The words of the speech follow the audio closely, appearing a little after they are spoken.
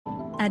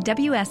At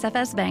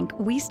WSFS Bank,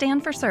 we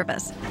stand for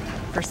service.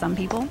 For some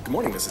people, Good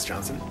morning, Mrs.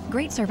 Johnson.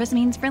 great service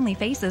means friendly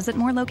faces at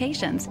more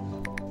locations.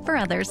 For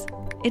others,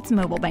 it's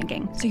mobile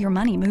banking, so your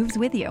money moves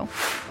with you.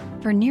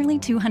 For nearly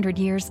 200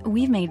 years,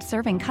 we've made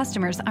serving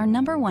customers our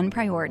number one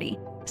priority.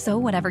 So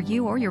whatever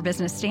you or your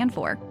business stand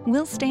for,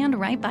 we'll stand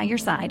right by your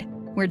side.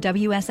 We're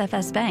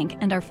WSFS Bank,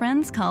 and our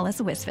friends call us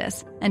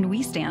WSFS, and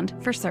we stand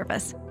for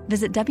service.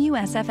 Visit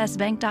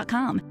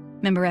WSFSbank.com.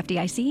 Member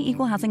FDIC,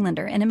 Equal Housing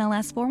Lender,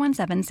 NMLS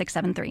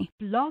 417673.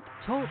 Blog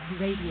Talk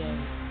Radio.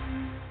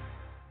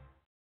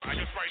 I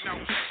guess right now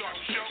we start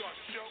the show.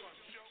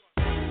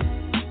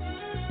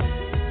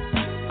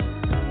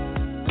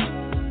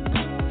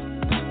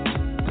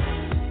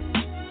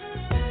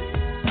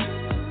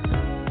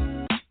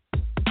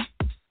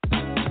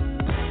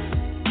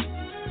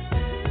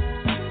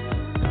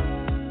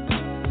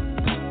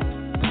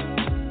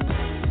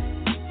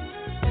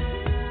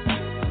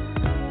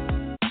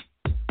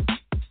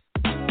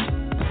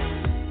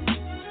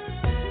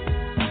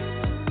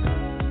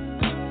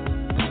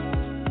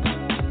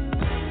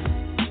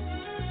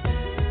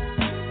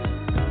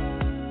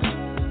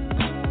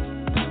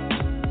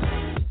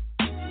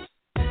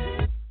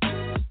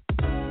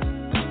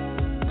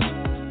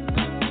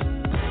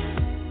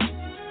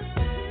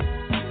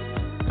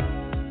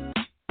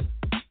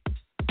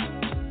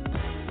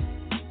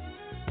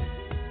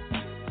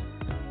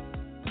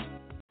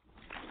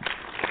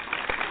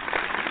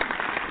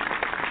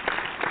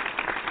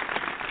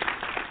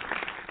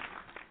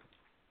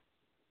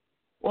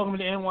 Welcome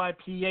to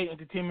NYPA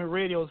Entertainment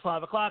Radio. It's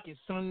 5 o'clock. It's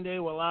Sunday.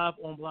 We're live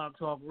on Blog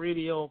Talk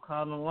Radio.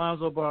 Colin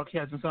Alonzo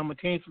broadcasting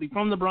simultaneously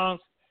from the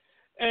Bronx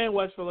and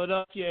West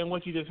Philadelphia. And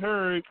what you just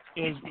heard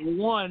is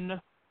one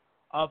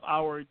of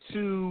our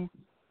two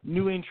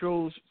new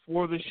intros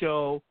for the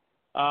show,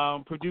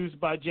 produced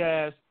by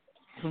Jazz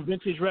from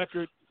Vintage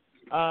Record.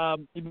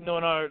 We've been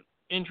doing our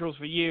intros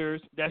for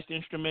years. That's the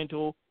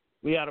instrumental.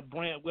 We have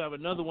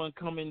another one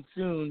coming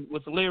soon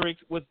with the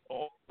lyrics, with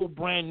a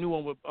brand new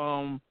one with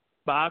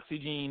by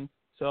Oxygen.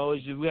 So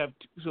it's just,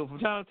 so from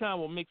time to time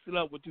we'll mix it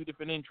up with two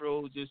different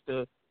intros just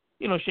to,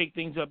 shake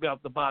things up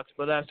out the box.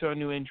 But that's our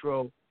new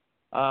intro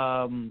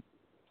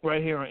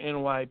right here on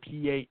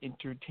NYPA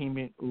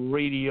Entertainment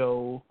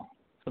Radio.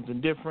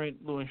 Something different,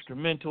 a little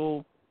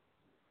instrumental.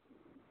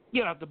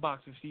 Get out the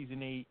box of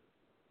season 8.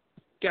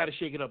 Got to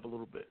shake it up a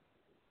little bit.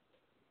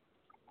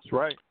 That's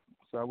right.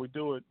 That's how we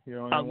do it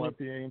here on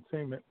NYPA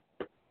Entertainment.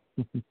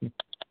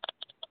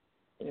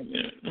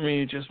 Let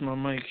me adjust my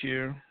mic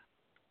here.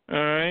 All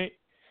right.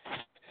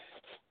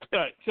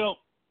 So,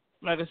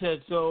 like I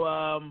said,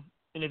 and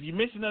if you're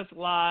missing us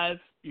live,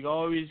 you can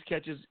always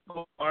catch us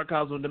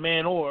archives on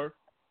demand, or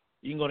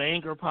you can go to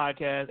Anchor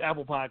Podcast,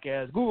 Apple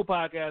Podcast, Google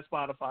Podcast,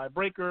 Spotify,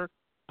 Breaker,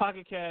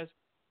 Pocket Cast,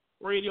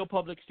 Radio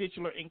Public,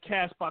 Stitcher, and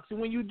Castbox.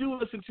 And when you do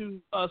listen to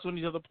us on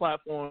these other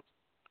platforms,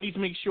 please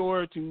make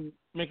sure to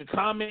make a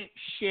comment,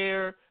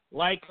 share,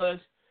 like us.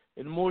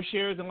 And the more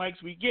shares and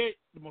likes we get,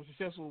 the more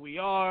successful we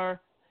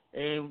are.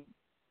 And,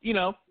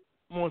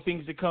 more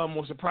things to come,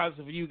 more surprises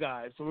for you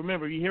guys. So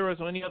remember, you hear us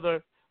on any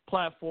other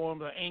platform,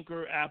 like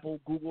Anchor, Apple,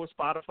 Google,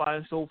 Spotify,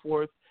 and so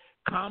forth.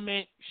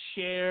 Comment,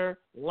 share,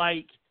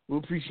 like. We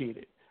appreciate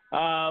it.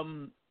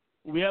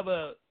 We have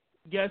a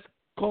guest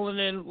calling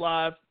in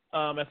live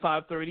at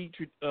 5:30.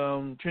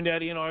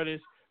 Trinidadian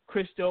artist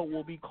Christo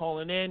will be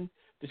calling in,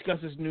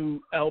 discuss his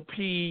new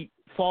LP,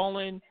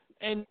 Fallen,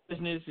 and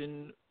business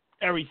and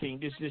everything.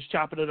 Just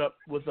chopping it up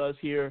with us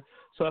here.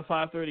 So at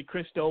 5:30,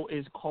 Christo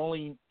is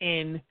calling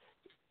in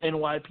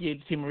NYPA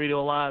Entertainment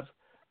Radio Live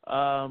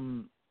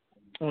on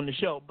the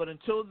show. But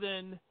until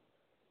then,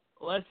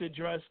 let's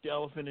address the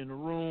elephant in the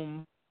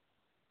room.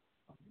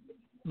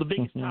 The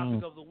biggest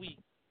topic of the week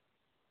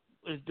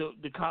is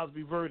the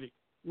Cosby verdict,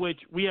 which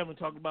we haven't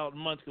talked about in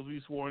months because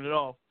we've sworn it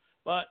off.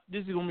 But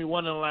this is going to be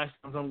one of the last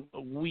times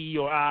we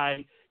or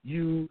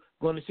you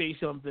going to say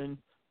something,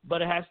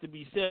 but it has to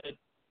be said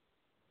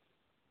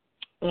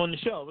on the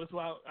show. That's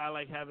why I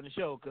like having the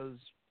show, because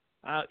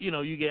you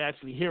can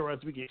actually hear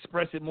us. We can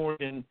express it more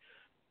than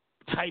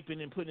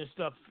typing and putting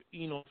stuff,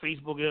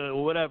 Facebook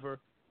or whatever.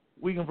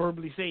 We can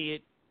verbally say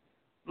it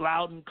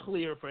loud and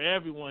clear for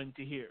everyone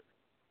to hear.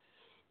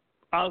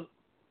 At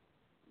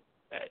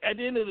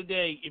the end of the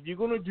day, if you're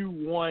going to do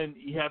one,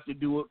 you have to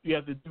do it. You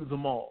have to do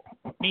them all.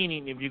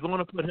 Meaning, if you're going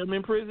to put him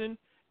in prison,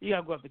 you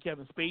got to go after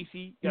Kevin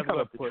Spacey. You got to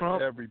go after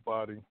Trump.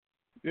 Everybody.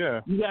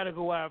 Yeah. You got to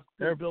go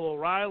after Bill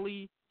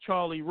O'Reilly,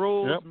 Charlie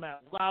Rose,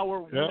 Matt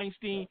Lauer,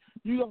 Weinstein.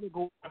 You got to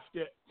go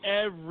after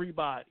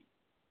everybody.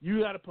 You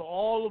got to put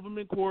all of them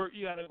in court.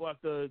 You got to go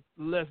after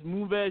Les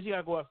Moonves. You got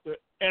to go after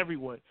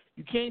everyone.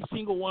 You can't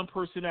single one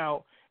person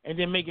out and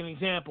then make an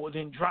example and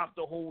then drop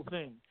the whole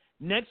thing.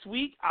 Next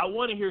week, I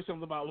want to hear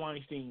something about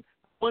Weinstein.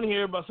 I want to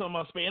hear about something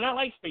about Spacey. And I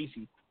like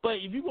Spacey. But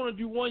if you're going to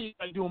do one, you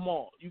got to do them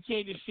all. You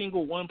can't just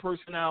single one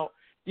person out,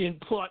 then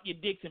pull out your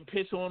dicks and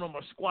piss on them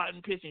or squat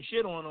and piss and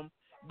shit on them,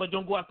 but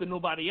don't go after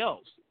nobody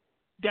else.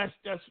 That's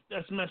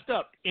messed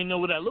up. And know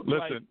what that looks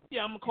like?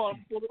 Yeah, I'm going to call it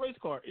for the race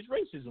card. It's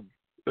racism.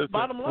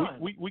 Bottom line.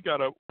 We got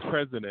a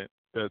president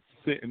that's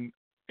sitting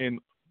in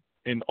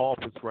in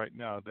office right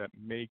now that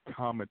make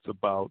comments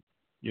about,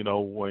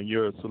 when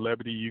you're a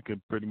celebrity, you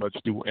can pretty much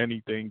do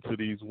anything to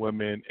these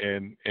women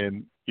and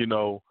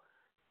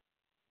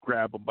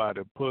grab them by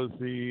the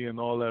pussy and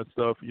all that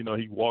stuff.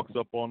 He walks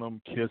up on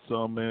them, kiss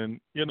them, and,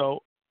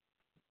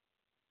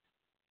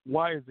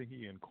 why isn't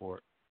he in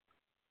court?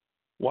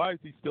 Why is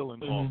he still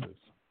in office?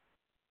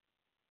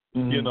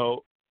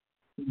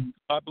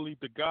 I believe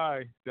the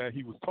guy that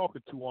he was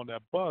talking to on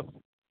that bus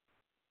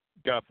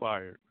got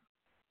fired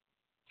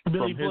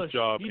Billy from Bush. his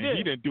job, He and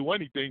he didn't do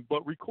anything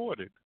but record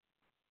it.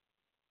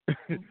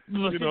 He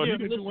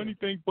didn't do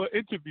anything but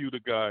interview the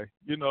guy.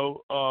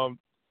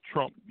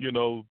 Trump.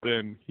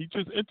 Then he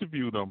just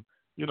interviewed him.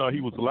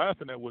 He was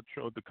laughing at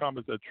the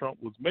comments that Trump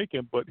was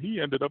making, but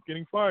he ended up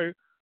getting fired.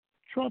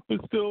 Trump is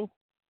still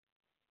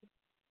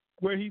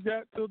where he's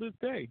at till this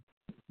day.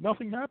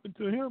 Nothing happened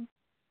to him.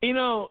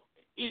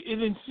 It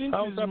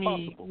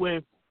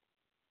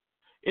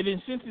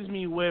incenses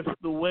me with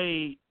the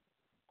way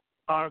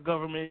our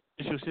government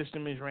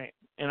system is ran,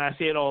 and I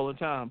say it all the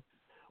time.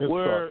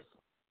 We're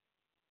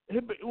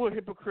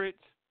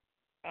hypocrites,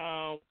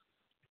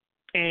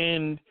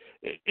 and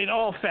in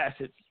all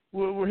facets,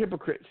 we're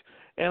hypocrites.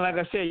 And like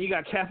I said, you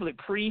got Catholic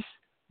priests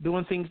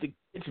doing things to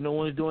kids. No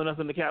one's doing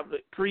nothing to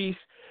Catholic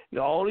priests. You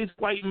got all these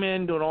white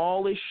men doing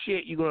all this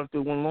shit. You're going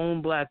after one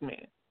lone black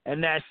man,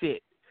 and that's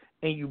it.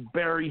 And you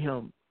bury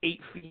him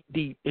 8 feet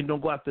deep and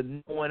don't go after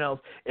no one else.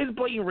 It's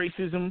blatant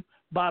racism,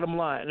 bottom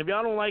line. If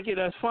y'all don't like it,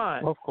 that's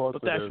fine. Of course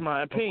but that's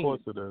my opinion.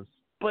 Of course it is.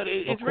 But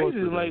it's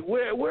racism. Like,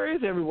 where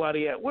is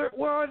everybody at? Where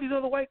are these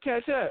other white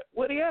cats at?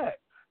 Where they at?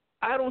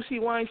 I don't see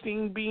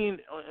Weinstein being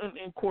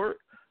in court.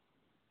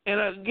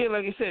 And again,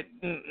 like I said,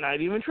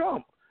 not even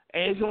Trump.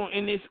 And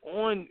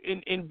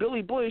it's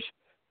Billy Bush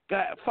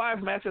got fired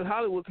from Access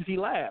Hollywood because he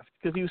laughed,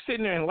 because he was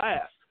sitting there and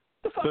laughed.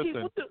 What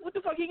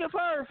the fuck he get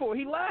fired for?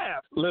 He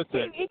laughed.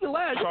 Listen, he can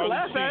laugh. You can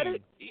laugh at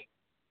it.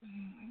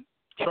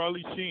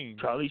 Charlie Sheen.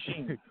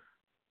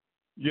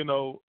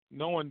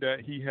 Knowing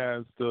that he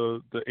has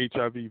the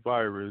HIV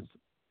virus,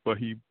 but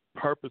he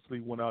purposely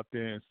went out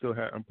there and still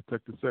had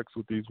unprotected sex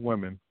with these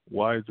women.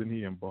 Why isn't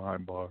he in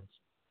behind bars?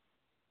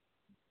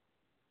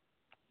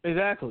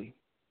 Exactly.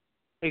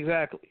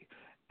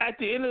 At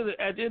the end of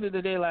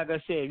the day, like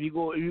I said, if you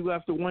go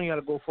after one, you got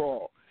to go for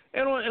all.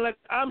 And like,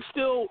 I'm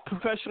still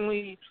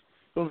professionally,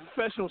 from a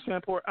professional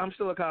standpoint, I'm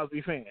still a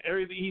Cosby fan.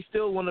 He's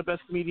still one of the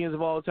best comedians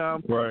of all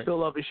time. Right. Still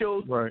love his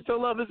shows. Right.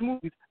 Still love his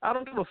movies. I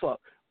don't give a fuck.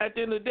 At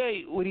the end of the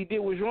day, what he did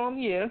was wrong.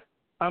 Yeah,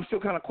 I'm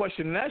still kind of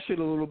questioning that shit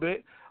a little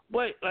bit.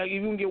 But like, if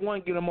you can get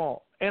one, get them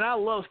all. And I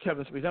love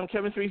Kevin Spacey. I'm a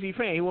Kevin Spacey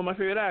fan. He's one of my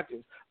favorite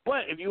actors.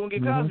 But if you want to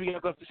get Cosby, you got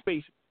to go after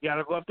Spacey. You got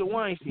to go after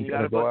Weinstein. You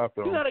got to go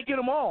after him. You got to get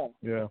them all.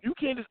 Yeah. You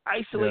can't just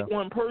isolate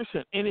one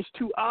person, and it's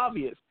too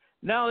obvious.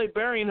 Now they're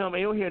burying him,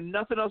 and you don't hear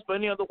nothing else but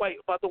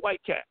about the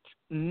white cats.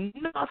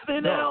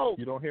 Nothing else.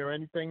 You don't hear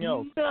anything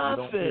else. Nothing. You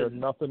don't hear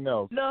nothing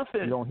else.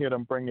 Nothing. You don't hear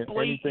them bringing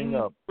anything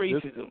up.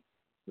 Racism.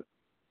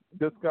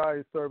 This guy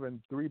is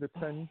serving 3 to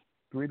 10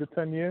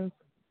 years.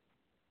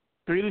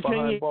 3 to 10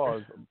 behind years.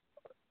 bars.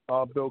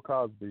 Bill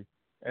Cosby,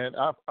 and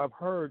I've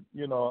heard.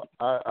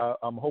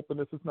 I'm hoping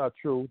this is not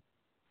true,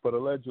 but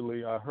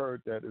allegedly I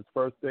heard that his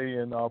first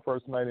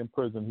night in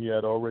prison, he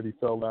had already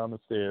fell down the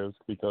stairs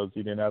because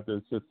he didn't have the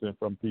assistance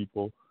from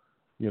people,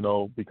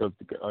 because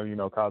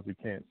Cosby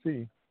can't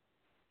see.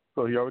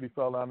 So he already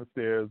fell down the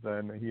stairs,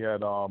 and he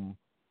had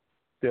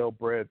stale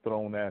bread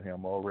thrown at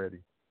him already.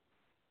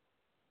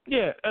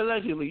 Yeah,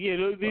 allegedly. Yeah,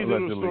 these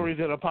are the stories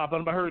that are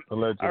popping up. I heard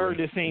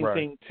the same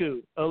thing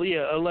too.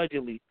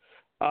 Allegedly.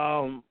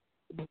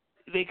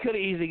 They could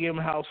have easily given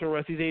him house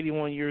arrest. He's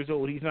 81 years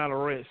old. He's not a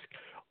risk.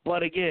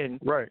 But again,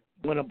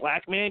 when a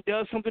black man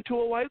does something to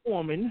a white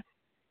woman,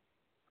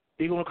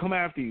 they're gonna come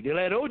after you. They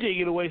let OJ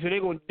get away, so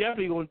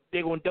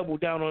they're gonna double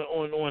down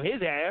on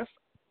his ass.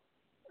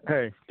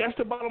 Hey, that's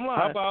the bottom line.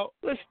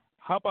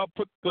 How about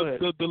put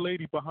the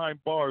lady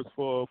behind bars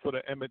for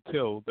the Emmett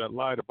Till that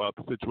lied about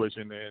the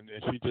situation, and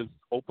she just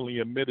openly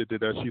admitted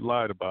it that she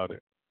lied about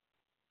it.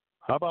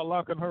 How about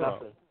locking her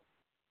up?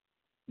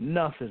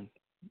 Nothing.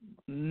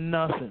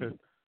 No,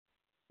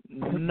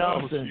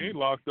 she ain't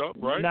locked up,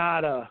 right?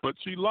 Nada. But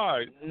she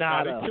lied.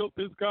 Nada. Now, they killed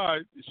this guy.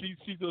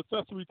 She's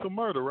accessory to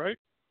murder, right?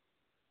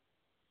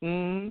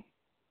 Mm-hmm.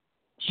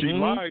 She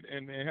lied,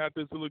 and they had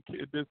this little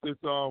kid, this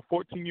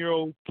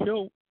 14-year-old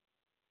killed,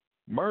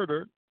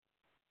 murdered.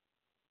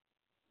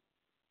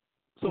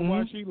 So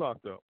why is she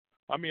locked up?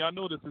 I mean, I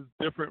know this is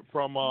different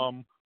from,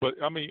 but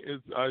I mean,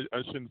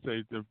 I shouldn't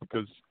say it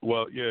because,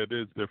 well, yeah, it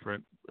is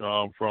different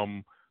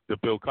from the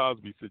Bill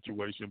Cosby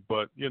situation.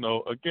 But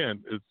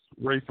again, it's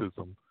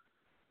racism.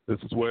 This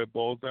is where it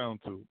boils down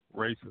to: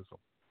 racism.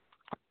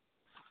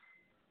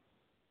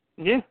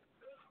 Yeah.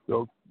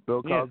 Bill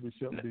Cosby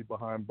shouldn't be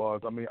behind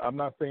bars. I mean, I'm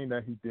not saying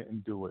that he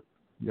didn't do it.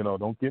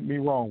 Don't get me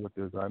wrong with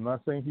this. I'm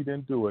not saying he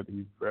didn't do it.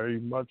 He very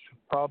much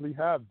probably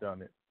have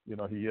done it.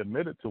 He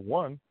admitted to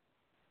one.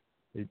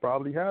 He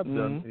probably have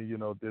done,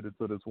 did it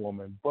to this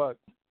woman. But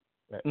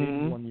at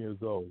 81 years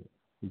old,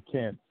 he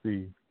can't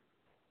see.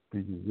 do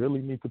you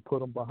really need to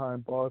put him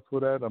behind bars for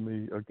that? I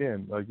mean,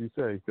 again, like you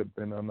say, he could have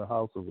been under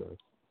house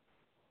arrest.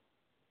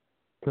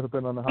 Could have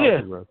been under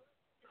house arrest.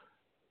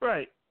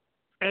 Right.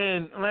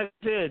 And like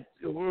I said,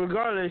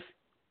 regardless,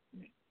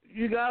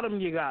 you got them,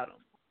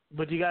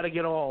 but you got to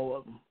get all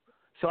of them.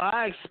 So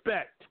I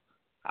expect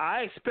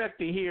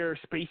to hear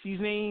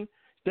Spacey's name,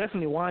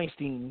 definitely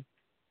Weinstein.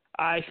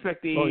 I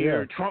expect to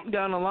hear Trump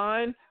down the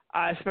line.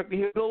 I expect to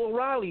hear Bill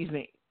O'Reilly's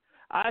name.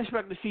 I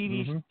expect to see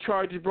these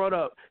charges brought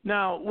up.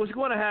 Now, what's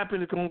going to happen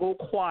is it's going to go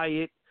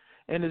quiet,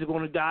 and it's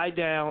going to die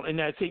down, and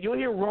that's it. You'll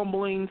hear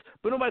rumblings,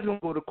 but nobody's going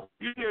to go to court.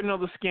 You'll hear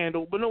another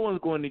scandal, but no one's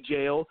going to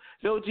jail.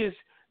 They'll just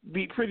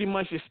be pretty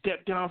much a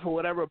step down for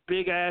whatever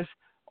big-ass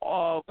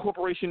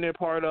corporation they're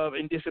part of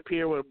and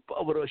disappear with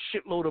a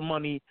shitload of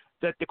money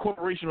that the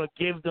corporation will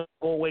give them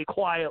go away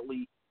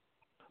quietly.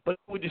 But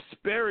we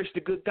disparage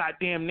the good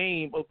goddamn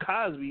name of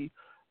Cosby,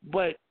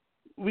 but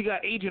we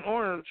got Agent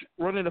Orange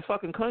running the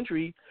fucking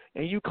country,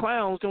 and you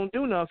clowns don't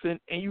do nothing,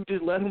 and you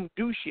just let him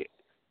do shit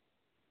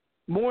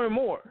more and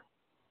more.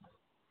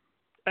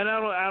 And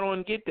I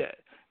don't get that.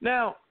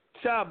 Now,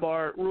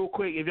 sidebar, real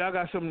quick, if y'all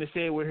got something to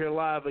say, we're here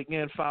live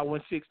again,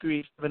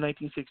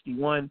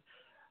 516-387-1961,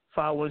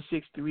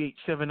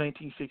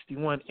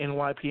 516-387-1961,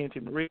 NYP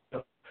Intimate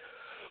Radio.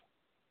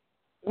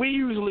 We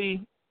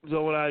usually,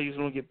 Zoe and I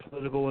usually don't get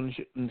political and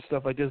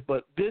stuff like this,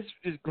 but this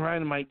just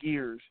grinded my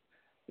gears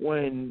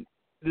when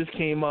this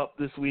came up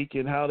this week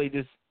and how they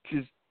just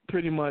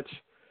pretty much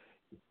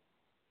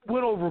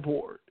went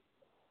overboard.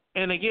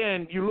 And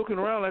again, you're looking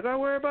around like, oh,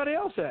 where everybody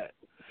else at?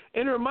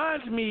 And it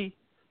reminds me,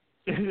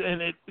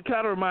 and it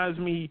kind of reminds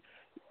me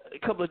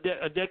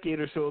a decade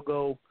or so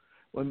ago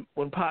when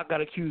Pac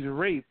got accused of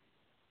rape.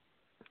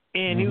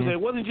 And he was like,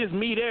 it wasn't just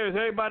me there, it's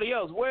everybody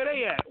else. Where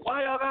they at?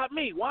 Why y'all got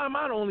me? Why am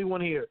I the only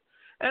one here?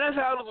 And that's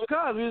how it was with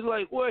Cosby. He was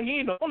like, well, he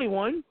ain't the only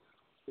one.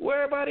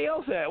 Where everybody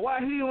else at? Why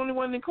is he the only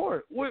one in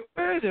court? Where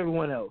is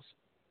everyone else?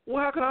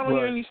 Well, how come I don't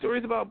hear any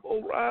stories about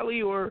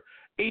O'Reilly or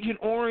Agent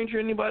Orange or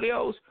anybody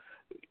else,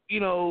 getting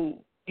going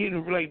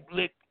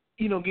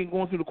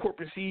through the court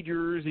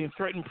procedures and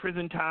threatened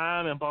prison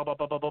time and blah, blah,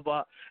 blah, blah, blah,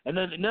 blah. And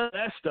none of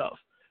that stuff.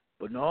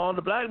 But no,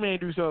 the black man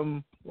do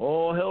something,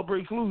 all hell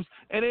breaks loose.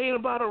 And it ain't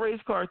about a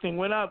race car thing.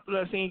 We're not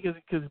saying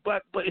because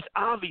black, but it's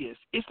obvious.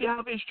 It's the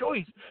obvious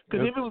choice.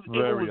 Because if it was a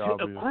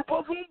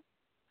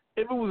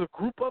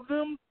group of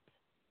them,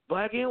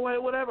 black and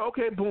white, whatever,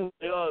 okay, boom,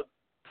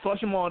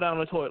 flush them all down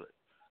the toilet.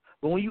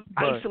 But when you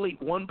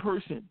isolate one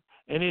person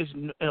and is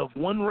of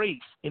one race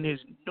and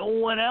there's no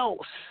one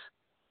else,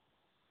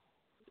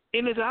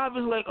 and it's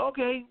obvious, like,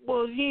 okay,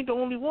 well, he ain't the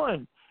only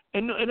one,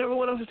 and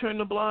everyone else is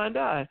turning a blind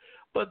eye.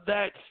 But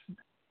that's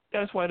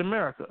white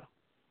America.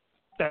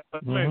 That's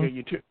white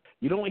America.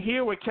 You don't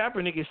hear what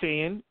Kaepernick is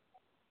saying.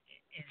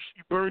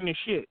 You burn the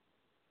shit.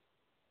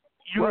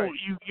 You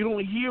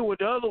don't hear what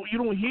the other. You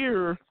don't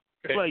hear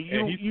like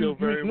you. He still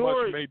very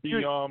much may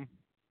be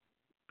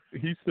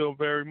he still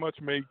very much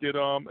may get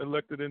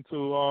elected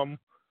into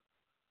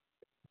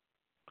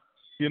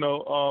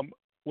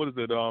what is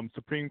it,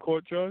 Supreme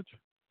Court judge?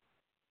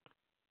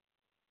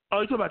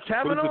 Oh, you talking about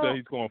Kavanaugh? What is it that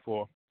he's going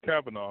for?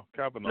 Kavanaugh.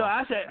 No,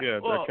 I said, Kavanaugh. I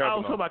was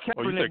talking about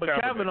Kaepernick, but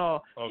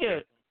Kavanaugh, yeah,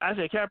 I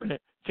said Kaepernick.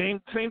 Same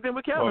thing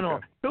with Kavanaugh.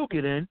 Okay. He'll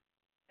get in.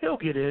 Kavanaugh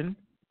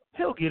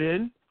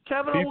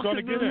He's going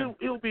to get in.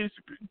 He'll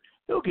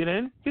get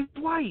in. He's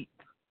white.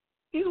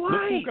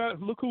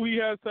 Look who he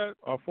has. That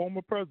our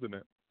former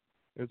president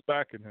is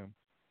backing him.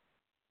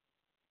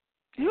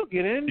 He'll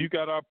get in. You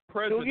got our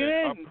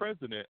president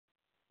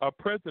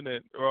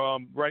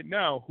right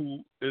now,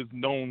 who is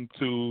known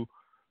to,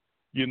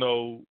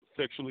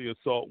 sexually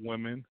assault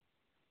women.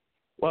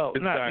 Well,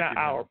 not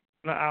our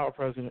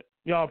president.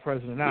 Y'all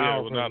president, not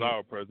our president. Not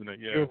our president.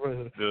 Yeah, your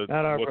president.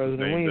 Not our president.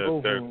 We ain't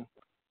vote for him.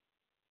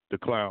 The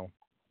clown.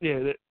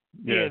 He's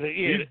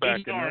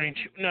backing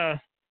Orange. Nah,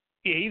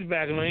 yeah, he's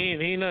backing him. He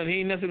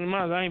ain't nothing in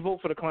mind. I ain't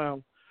vote for the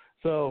clown.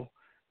 So,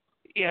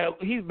 yeah,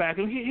 he's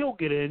backing him. He'll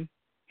get in.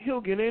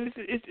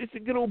 It's a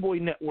good old boy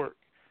network.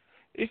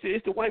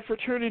 It's the white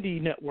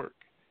fraternity network.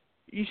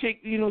 You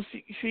shake,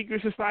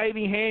 secret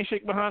society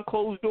handshake behind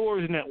closed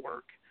doors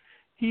network.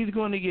 He's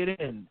going to get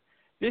in.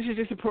 This is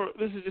just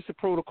a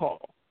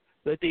protocol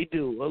that they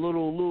do, a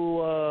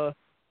little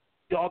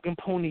dog and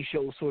pony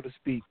show, so to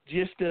speak,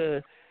 just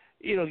to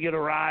get a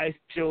rise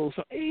show.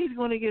 So he's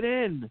going to get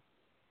in.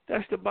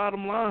 That's the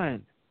bottom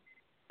line.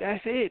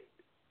 That's it.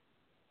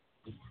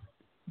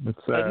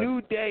 A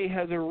new day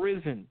has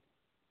arisen.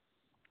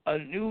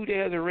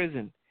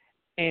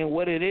 And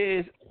what it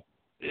is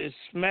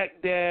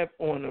smack dab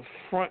on the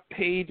front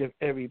page of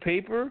every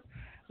paper,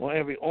 on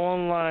every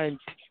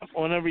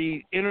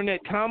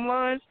internet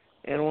timeline,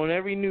 and on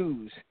every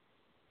news.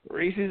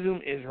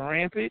 Racism is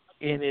rampant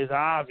and is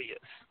obvious.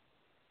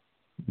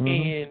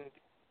 And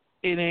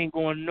it ain't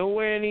going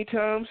nowhere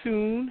anytime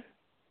soon.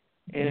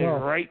 And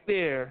it's right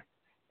there.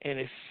 And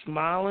it's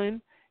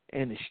smiling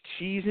and it's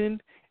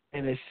cheesing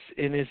and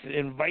it's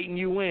inviting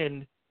you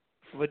in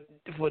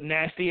for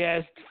nasty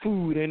ass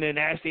food in a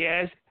nasty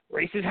ass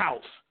racist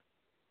house.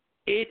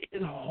 It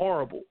is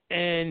horrible,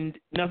 and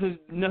nothing's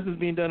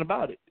being done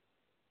about it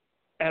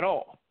at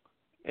all.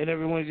 And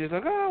everyone's just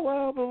like, oh,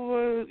 well, blah, blah,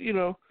 blah, you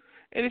know.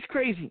 And it's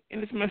crazy,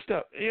 and it's messed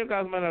up. And you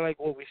guys might not like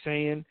what we're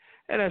saying,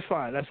 and that's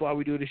fine. That's why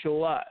we do the show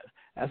live.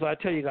 That's why I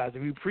tell you guys,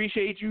 if we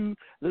appreciate you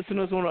listening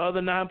to us on the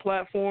other 9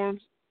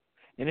 platforms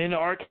and in the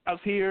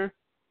archives here,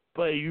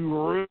 but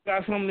you really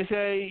got something to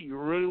say, you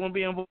really want to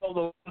be involved,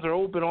 the lines are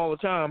open all the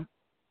time.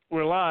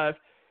 We're live.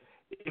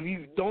 If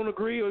you don't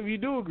agree or if you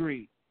do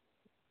agree,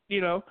 you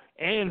know,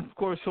 and, of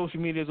course, social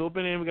media is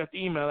open, and we got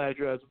the email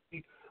address.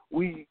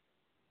 We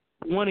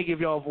want to give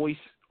y'all a voice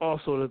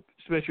also to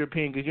express your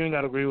opinion, because you ain't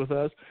got to agree with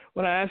us.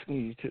 We're not asking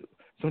you to.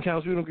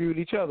 Sometimes we don't agree with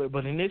each other.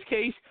 But in this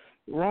case,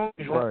 wrong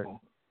is wrong.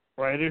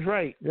 Right is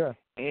right. Yeah.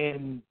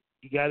 And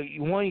you got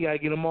to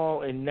get them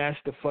all, and that's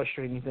the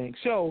frustrating thing.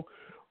 So,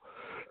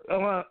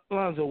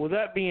 Alonzo, with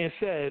that being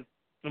said,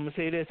 I'm going to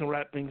say this and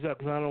wrap things up,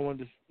 because I don't want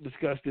to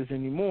discuss this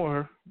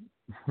anymore,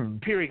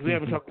 period, because we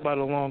haven't talked about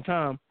it in a long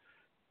time.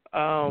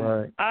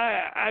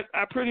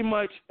 I pretty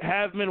much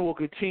have been and will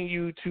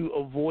continue to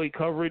avoid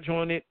coverage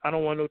on it. I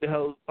don't want to know what the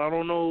hell. I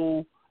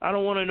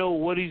don't want to know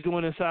what he's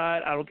doing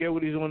inside. I don't care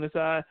what he's doing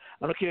inside.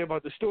 I don't care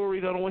about the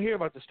stories. I don't want to hear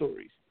about the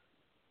stories,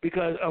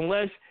 because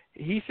unless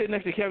he's sitting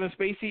next to Kevin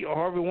Spacey or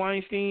Harvey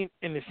Weinstein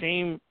in the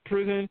same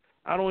prison,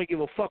 I don't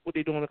give a fuck what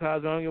they're doing to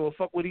Cosby. I don't give a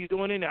fuck what he's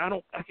doing in there.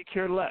 I could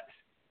care less,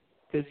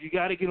 because you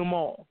got to get them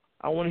all.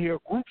 I want to hear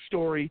a group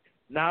story,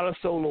 not a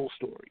solo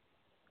story.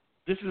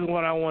 This is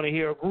what I want to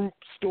hear, a group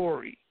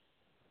story.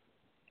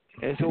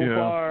 And so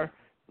far,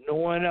 no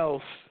one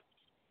else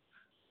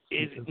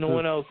is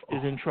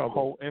in trouble.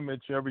 Whole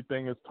image,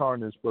 everything is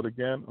tarnished. But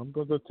again, I'm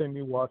going to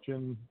continue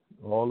watching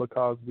all the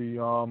Cosby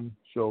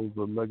shows,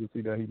 the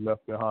legacy that he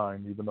left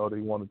behind, even though they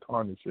want to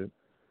tarnish it.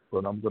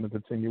 But I'm going to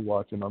continue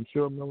watching. I'm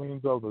sure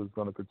millions of others are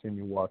going to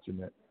continue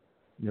watching it.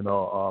 You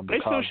know, the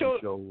Cosby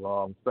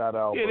Show, Fat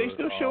Albert. Yeah, they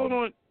still show it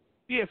on.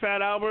 Yeah,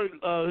 Fat Albert,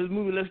 his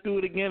movie Let's Do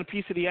It Again, A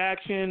Piece of the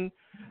Action,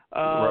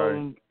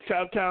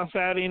 Southtown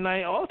Saturday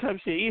Night, all types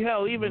of shit.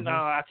 Hell, even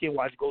I can't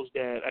watch Ghost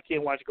Dad.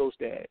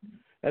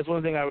 That's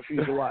one thing I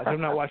refuse to watch. I'm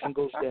not watching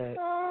Ghost Dad.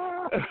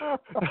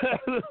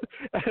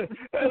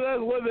 That's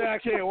one thing I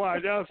can't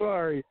watch. I'm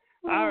sorry.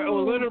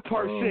 Leonard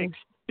Part 6.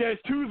 There's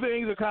 2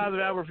 things of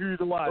Cosby I refuse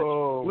to watch.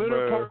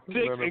 Leonard Part 6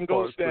 and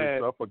Ghost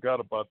Dad. I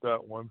forgot about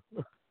that one.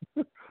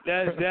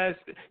 That's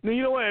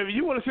you know what? If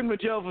you want to send him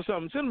to jail for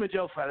something, send him to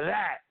jail for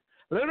that.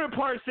 Leonard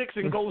Part 6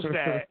 and Ghost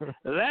Dad.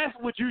 That's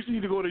what you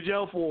need to go to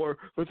jail for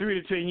 3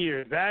 to 10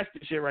 years. That's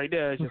the shit right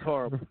there. It's just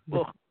horrible.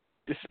 Ugh,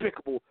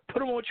 despicable.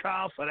 Put him on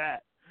trial for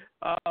that.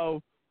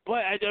 But,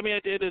 I mean,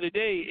 at the end of the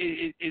day,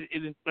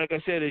 it like I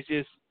said, it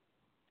just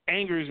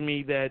angers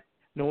me that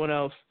no one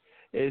else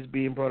is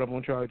being brought up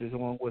on charges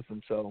along with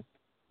him. So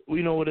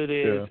we know what it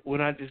is. Yeah. We're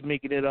not just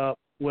making it up.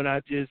 We're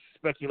not just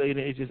speculating.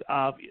 It's just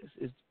obvious.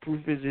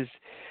 Proof is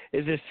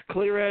as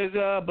clear as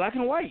black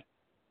and white.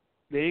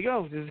 There you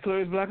go. It's as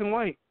clear as black and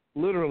white.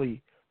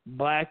 Literally,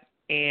 black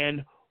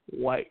and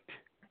white.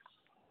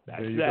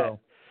 That's that.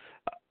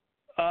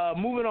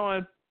 Moving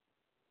on.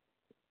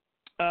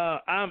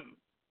 I'm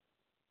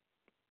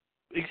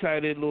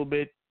excited a little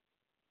bit.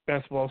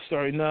 Basketball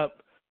starting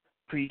up.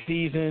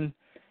 Preseason.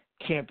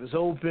 Camp is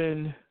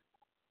open.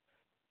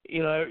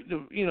 You know,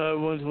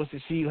 everyone wants to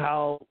see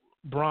how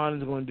Bron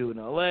is going to do in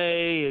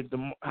L.A. and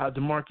how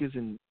DeMarcus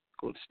and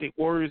Golden State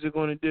Warriors are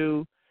going to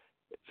do.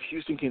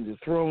 Houston can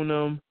dethrone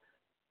them.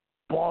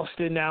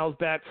 Boston now is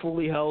back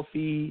fully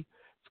healthy.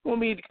 It's going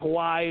to be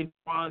Kawhi and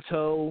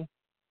Toronto.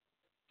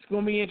 It's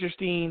going to be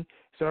interesting.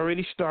 It's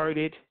already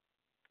started.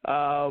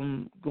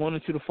 Going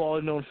into the fall,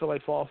 it don't feel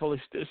like fall.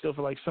 It still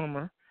feel like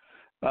summer.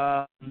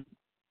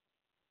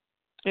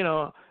 You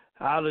know,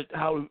 how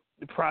the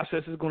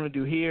process is going to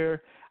do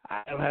here.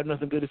 I don't have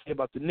nothing good to say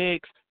about the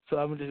Knicks, so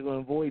I'm just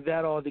going to avoid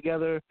that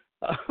altogether.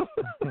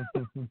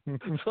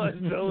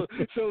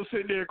 so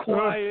sitting there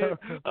quiet.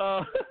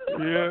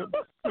 Yeah,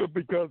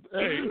 because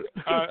hey,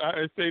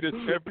 I say this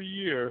every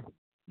year.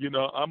 You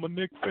know, I'm a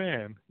Knicks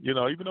fan. You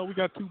know, even though we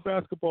got 2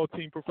 basketball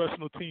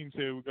professional teams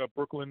here, we got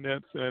Brooklyn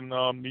Nets and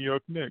New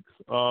York Knicks.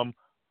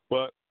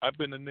 But I've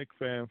been a Knicks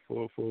fan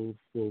for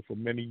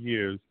many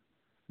years.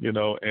 You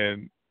know,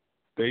 and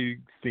they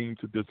seem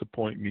to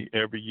disappoint me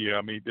every year.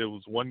 I mean, there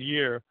was one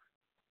year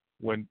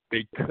when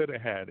they could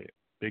have had it.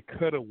 They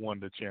could have won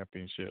the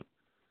championship,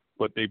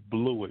 but they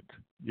blew it.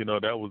 You know,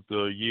 that was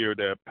the year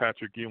that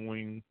Patrick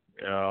Ewing,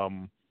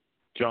 John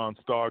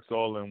Starks,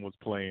 all of them was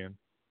playing.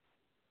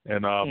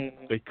 And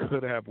they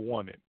could have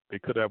won it. They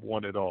could have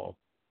won it all.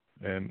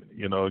 And,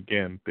 you know,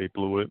 again, they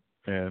blew it,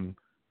 and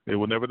they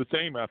were never the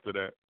same after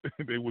that.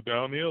 They were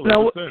downhill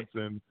ever since.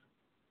 And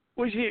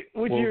which year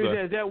is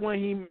that? Is that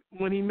when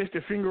he missed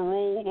a finger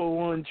roll,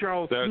 or when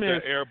Charles Smith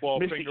that air ball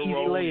missed finger the easy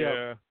roll?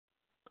 layup?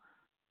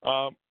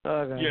 Yeah.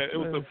 Yeah, it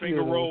was the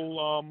finger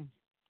roll.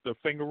 The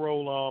finger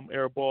roll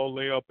air ball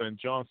layup, and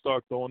John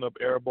Stark throwing up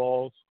air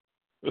balls.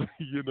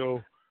 You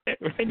know.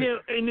 And then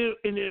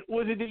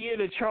was it the year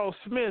that Charles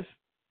Smith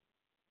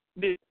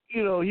did?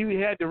 You know, he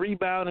had the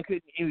rebound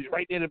and he was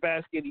right there in the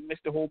basket. He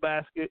missed the whole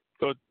basket.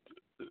 So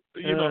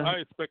I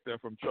expect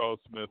that from Charles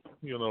Smith.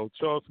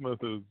 Charles Smith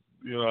is,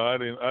 I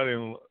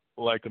didn't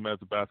like him as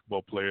a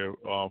basketball player,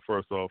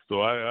 first off.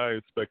 So I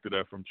expected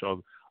that from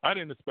Charles. I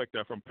didn't expect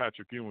that from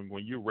Patrick Ewing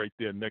when you're right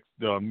there next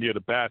near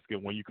the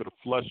basket when you could have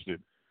flushed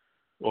it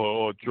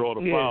or draw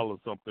the foul or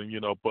something,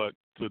 But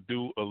to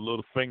do a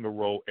little finger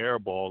roll air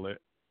ball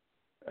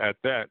at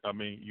that, I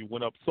mean, you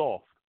went up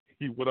soft.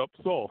 He went up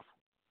soft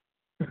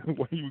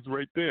when he was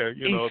right there.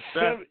 You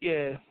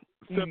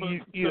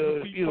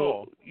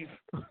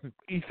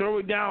throw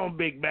it down,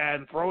 big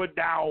man. Throw it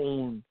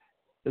down.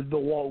 Is the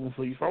Walton,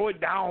 so you throw it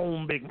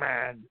down, big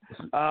man.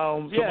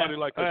 Somebody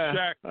like a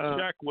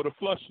Shaq would have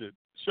flushed it.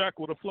 Shaq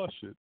would have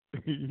flushed it.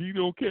 He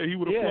don't care. He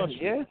would have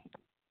flushed it.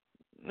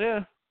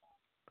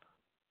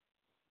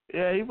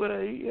 Yeah, he would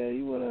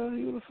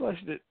have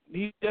flushed it.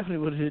 He definitely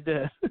would have did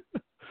that.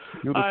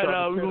 All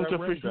right, we're going to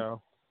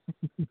official.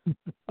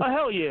 Oh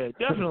hell yeah,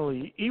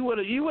 definitely. He would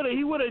have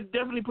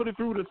definitely put it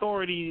through with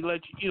authority.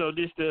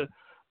 Just to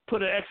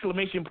put an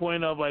exclamation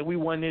point of like we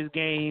won this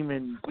game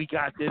and we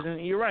got this.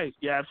 And you're right.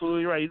 You're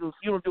absolutely right.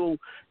 You're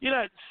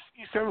not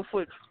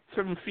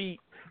 7 feet.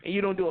 And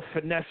you don't do a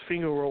finesse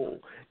finger roll.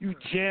 You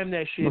jam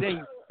that shit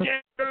in.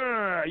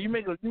 You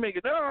make it. You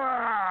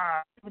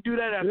do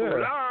that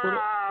afterwards.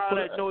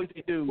 That noise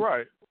they do.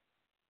 Right.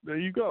 There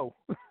you go.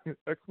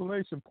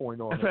 Exclamation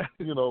point on it.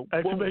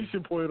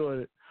 Exclamation point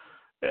on it.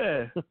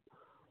 Yeah.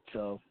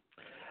 So,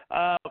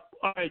 all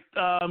right.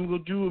 I'm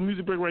gonna do a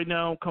music break right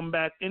now. Come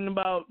back in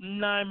about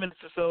 9 minutes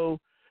or so.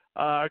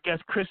 Our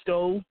guest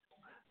Christo,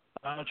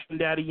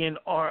 Trinidadian,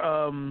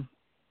 our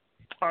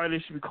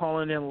artist should be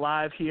calling in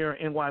live here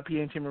in NYP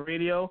Entertainment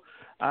Radio.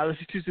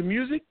 Listen to some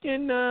music,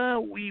 and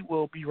we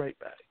will be right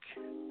back.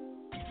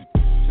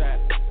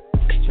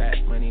 Trap,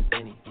 money,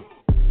 penny.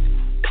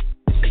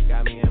 This shit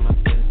got me in my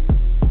feelings.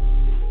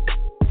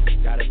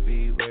 Gotta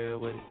be real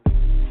with it.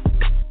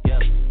 Yeah.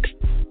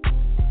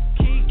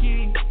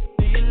 Kiki,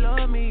 do you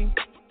love me?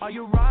 Are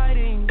you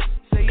riding?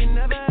 Say you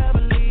never ever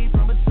leave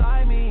from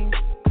beside me.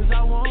 'Cause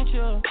I want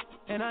you,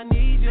 and I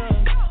need you.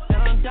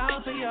 And I'm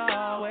down for you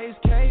always,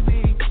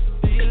 KB.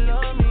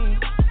 Love me,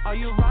 are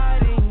you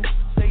riding?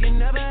 Say you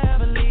never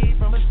ever leave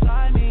from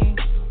beside me.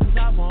 'Cause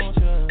I want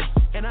you,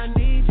 and I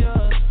need you,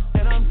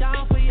 and I'm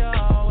down for you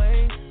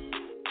always.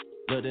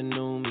 But the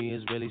new me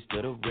is really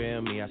still the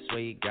real me. I swear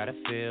you gotta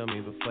feel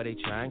me before they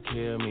try and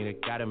kill me. They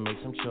gotta make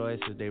some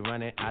choices, they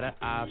running out of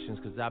options.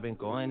 'Cause I've been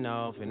going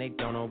off, and they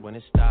don't know when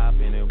to stop.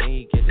 And when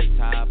you get to the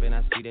top, and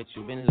I see that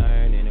you've been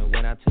learning. And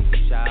when I take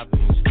you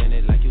shopping, you spend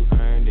it like you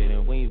earned it.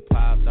 And when you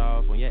popped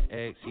off on your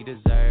ex, he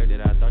deserved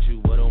it. I thought you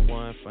would've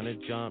won from the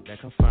jump, that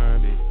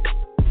confirmed it.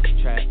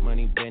 Trap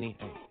money, Benny,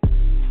 ay.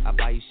 I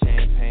buy you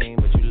champagne,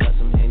 but you love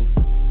some Henny.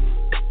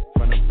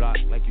 From the block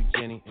like you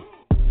Jenny, ay.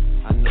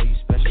 I know you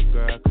special,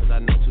 girl, 'cause I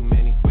know too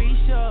many.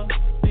 Risha,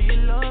 do you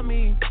love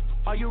me?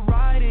 Are you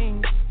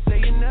riding? Say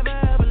you never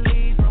ever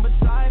leave from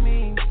beside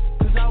me.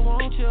 'Cause I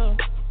want you,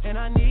 and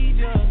I need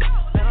you,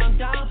 and I'm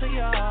down for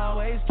you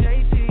always.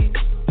 JT,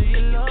 do you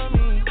love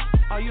me?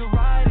 Are you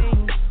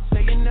riding?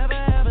 Say you never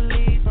ever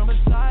leave from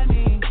beside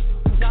me.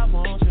 'Cause I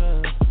want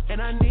you,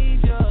 and I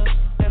need you,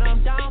 and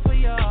I'm down for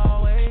you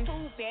always.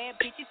 Two bad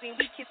bitches and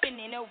we kissing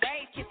in a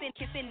race,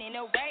 kissing in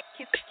a race,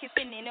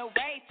 kissing in a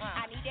race.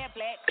 I need that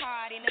black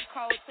card in the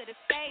code to the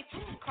safe,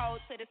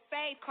 code to the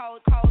safe,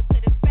 code to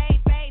the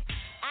safe, babe.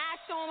 I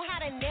show 'em how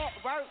the net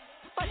works.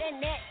 Fuck that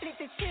Netflix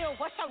and chill.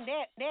 What's your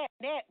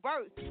net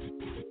worth?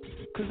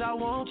 'Cause I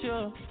want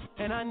you,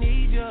 and I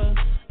need you,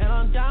 and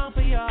I'm down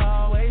for you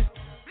always.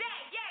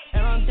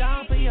 And I'm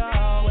down for you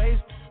always.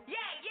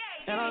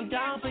 And I'm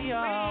down for you,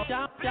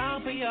 down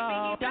for you,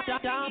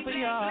 down for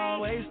you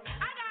always.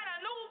 I got a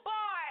new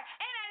boy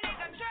and a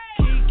nigga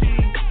trade. Kiki,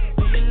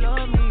 do you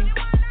love me?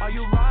 Are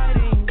you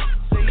riding?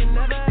 Say you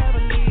never ever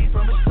leave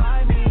from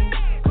beside me.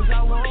 'Cause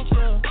I want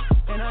you,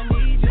 and I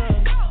need you,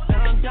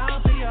 and I'm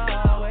down for you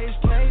always.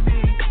 KB,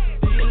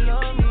 do you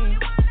love me?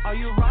 Are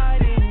you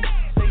riding?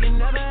 Say you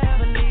never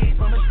ever leave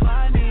from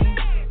beside me.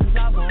 'Cause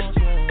I want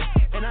you,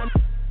 and I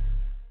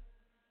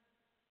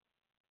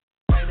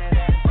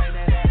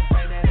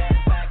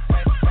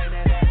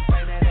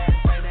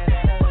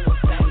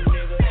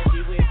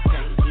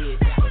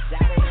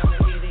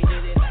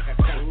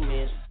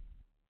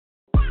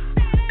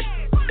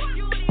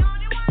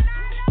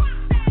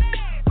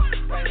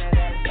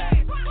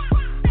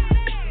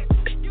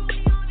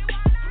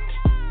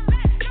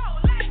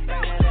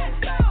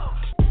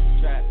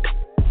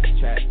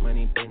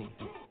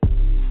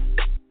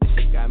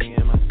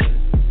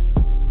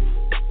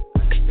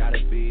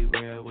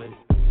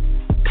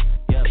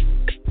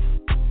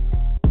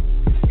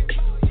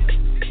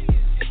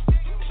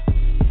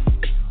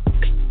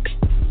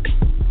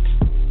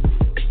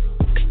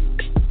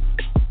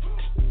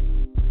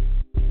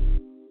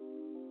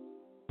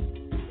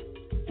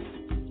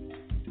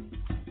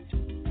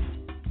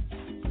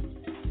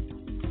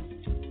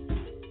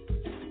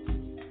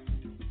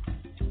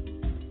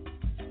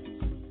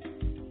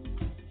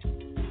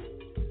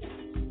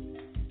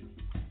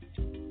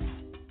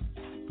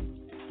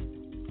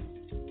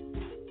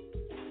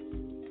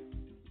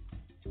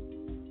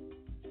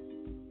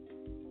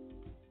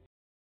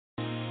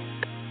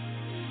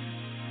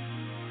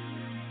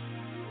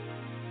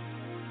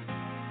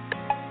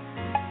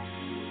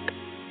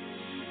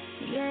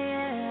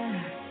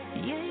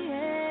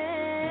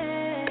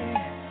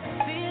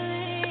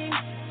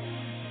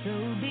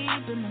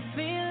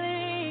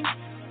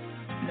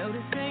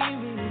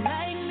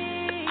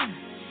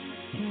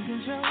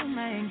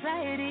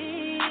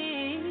anxiety.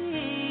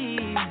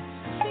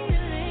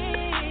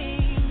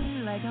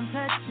 Feeling like I'm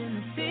touching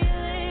the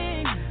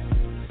ceiling.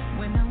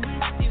 When I'm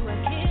with you, I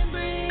can't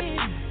breathe.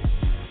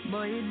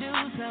 Boy, you do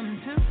something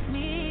to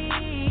me.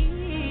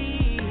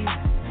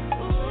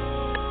 Ooh,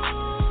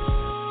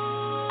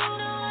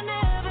 no, I'll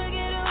never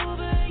get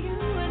over you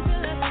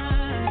until I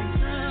find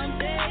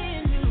something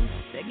new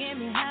that get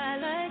me high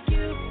like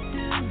you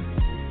do.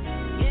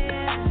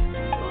 Yeah.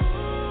 Ooh,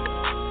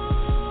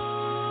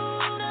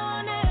 no,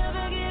 I'll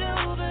never get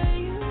over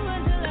you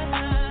until I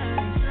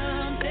find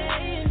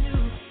something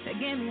new that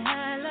get me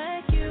high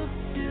like you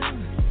do.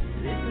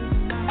 Listen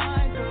to my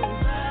heart go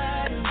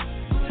bottom,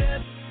 boot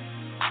up,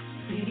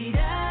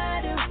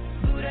 beady-da-do,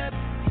 boot up,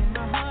 and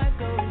my heart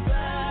goes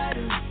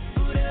bottom,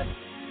 boot up,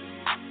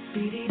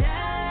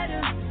 beady-da-do.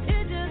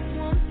 It just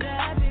won't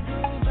stop, it go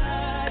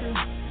bottom,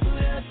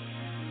 boot up,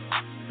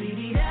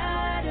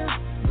 beady-da-do,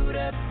 boot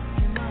up,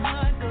 and my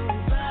heart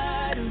goes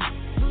bottom,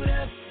 boot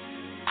up,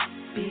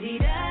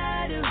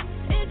 beady-da-do.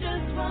 It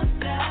just won't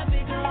stop,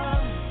 it go.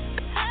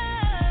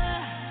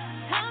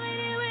 How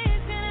many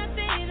ways can I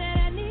say that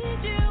I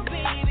need you,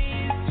 baby?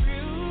 It's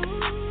true.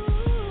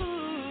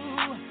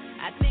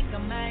 I think I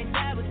might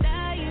die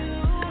without you.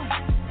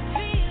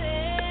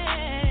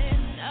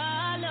 Feeling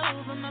all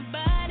over my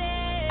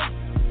body.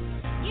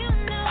 You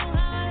know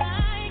how I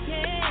like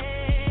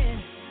it.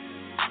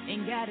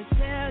 Ain't gotta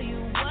tell you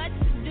what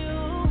to do.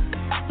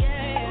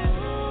 Yeah.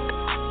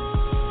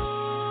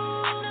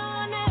 No,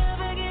 I'll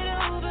never get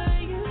over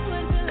you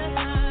until I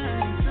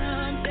find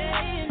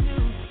something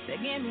new that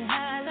get me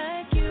high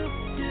like you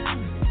do.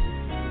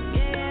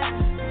 Yeah.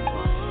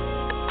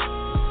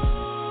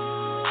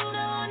 No,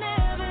 I'll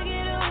never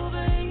get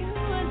over you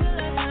until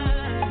I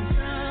find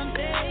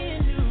something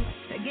new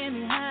that get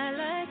me high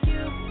like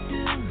you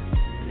do.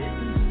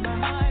 Listen to my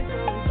heart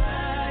go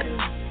bottom,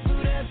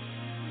 boot up,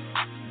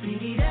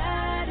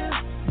 beady-da-do,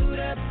 boot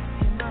up,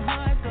 and my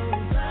heart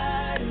goes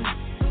bottom,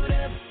 boot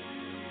up,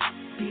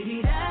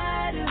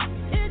 beady-da-do.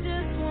 It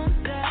just won't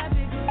stop,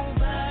 it go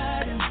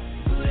bottom,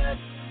 boot up,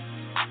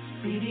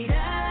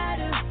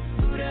 beady-da-do,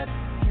 boot up,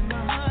 and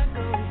my heart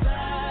goes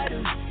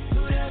bottom,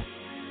 boot up,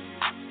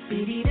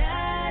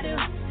 beady-da-do.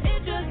 It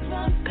just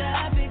won't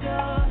stop, it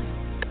go.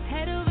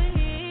 Head over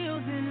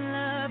heels in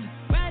love,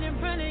 right in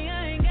front of you,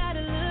 I ain't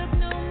gotta look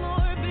no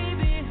more,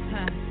 baby.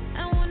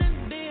 I wanna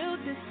build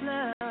this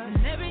love,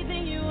 and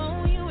everything you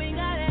own, you ain't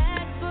gotta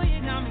ask for.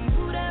 You got me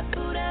boot up,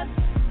 boot up,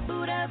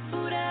 boot up,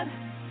 boot up.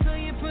 So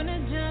you put a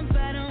jump,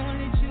 I don't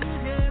wanna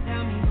choose you.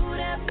 Got me boot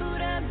up,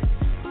 boot up,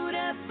 boot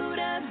up, boot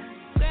up.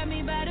 Grab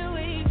me by the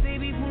waist,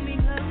 baby, pull me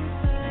closer.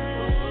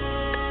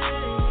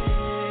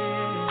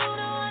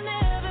 No, I'll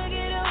never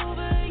get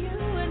over you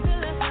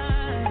until I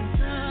find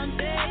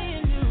something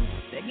new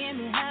that get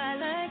me high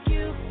like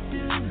you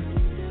do.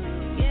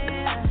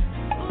 Yeah.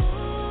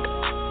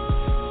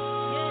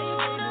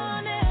 No,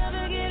 I'll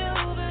never get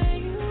over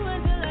you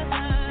until I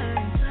find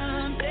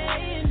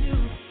something new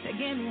that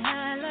get me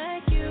high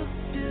like you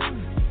do.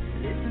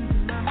 Listen to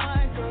my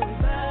heart go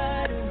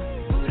bottom,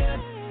 boot up,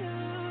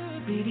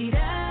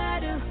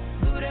 beady-da-do,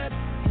 boot up,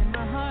 and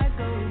my heart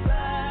goes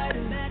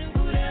bottom,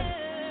 boot up,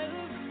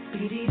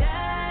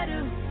 beady-da-do.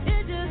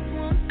 It just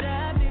won't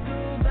stop, it go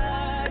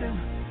bottom,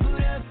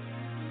 boot up,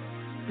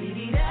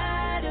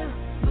 beady-da-do,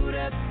 boot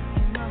up,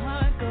 and my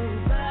heart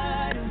goes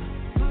bottom,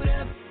 boot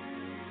up,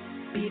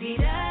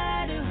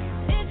 beady-da-do.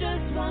 It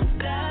just won't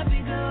stop,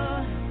 it go.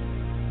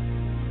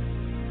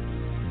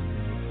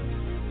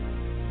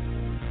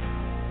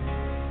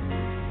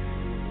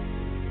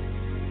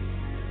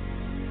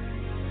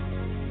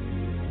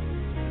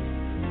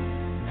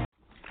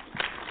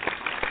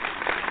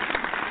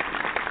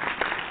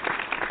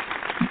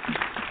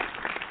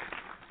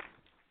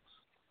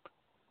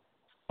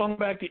 Welcome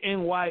back to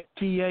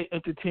NYPA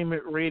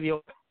Entertainment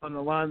Radio on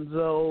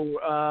Alonzo.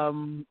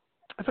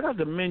 I forgot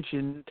to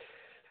mention,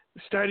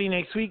 starting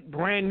next week,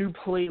 brand new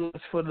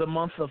playlist for the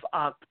month of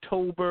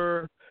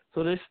October.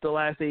 So this is the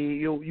last day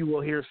you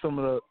will hear some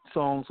of the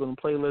songs on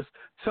the playlist.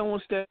 Some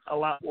will stay, a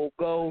lot will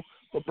go.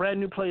 But brand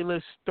new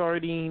playlist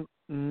starting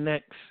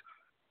next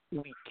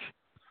week.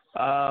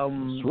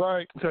 That's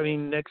right.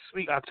 Starting next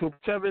week, October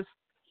 7th.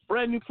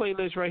 Brand new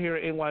playlist right here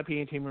at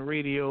NYPA Entertainment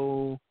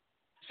Radio,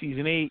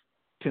 Season 8.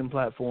 10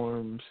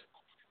 platforms.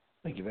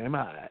 Thank you very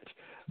much.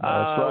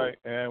 That's right.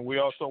 And we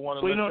also want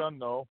to let y'all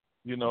know,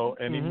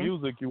 any Mm-hmm.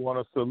 music you want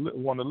us to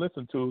want to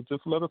listen to,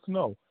 just let us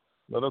know.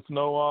 Let us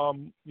know,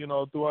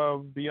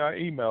 via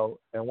email,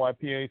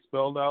 NYPA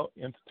spelled out,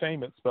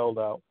 entertainment spelled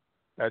out,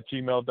 at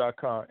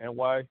gmail.com.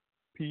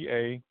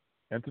 NYPA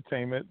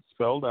entertainment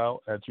spelled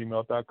out at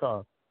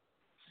gmail.com.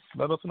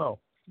 Let us know.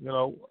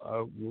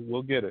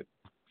 We'll get it.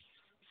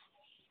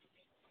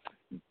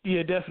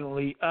 Yeah,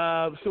 definitely.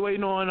 So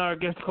waiting on our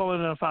guest to call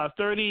in at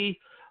 5:30,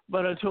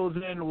 but until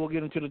then, we'll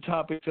get into the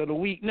topics of the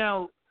week.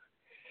 Now,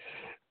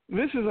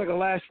 this is like a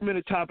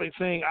last-minute topic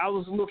thing. I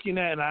was looking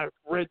at, and I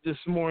read this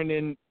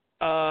morning,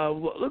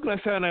 looking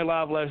at Saturday Night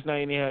Live last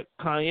night, and they had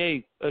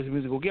Kanye as a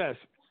musical guest,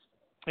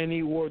 and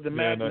he wore the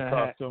Magna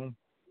hat. Costume.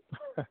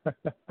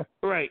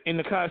 Right. Right, and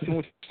the costume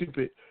was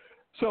stupid.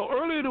 So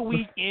earlier in the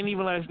week, and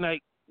even last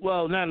night,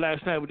 well, not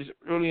last night, but just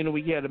early in the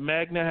week, he had a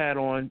Magna hat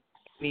on, and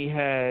he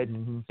had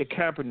the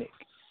Kaepernick.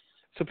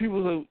 So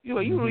people are you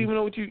don't even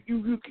know what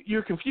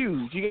you're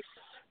confused. You get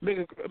Make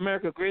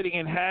America Great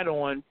Again hat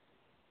on,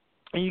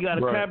 and you got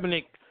a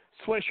Kaepernick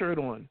sweatshirt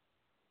on.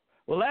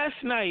 Well, last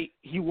night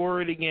he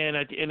wore it again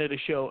at the end of the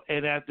show,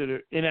 and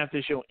after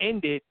the show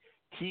ended,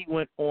 he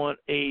went on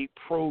a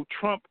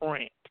pro-Trump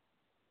rant.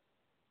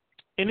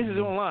 And this is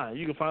online.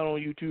 You can find it on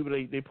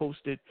YouTube. They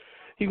posted.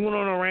 He went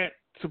on a rant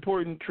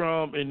supporting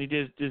Trump, and he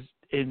just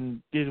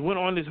went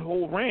on this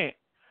whole rant.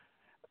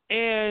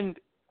 And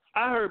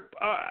I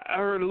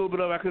heard a little bit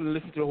of it. I couldn't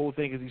listen to the whole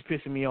thing because he's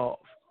pissing me off.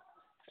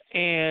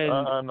 And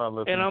I'm not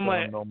listening to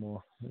him no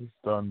more. He's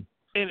done.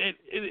 And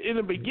in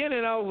the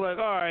beginning, I was like,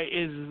 all right,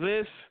 is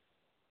this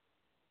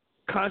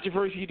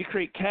controversy to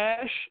create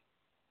cash,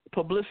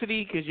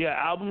 publicity because your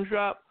albums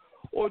drop,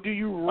 or do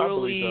you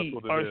really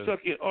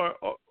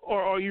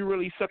are you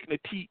really sucking the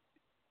teat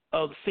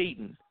of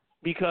Satan?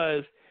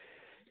 Because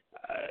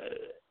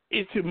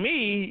to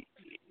me,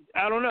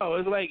 I don't know.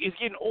 It's like it's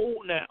getting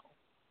old now.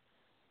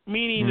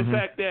 Meaning the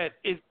fact that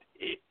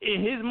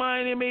in his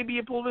mind it may be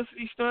a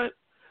publicity stunt,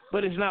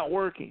 but it's not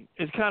working.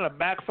 It's kind of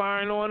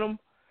backfiring on him,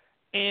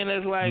 and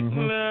it's like,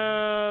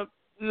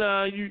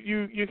 nah,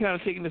 you're kind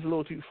of taking this a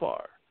little too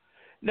far.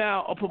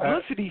 Now, a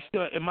publicity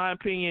stunt, in my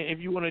opinion, if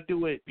you want to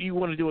do it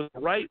the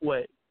right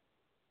way,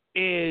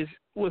 is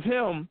with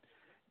him.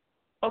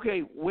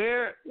 Okay,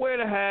 wear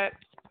the hat,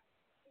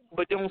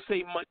 but don't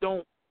say much.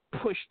 Don't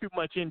push too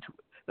much into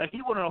it. Like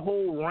he went on a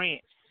whole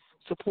rant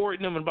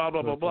supporting them and blah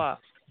blah blah blah.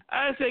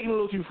 I taking it a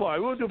little too far.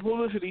 We want to do a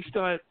publicity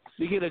stunt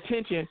to get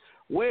attention.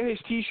 Wear his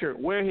T-shirt,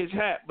 wear his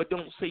hat, but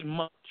don't say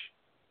much.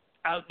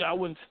 I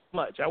wouldn't say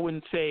much. I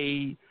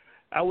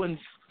wouldn't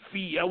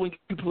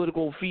do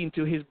political feed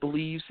into his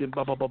beliefs and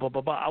blah blah blah blah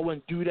blah blah. I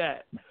wouldn't do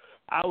that.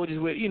 I would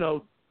just,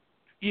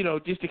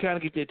 just to kind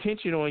of get the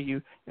attention on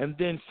you, and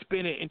then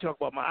spin it and talk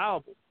about my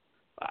album.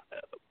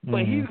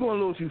 But he's going a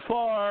little too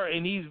far,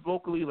 and he's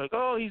vocally like,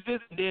 oh, he's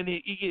this, and then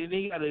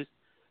he got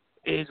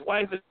his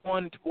wife is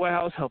going to the White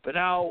House helping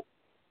out,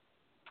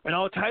 and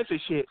all types of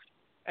shit.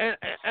 And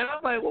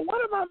I'm like, well,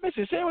 what am I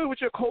missing? Same way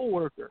with your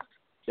coworker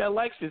that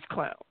likes this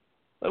clown.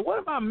 Like, what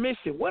am I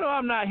missing? What am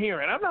I not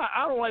hearing?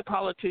 I don't like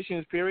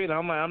politicians, period.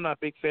 I'm not a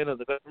big fan of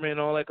the government and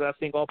all that because I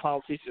think all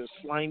politicians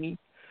are slimy.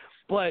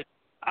 But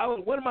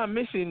what am I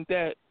missing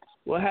that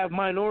will have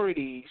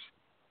minorities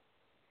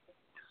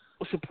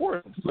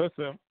support him?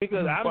 Listen,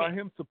 because by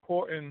him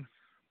supporting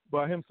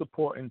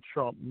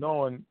Trump,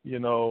 knowing,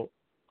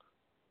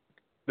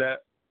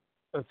 that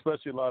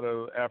especially a lot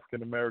of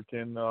African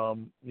American,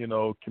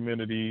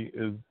 community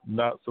is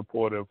not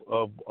supportive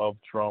of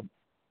Trump.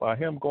 By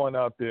him going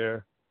out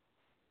there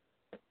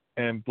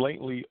and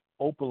blatantly,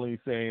 openly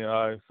saying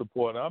I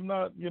support. I'm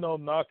not,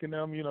 knocking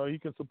him. He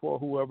can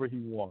support whoever he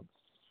wants.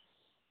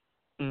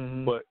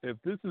 Mm-hmm. But if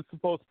this is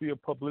supposed to be a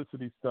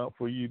publicity stunt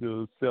for you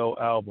to sell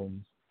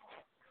albums,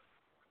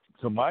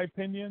 to my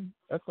opinion,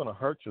 that's going to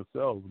hurt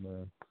yourselves,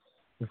 man.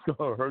 It's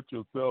going to hurt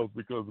yourselves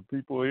because the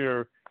people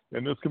here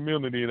in this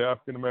community, the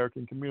African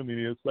American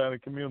community,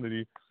 Hispanic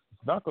community,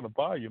 is not going to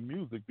buy your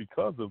music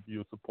because of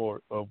your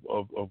support of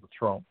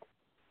Trump.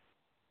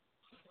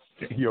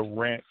 Your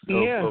rant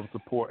of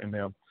supporting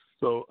him.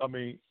 So, I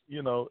mean,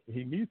 he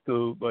needs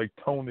to,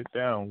 tone it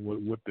down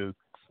with this.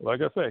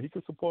 Like I said, he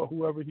can support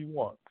whoever he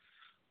wants.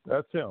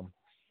 That's him.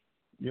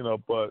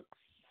 But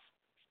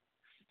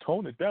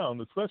tone it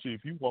down, especially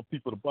if you want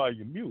people to buy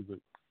your music.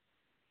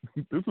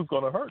 This is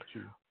going to hurt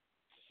you.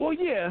 Well,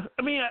 yeah.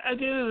 I mean, at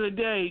the end of the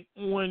day,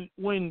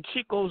 when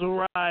shit goes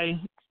awry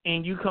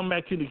and you come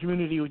back to the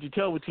community with your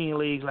tail between your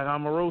legs like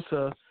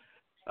Omarosa,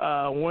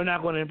 we're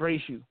not going to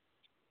embrace you.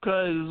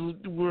 Because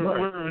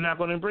we're not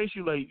going to embrace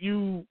you. Like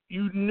you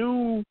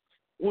knew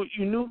who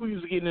you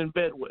was getting in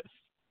bed with.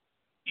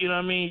 You know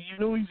what I mean? You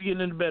knew who he was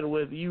getting in bed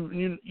with.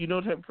 You know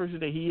the type of person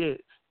that he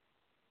is.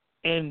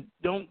 And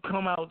don't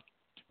come out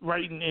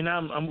writing. And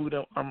I'm moving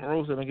up. I'm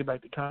Rosa. And I get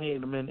back to Kanye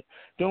in a minute.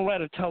 Don't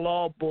write a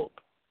tell-all book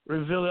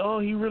revealing, oh,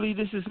 he really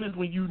dismissed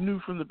when you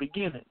knew from the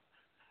beginning.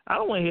 I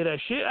don't want to hear that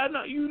shit. I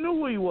know you knew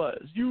who he was.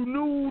 You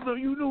knew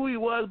who he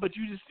was, but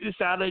you just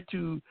decided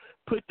to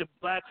put the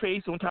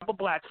blackface on top of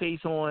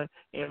blackface on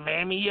and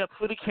man me up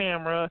for the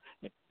camera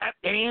and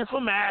dance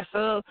for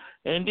massa.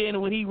 And then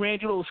when he ran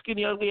your little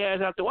skinny ugly ass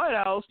out the White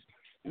House,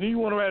 and then you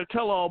want to write a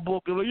tell-all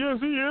book and like, yes,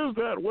 he is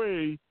that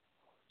way.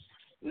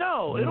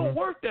 No, it don't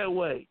work that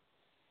way.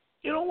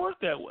 It don't work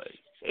that way.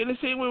 And the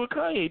same way with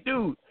Kanye,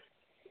 dude.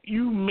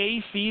 You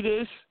may see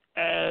this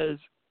as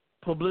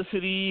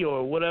publicity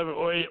or whatever,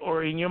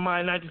 or in your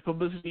mind, not just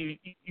publicity.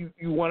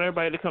 You want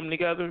everybody to come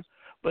together,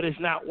 but it's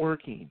not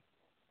working.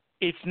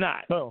 It's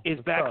not. No,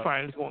 it's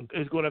backfiring.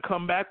 It's going to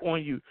come back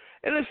on you.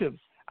 And listen,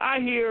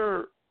 I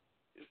hear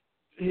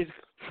his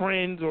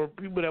friends or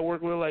people that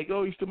work with like,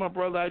 oh, he's still my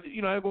brother. I'm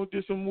going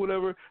to do some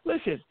whatever.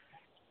 Listen,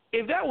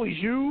 if that was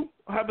you,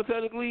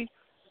 hypothetically,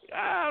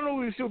 I don't know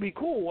if it'd still be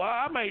cool.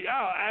 I'll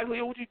ask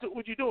you,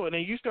 what you doing?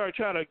 And you start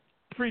trying to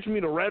preach me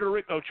the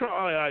rhetoric of Trump,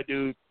 all right,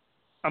 dude,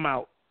 I'm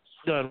out.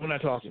 Done. We're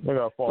not talking. I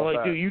gotta fall So, like,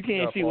 back. dude, you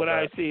can't see what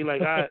I see.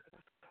 Like,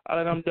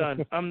 I'm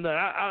done. I'm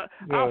done.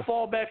 I'll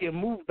fall back and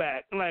move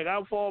back. Like,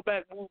 I'll fall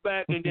back, move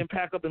back, and then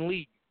pack up and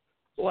leave.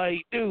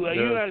 Like, dude,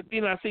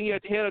 you're not saying you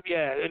have to head up your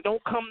ass. And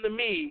don't come to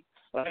me.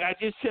 Like I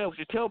just said, with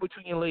your tail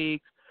between your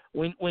legs.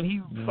 When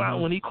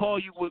he call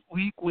you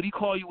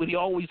what he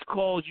always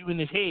calls you in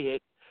his head.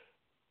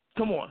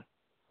 Come on.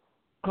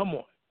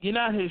 You're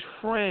not his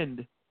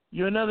friend.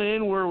 You're another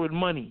N-word with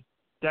money.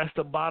 That's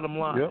the bottom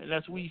line. Yep. And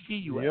that's what we see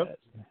you Yep. as.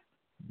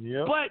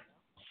 Yep. But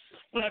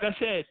like I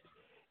said,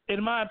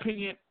 in my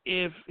opinion,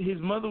 if his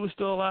mother was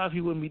still alive,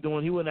 he wouldn't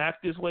wouldn't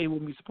act this way. He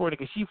wouldn't be supporting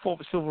because she fought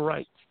for civil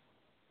rights.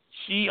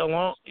 She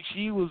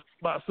was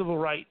about civil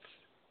rights,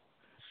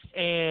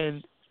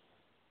 and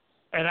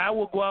I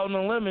will go out on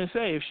a limb and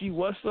say, if she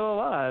was still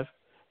alive,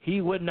 he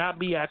would not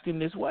be acting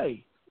this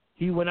way.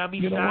 He would not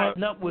be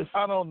siding up with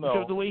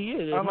the way he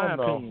is. In my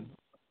opinion,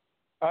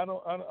 I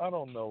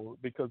don't know,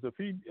 because if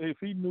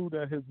he knew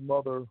that his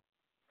mother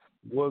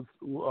was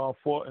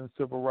fought in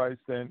civil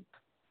rights, then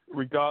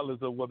regardless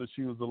of whether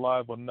she was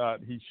alive or not,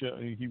 he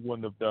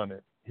wouldn't have done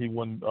it. He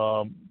wouldn't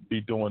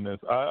be doing this.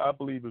 I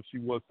believe if she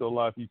was still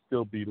alive, he'd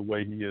still be the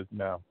way he is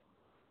now.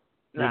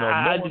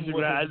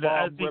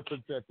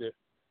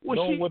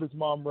 Knowing what his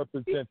mom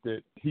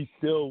represented, he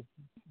still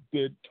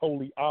did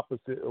totally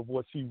opposite of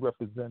what she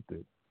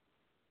represented.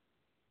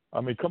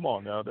 I mean, come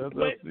on now. But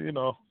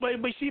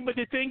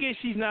the thing is,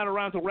 she's not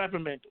around to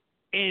reprimand him.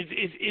 And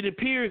it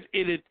appears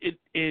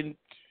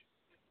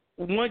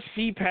once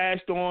he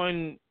passed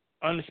on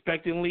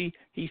unexpectedly,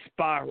 he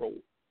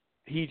spiraled.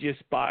 He just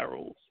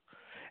spirals.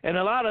 And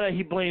a lot of that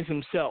he blames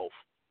himself.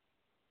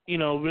 We're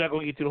not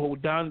going to get to the whole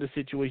Donda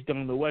situation,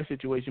 Donda West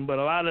situation, but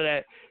a lot of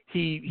that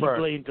he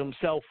blamed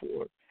himself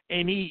for.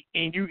 And you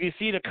can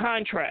see the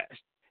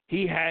contrast.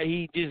 He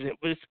just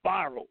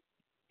spiraled.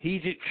 He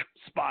just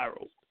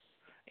spiraled.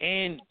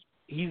 And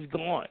he's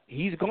gone.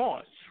 He's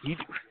gone.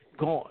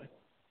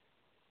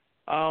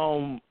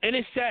 And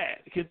it's sad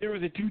because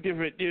there's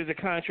a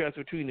contrast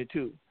between the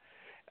two.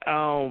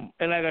 And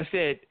like I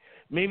said,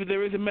 maybe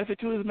there is a method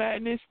to his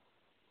madness.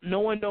 No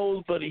one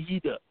knows but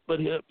he does, but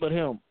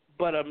him.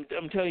 But I'm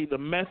telling you, the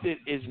method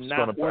is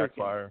not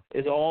working. Backfire.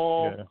 It's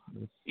all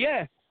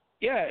it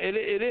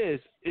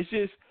is. It's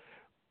just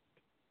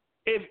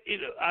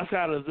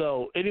outside of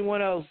Zoe,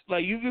 anyone else,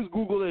 like, you just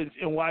Google it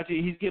and watch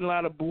it. He's getting a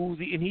lot of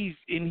boozy, and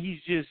he's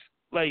just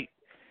like,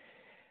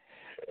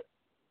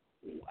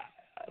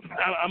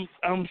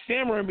 I'm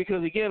stammering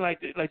because, again,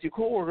 like your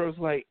coworkers,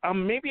 like,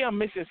 maybe I'm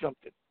missing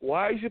something.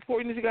 Why are you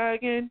supporting this guy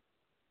again?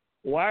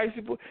 Why is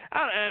support?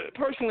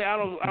 Personally, I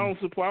don't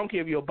support. I don't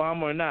care if you're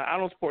Obama or not. I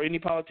don't support any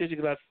politician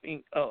because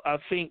I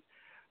think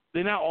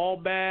they're not all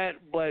bad,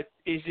 but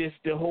it's just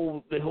the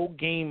whole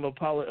game of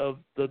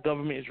the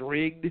government is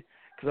rigged.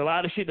 Because a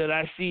lot of shit that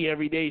I see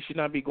every day we should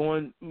not be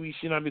going through. I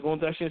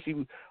shouldn't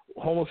see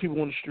homeless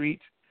people on the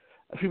streets.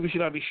 People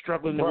should not be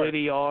struggling the way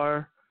they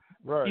are.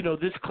 Right.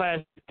 This class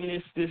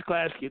get this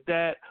class get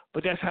that,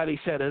 but that's how they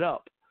set it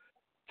up.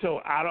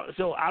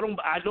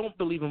 I don't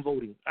believe in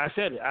voting. I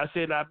said it. I've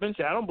been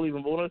saying I don't believe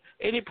in voting,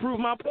 and it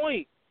proved my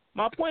point.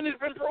 My point has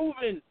been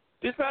proven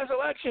this past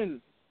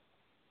election.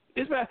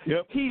 He's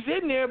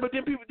in there, but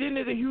then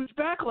there's a huge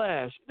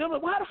backlash. They're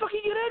like, why the fuck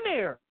he get in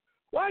there?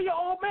 Why are you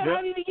all mad?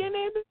 How did he get in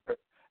there?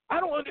 I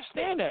don't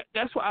understand that.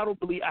 That's why I don't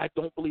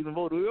believe in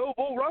voting.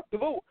 Vote, rock the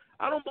vote.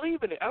 I don't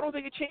believe in it. I don't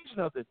think it changed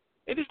nothing.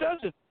 It just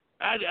doesn't.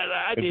 I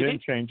did it.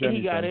 Didn't change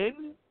anything. He got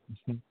in.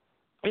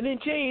 And then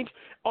change.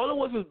 All it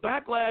was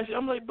backlash.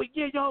 I'm like, but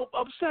yeah, y'all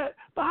upset.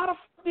 But how the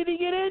fuck did he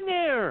get in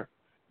there?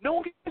 No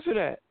one can answer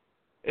that.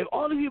 If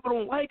all the people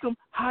don't like him,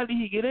 how did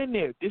he get in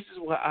there? This is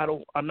why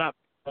I'm not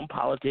on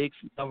politics,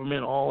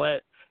 government, all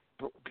that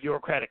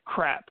bureaucratic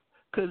crap.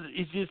 Because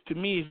it's just, to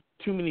me, it's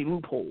too many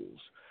loopholes.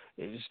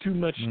 It's too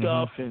much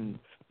stuff, and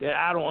that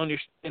I don't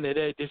understand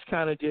that. It's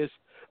kind of just,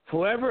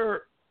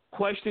 forever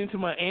question to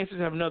my answers,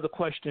 have another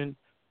question,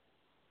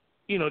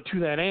 to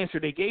that answer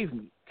they gave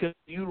me. Because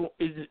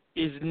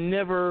is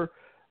never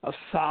a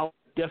solid,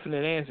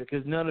 definite answer,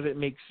 because none of it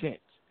makes sense.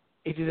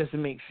 It just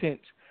doesn't make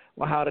sense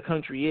how the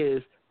country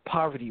is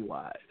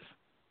poverty-wise.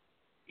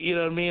 You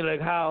know what I mean?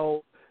 Like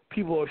how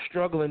people are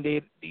struggling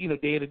day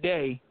to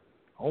day,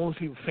 homeless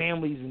people,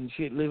 families and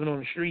shit living on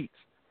the streets,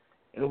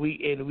 and we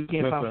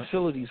can't find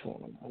facilities for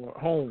them or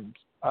homes.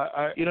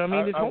 You know what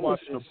I mean? I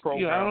watched the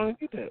program. I don't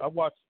get that.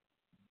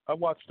 I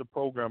watched the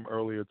program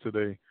earlier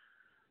today,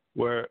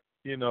 where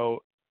it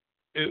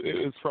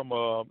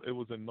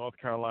was in North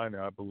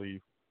Carolina, I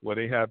believe, where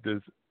they have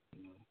this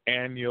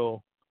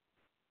annual,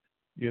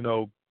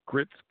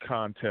 grits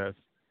contest,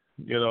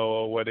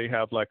 where they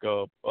have like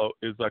a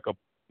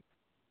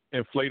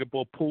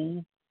inflatable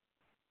pool,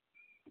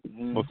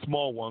 a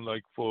small one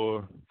like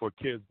for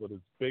kids, but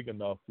it's big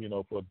enough,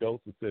 for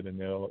adults to sit in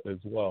there as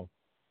well.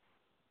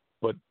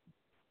 But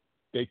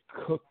they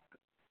cook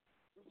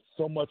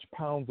so much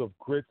pounds of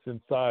grits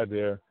inside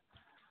there,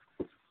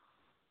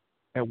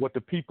 and what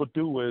the people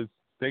do is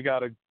they got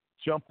to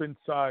jump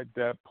inside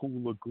that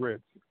pool of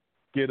grits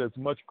get as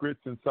much grits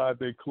inside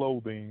their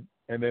clothing,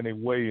 and then they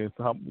weigh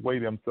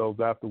themselves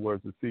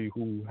afterwards to see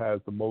who has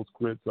the most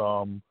grits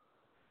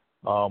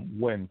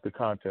wins the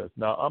contest.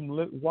 Now I'm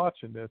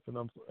watching this, and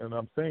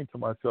I'm saying to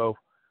myself,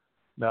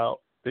 now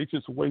they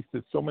just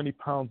wasted so many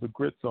pounds of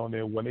grits on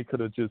there when they could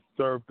have just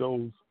served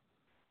those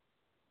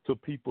to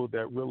people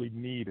that really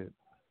need it,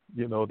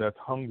 that's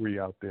hungry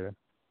out there.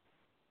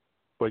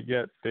 But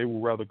yet they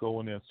would rather go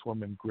in there and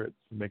swim in grits,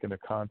 making a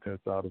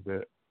contest out of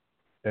it,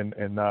 and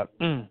not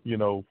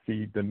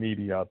feed the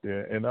needy out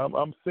there. And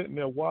I'm sitting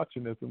there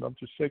watching this, and I'm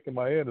just shaking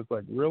my head. It's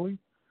like, really?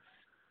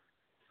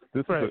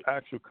 This is an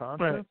actual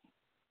contest? Right.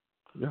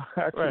 You're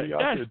actually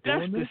out there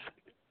doing this?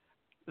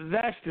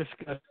 That's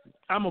disgusting.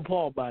 I'm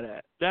appalled by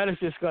that. That is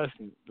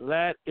disgusting.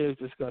 That is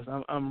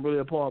disgusting. I'm really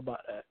appalled by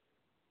that.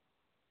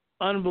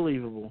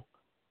 Unbelievable.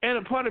 And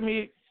a part of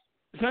me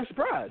is not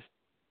surprised.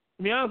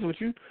 To be honest with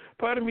you,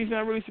 part of me is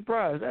not really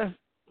surprised. That's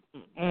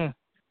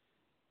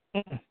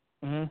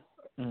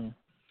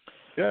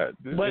Yeah,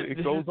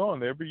 it goes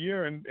on every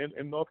year in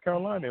North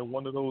Carolina.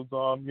 One of those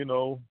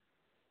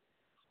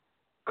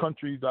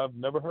countries I've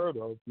never heard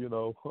of.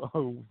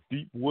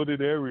 Deep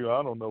wooded area.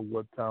 I don't know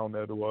what town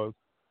that was.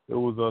 It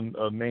was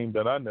a name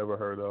that I never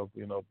heard of.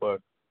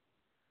 But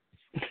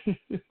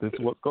this is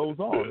what goes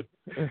on.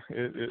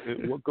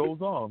 What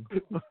goes on.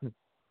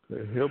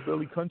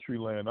 Hillbilly country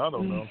land. I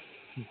don't know.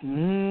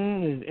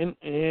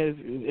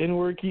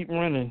 N-word keep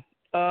running.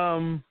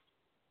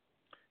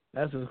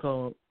 That's what it's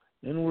called.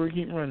 N-word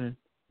keep running.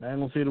 I ain't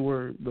gonna say the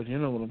word, but you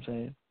know what I'm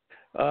saying.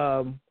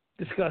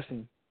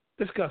 Disgusting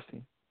at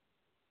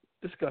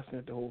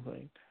the whole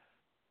thing.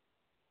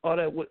 All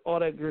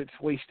that grits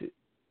wasted.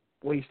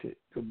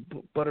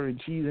 Butter and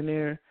cheese in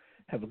there.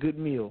 Have a good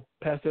meal.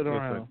 Pass it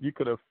around. You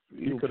could have fed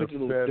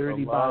a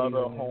lot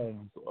of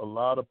homes, a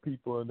lot of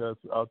people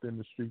that's out there in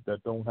the street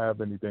that don't have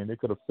anything. They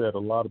could have fed a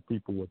lot of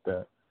people with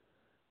that,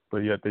 but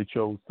yet they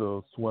chose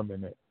to swim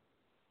in it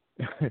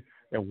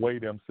and weigh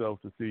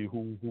themselves to see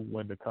who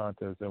win the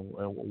contest. And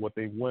what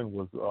they win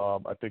was,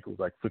 I think it was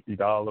like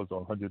 $50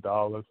 or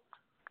 $100.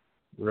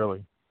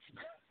 Really,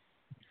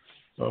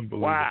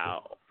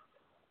 unbelievable.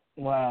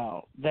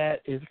 Wow,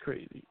 that is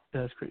crazy.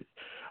 That's crazy.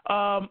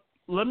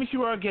 Let me see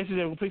where our guest is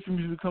at. We'll play some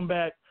music, come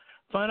back,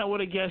 find out what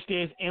a guest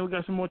is, and we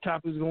got some more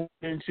topics going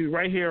into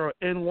right here on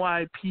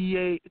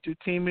NYPA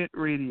Entertainment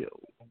Radio.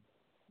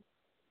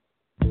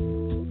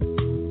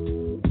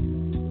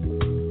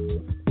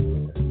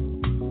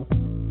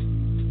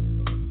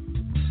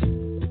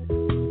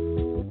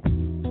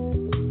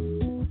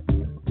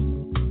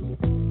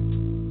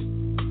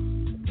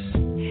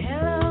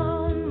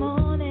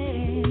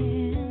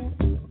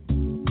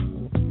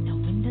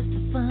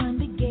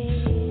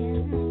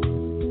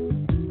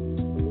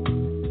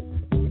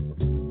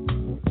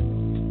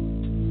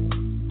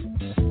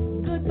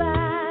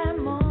 Goodbye,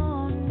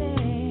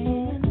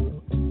 morning.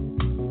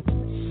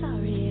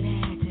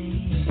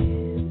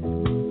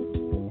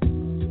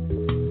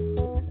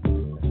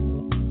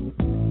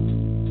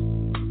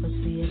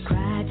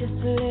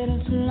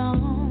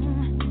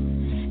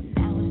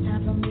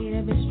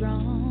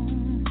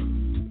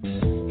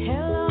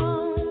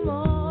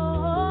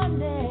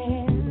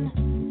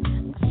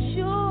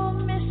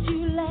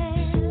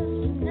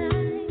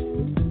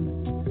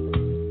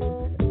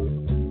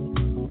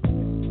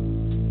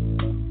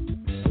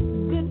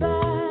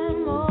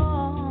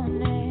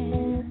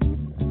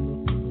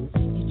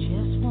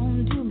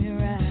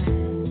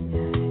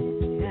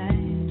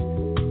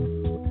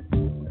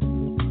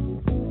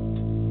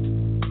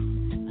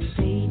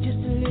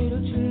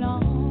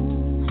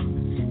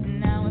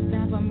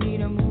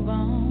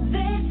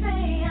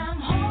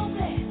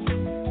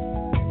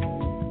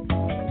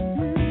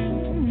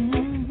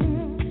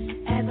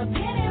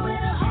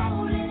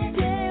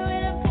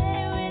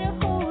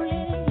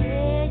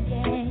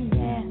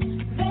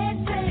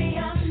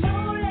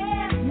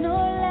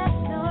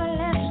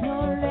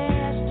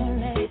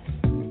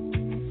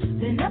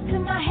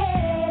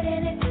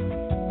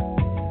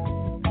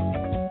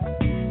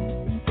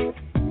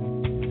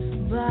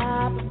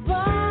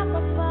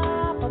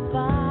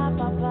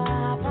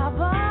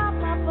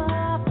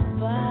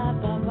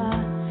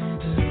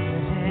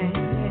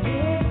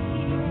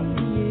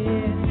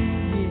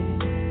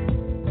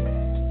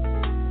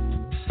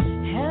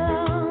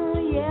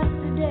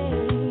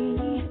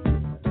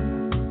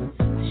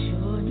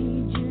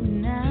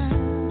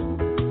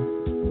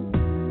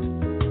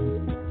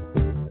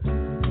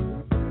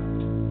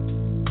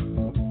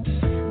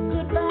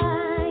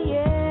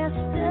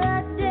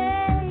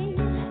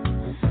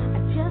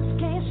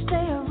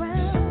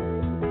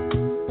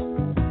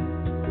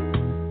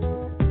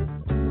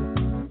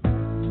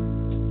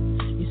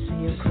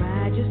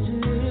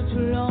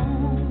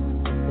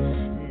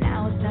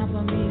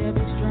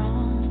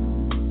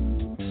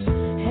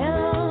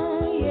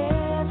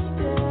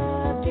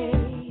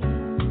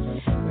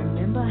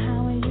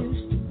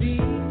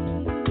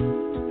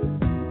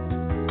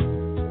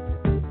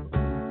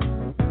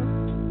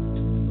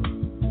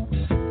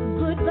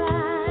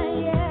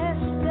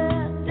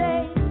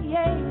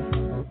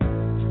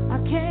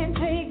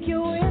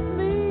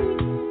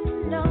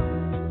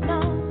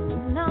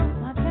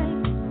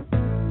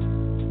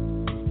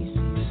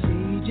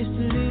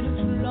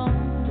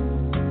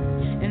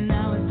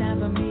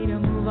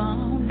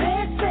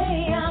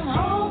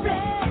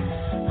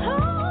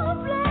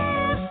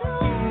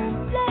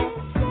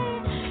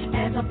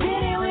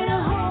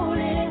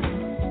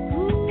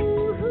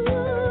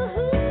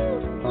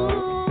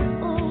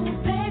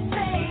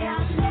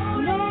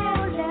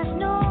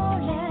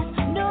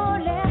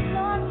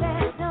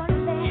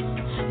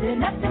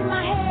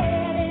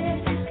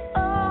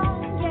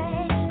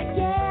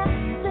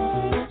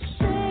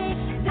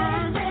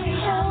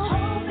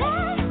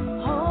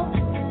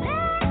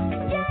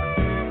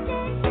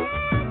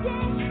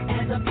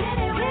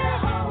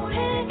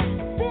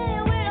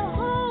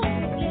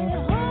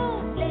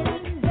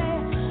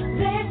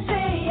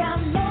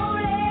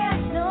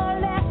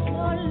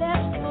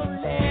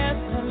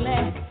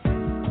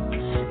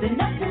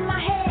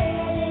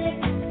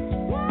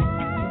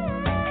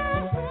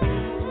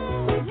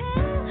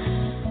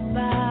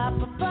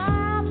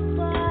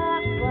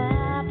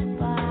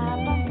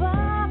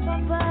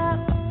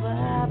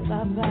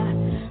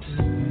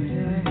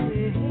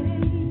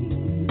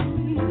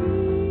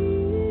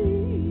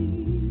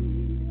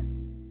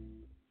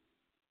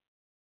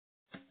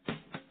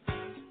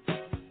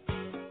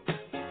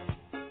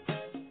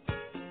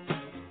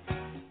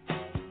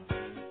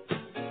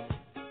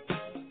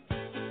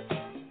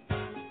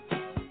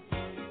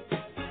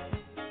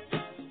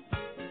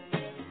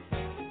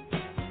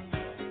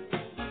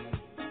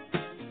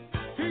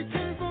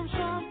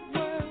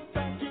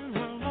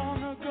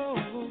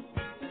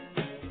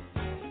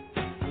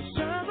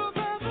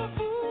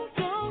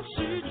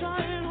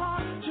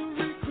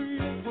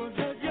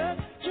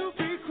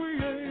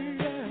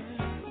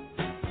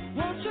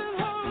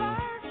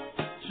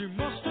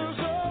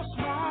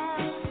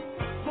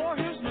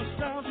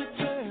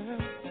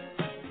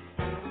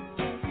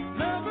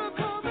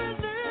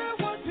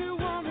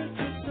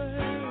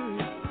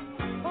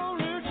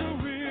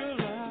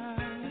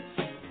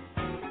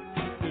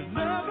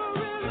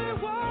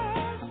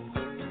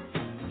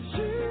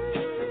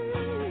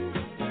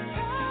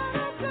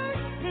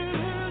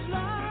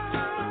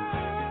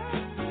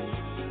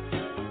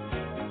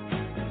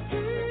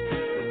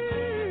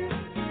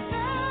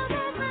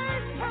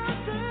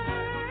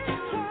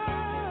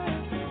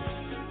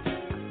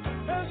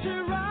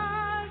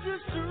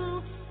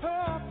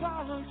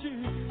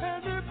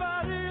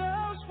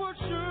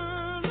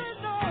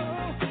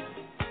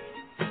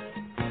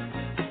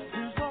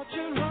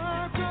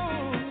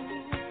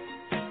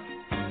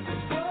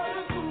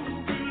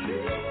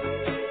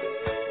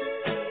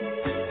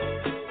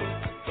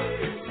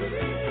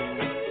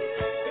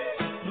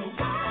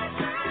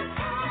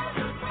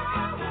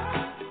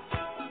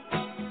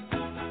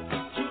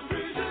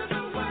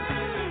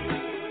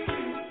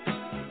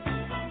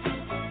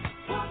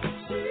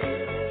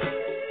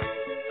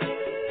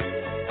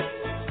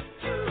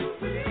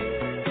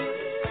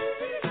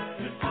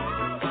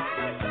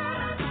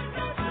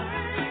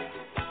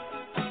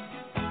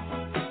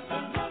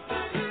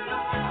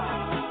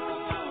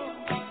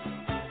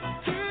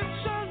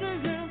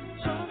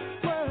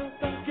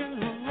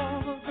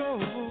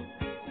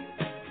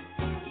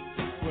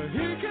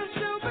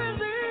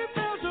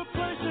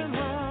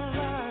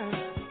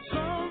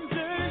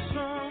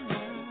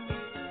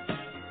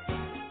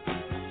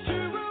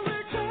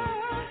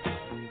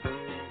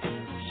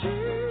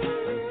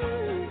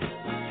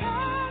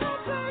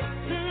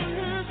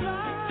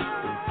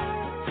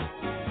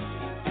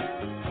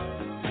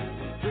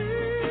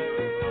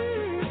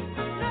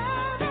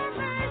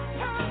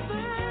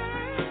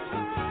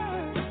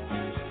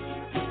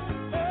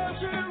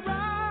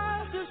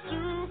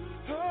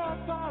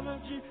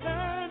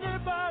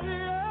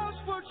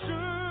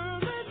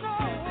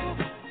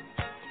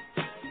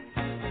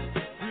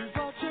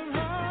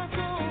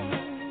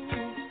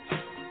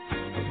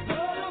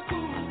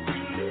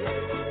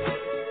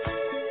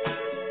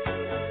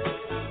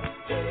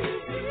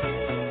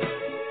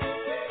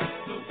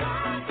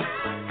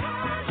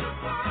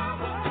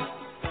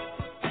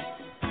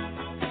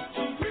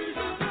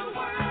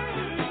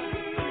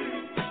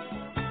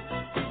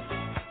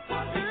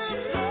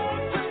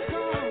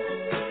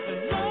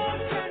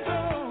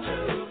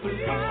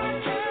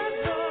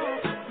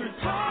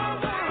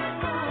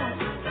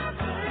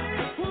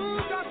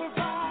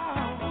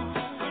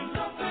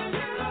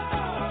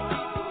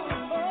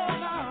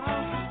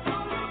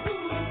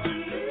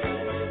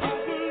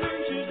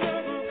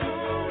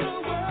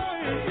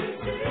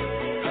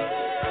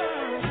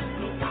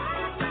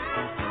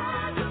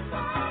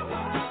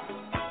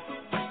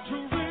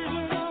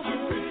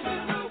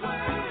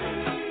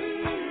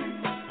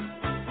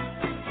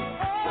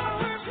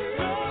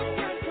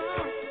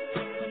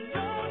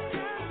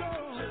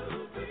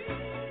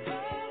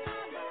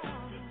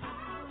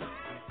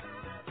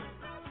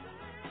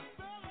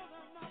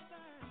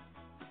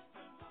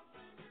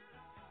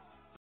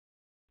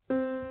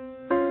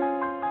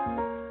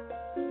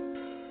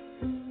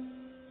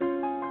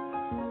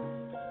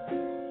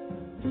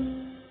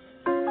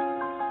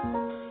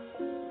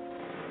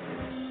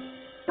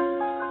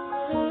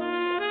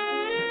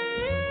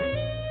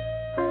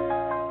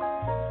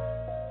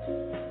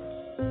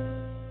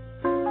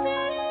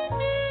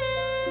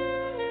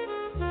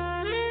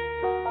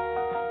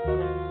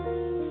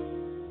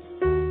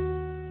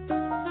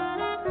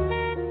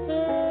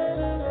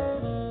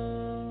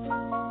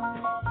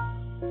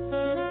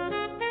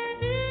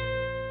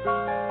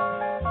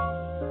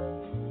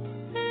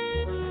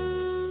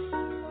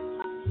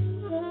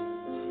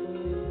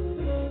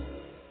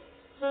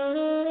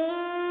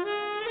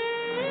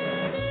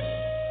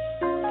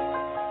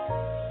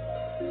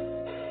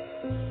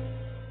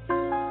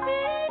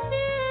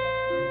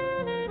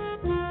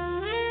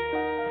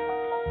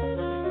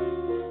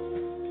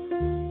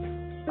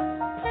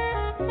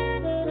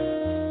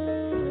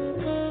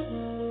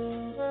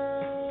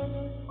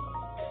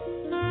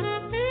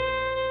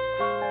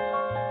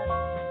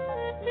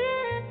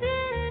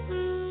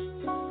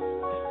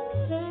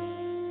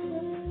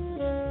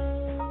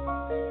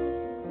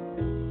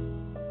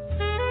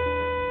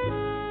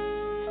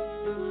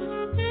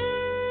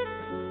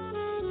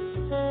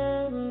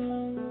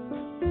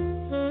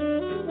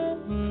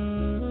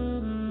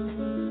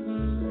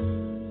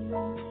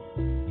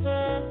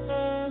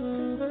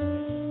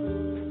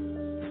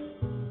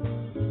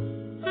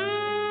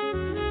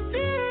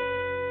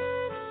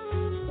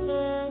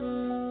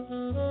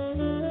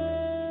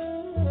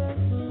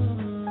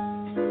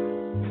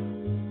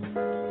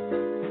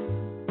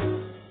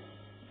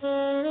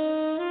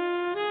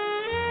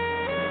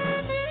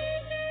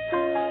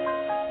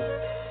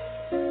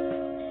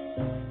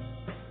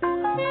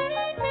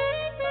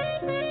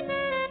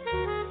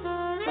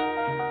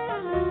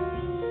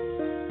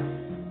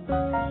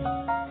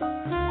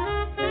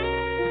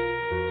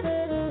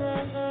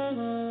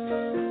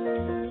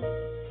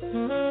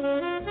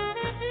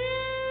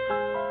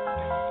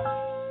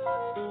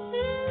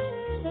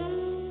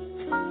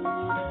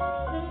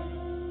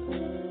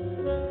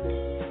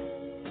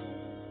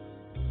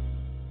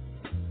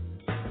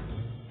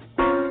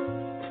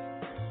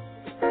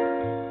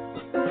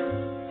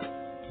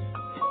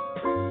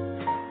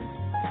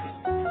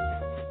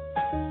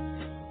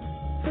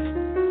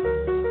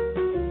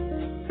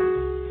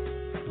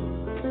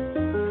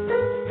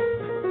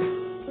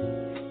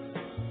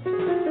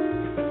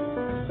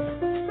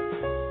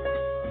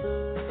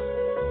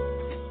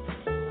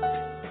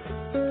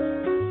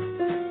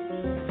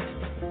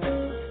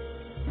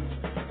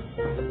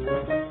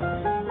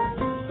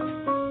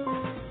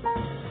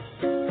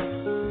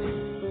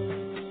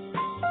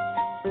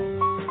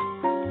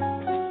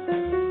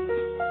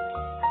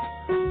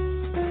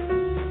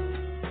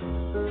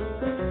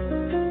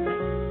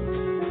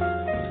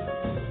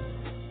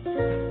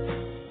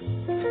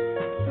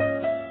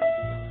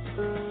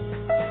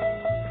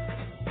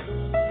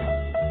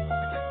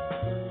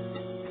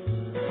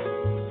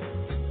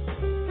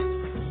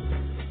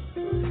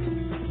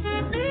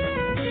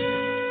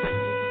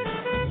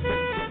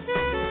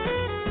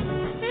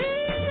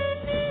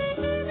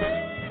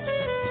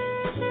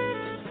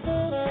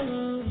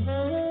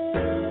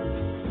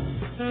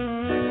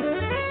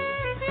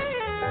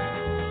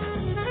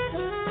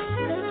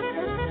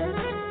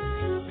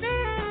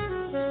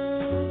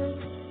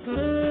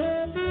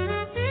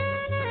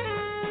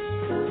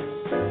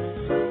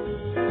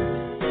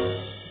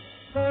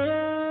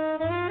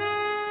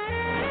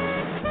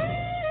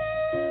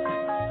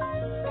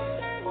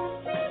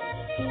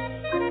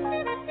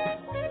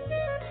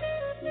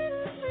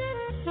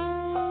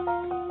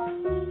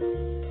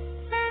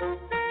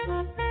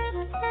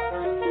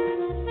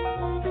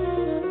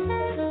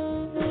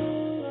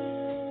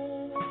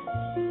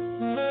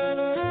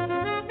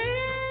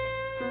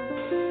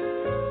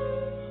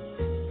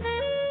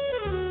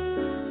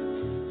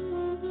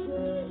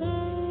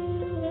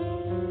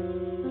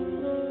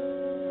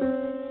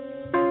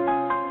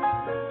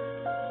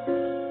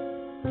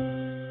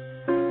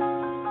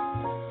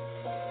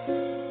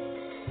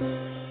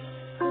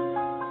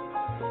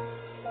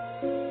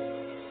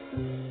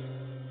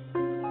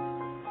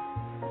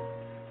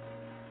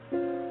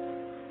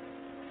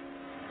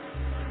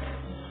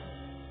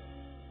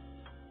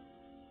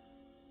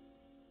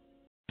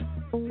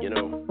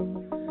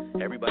 know,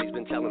 everybody's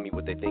been telling me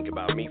what they think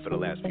about me for the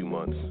last few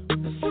months.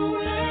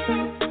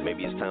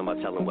 Maybe it's time I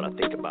tell them what I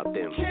think about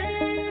them.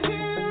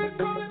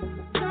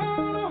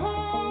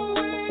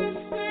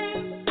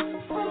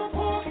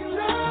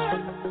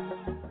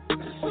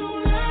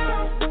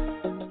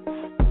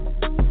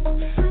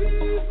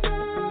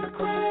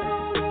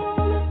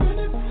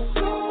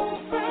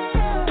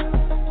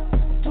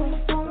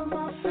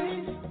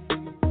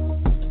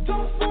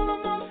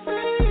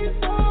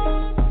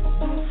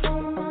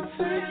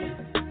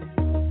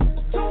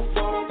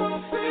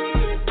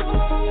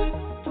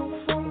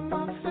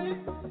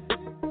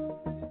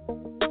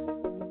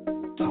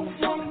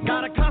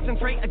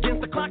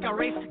 Against the clock I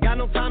race, got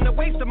no time to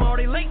waste, I'm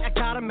already late, I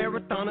got a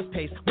marathoner's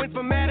pace. Went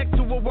from addict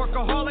to a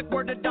workaholic,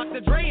 word to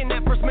Dr. Dre and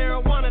that first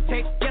marijuana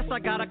tape. Guess I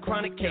got a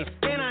chronic case,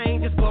 and I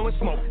ain't just blowing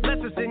smoke, unless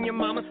it's in your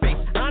mama's face.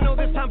 I know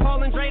this time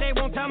Paul and Dre, they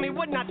won't tell me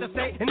what not to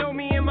say. And know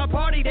me and my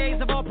party days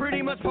have all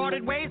pretty much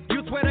parted ways.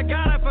 You swear to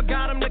God I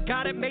forgot him, the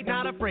God it made,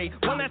 not afraid.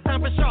 One last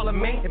time for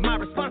Charlemagne, if my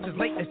response is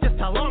late, it's just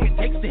how long it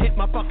takes to hit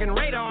my fucking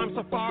radar, I'm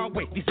so far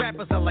away. These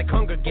rappers are like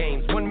Hunger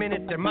Games, 1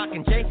 minute they're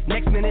mocking Jay,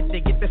 next minute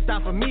they get the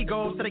style from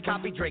Migos, so they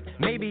copy Drake.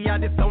 Maybe I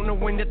just don't know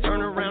when to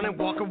turn around and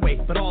walk away.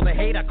 But all the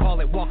hate, I call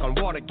it walk on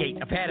Watergate.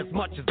 I've had as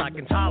much as I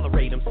can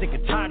tolerate. I'm sick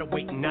and tired of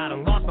waiting. I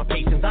done lost my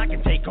patience. I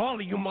can take all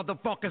of you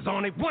motherfuckers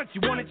on it once.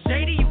 You want it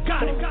shady? You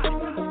got it.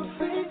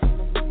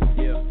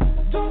 Yeah.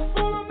 Don't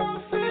follow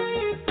my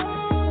face.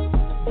 Don't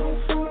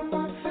follow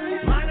my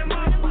face. Line 'em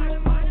up.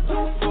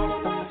 Don't follow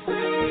my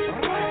face.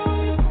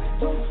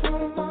 Don't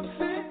follow my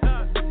face.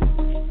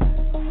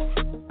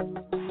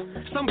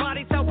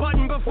 Somebody tell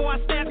Button before I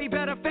stab, he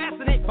better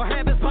fasten it or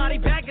have his body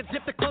back and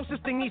zip. The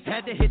closest thing he's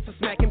had to hits are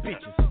smacking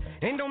pitches.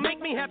 And don't make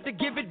me have to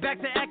give it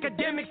back to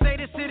academics. Say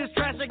this shit is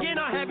trash again.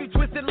 I'll have you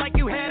twisted like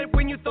you had it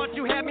when you thought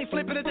you had me.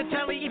 Flipping at the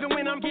telly even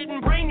when I'm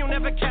getting brain. You'll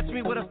never catch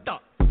me with a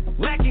thought.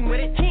 Lacking with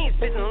it, he ain't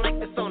sitting like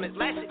this on his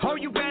last shit. Oh,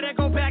 you better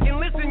go back and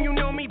listen. You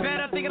know me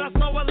better. Thinking I'll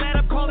slow a let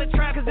up, call it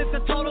trap. Cause it's a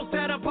total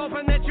setup.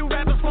 Hoping that you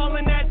rappers fall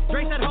in that.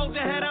 Dre said hold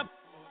your head up.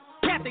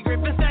 Kathy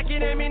Griffin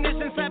stacking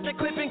ammunition. Slap the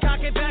clip and cock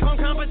it back on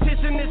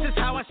competition. This is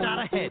how I shot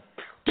ahead.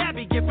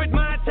 Gabby Gifford,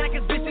 my attack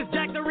is vicious.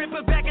 Jack the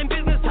Ripper back in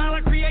business.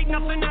 Tyler, create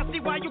nothing. I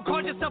see why you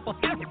call yourself a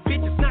fucking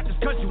bitch. It's not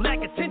just cause you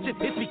lack attention.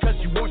 It's because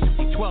you worship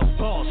these 12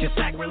 balls. You're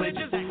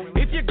sacrilegious.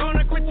 If you're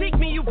gonna critique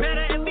me, you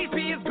better at least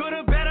be as good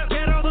or better.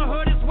 Get all the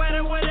hood, is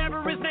sweater,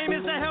 whatever his name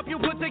is to help you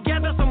put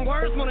together some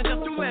words. More than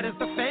just 2 letters.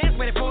 The fans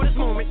waited for this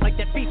moment like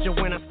that feature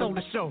when I stole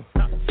the show.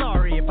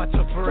 Sorry if I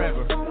took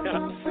forever.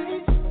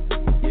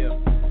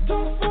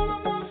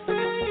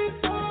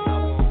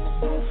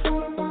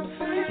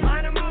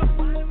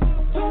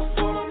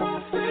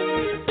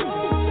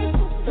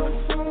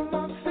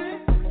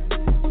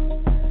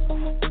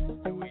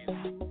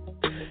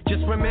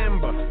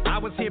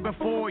 Here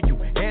before you,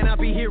 and I'll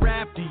be here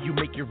after you.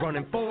 Make you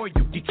running for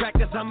you.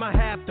 Detractors, I'ma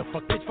have to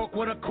fuck pitchfork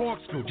with a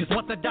corkscrew. Just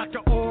what the doctor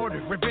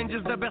ordered. Revenge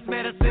is the best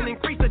medicine.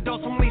 Increase the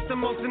dose from Lisa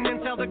Molson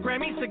and tell the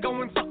Grammys to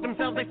go and fuck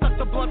themselves. They suck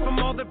the blood from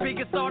all the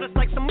biggest artists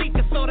like some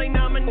leakers, so they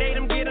nominate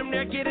them, get them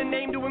there, get a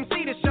name to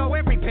MC to show.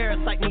 Every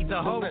parasite needs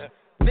a host.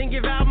 Then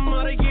give album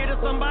of the year to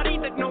somebody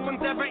that no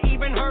one's ever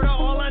even heard of.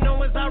 All I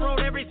know is I wrote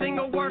every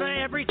single word of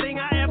everything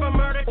I ever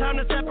murdered. Time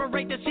to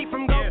separate the sheep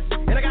from goats.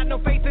 And I got no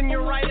faith in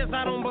your writers,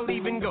 I don't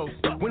believe in ghosts.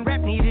 When rap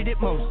needed it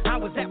most, I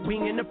was that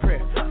wing in the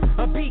prayer.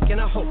 A beacon,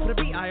 a hope, the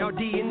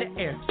B-I-R-D in the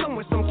air.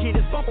 Somewhere some kid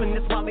is bumping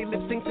this while he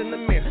lip syncs in the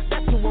mirror.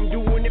 That's who I'm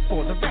doing it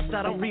for, the rest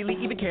I don't really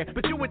even care.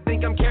 But you would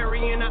think I'm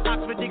carrying an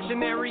Oxford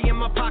dictionary in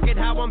my pocket.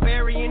 How I'm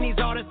burying these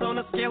artists on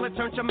a scale that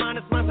turns your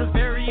minus mine's as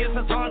various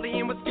as Harley.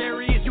 And what's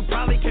scary is you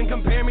probably can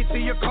compare me to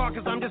your car,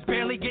 cause I'm just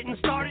barely getting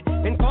started.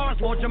 And far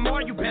as Lord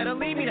Jamar, you better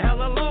leave me the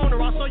hell alone,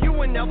 or I'll show you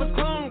an Elvis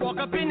clone. Walk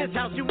up in this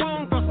house you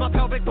own, cross my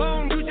pelvic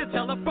bone, use your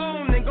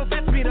telephone, then go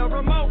fetch me the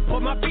remote.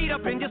 Put my feet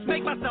up and just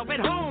make myself at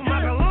home.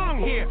 I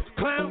belong here.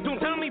 Clown, don't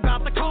tell me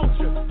about the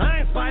culture.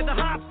 I inspire the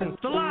Hobsons,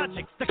 the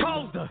Logics, the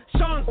Coles, the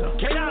Sean's, the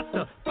Chaos,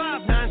 the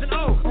 5 9s and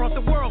O's. Across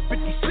the world,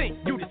 50 Cent,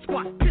 you just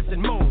squat, piss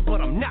and moan,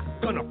 but I'm not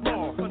gonna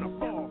fall.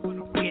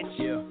 Bitch,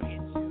 yeah.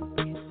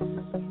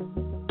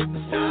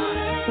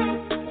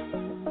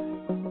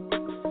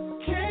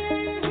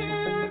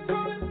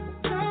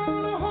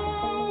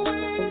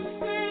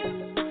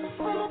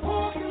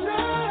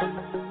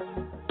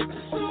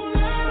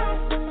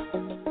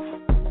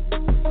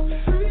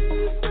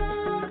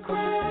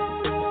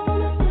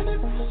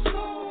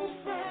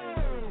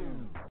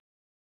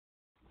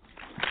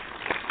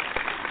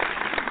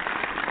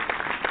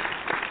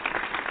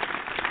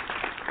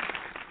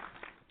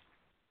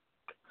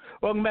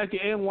 Welcome back to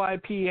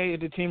NYPA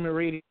Entertainment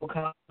Radio.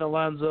 Con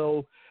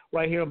Alonzo,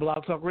 right here on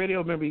Blog Talk Radio.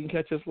 Remember, you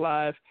can catch us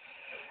live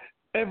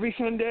every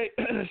Sunday,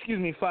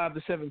 5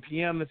 to 7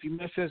 p.m. If you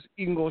miss us,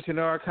 you can go to the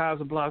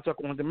archives of Blog Talk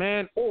On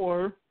Demand,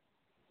 or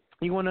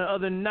you go on the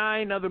other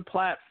 9 other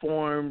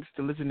platforms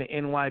to listen to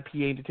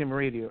NYPA Entertainment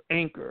Radio.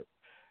 Anchor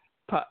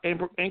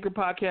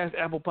Podcast,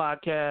 Apple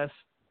Podcasts,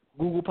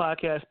 Google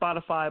Podcasts,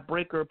 Spotify,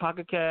 Breaker,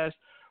 Pocket Cast,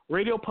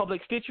 Radio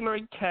Public, Stitcher,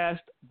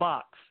 Cast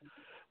Box.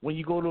 when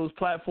you go to those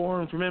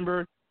platforms,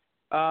 remember,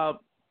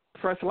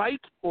 press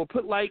like or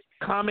put like,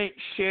 comment,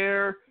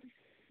 share.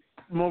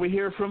 The more we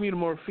hear from you, the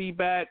more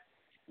feedback,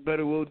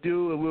 better we'll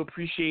do, and we'll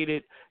appreciate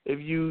it if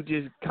you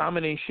just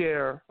comment and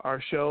share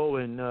our show,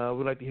 and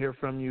we'd like to hear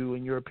from you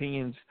and your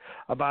opinions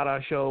about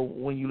our show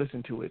when you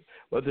listen to it,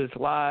 whether it's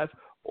live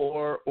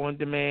or on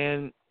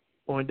demand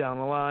or down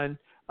the line.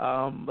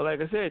 But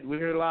like I said, we're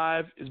here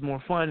live. It's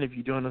more fun if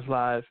you join us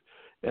live.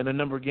 And the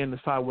number again is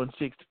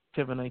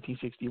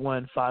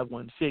 516-719-61,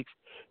 516-387-1961,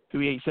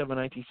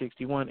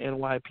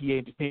 NYPA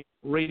Entertainment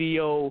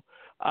Radio.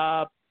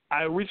 I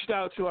reached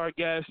out to our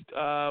guest,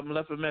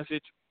 left a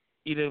message.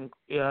 He didn't.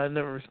 I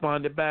never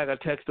responded back. I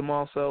texted him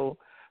also.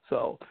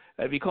 So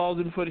if he calls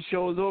in before the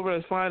show is over,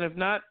 that's fine. If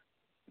not,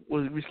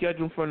 we'll reschedule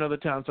him for another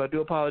time. So I do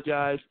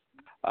apologize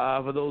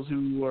for those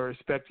who are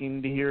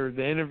expecting to hear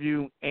the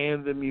interview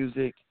and the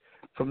music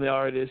from the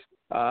artist.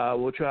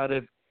 We'll try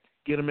to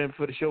get him in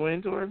before the show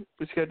ends, or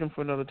reschedule him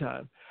for another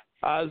time.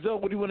 Zoe,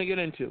 what do you want to get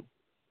into?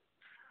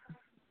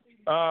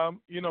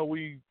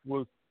 We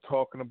was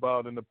talking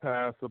about in the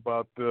past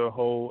about the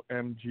whole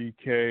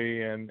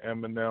MGK and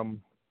Eminem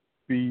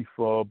beef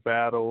or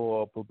battle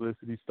or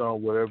publicity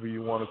stunt, whatever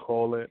you want to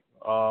call it.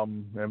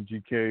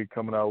 MGK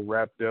coming out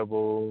Rap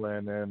Devil,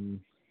 and then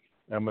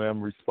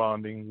Eminem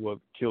responding with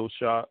Kill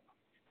Shot.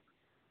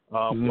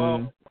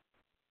 Well,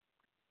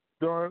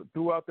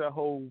 throughout that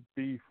whole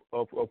beef,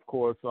 of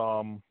course,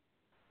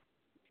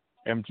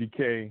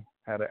 MGK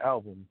had an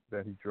album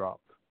that he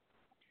dropped,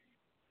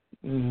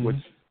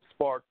 which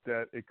sparked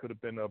that it could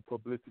have been a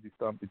publicity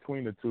stunt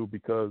between the two,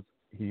 because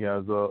he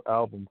has an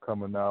album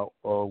coming out,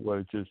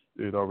 or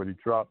it already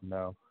dropped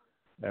now,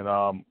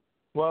 and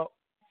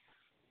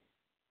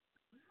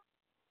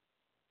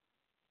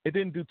it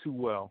didn't do too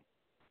well.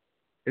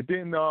 It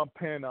didn't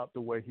pan out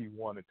the way he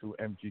wanted to.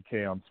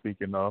 MGK, I'm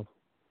speaking of,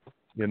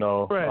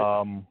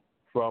 right.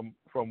 From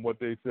what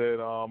they said,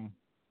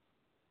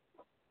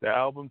 the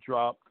album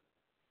dropped.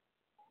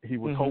 He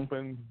was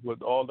hoping,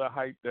 with all the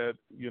hype that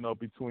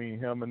between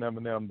him and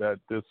Eminem, that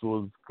this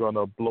was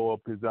gonna blow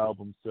up his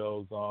album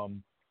sales.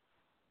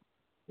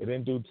 It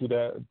didn't do too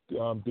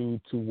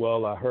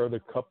well. I heard a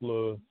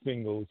couple of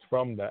singles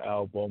from the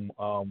album,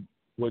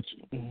 which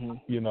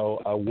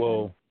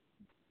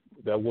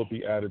that will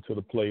be added to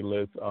the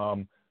playlist.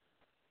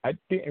 I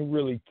didn't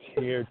really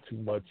care too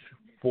much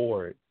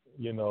for it.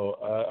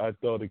 I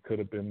thought it could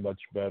have been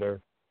much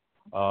better.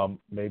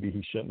 Maybe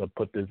he shouldn't have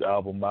put this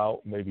album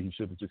out. Maybe he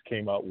should have just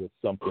came out with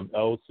something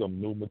else,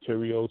 some new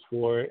materials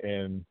for it,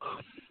 and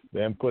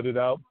then put it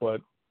out.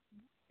 But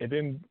it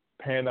didn't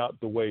pan out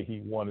the way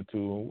he wanted to.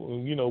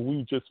 We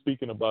were just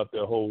speaking about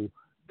the whole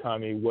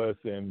Kanye West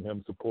and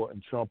him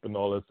supporting Trump and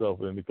all that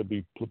stuff, and it could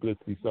be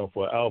publicity stuff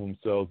for album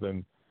sales,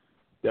 and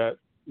that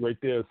right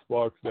there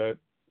sparks that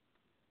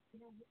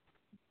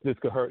this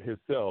could hurt his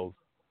sales.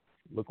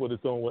 Look what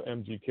it's on with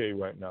MGK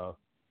right now.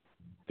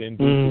 Didn't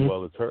do too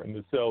well. It's hurting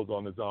the sales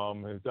on his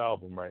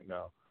album right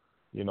now.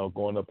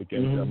 Going up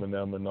against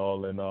Eminem and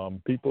all,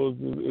 and people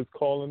is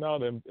calling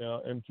out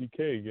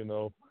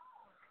MGK.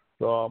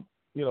 So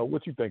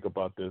what you think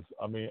about this?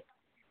 I mean,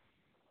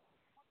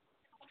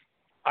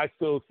 I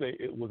still say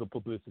it was a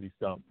publicity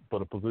stunt,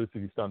 but a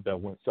publicity stunt that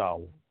went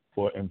sour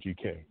for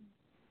MGK.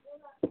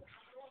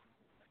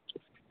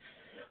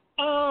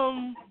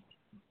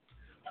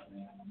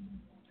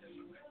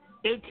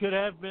 It could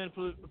have been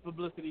a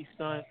publicity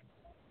stunt,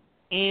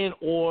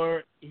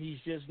 or he's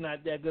just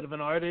not that good of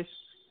an artist.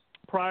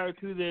 Prior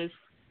to this,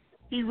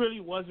 he really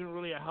wasn't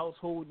a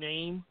household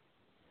name,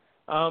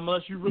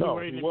 unless you really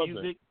were into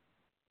music.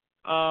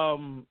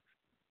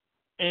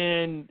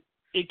 And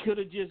it could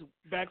have just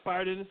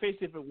backfired in the face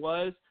if it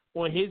was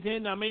on his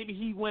end. Now, maybe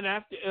he went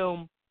after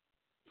him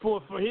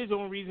for his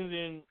own reasons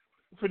and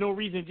for no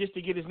reason, just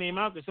to get his name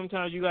out there.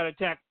 Sometimes you got to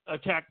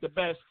attack the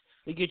best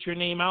to get your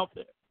name out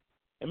there.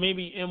 And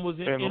maybe M was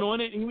in on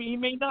it. He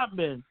may not have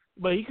been,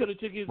 but he could have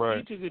took it.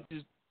 Right. He took it,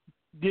 just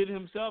did it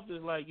himself.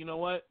 It's like, you know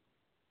what?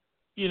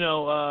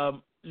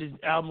 This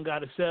album got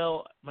to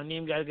sell. My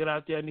name got to get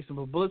out there. I need some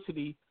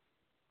publicity.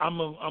 I'm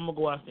gonna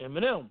go after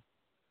Eminem.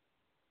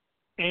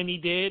 And he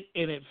did,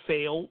 and it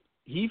failed.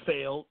 He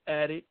failed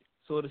at it,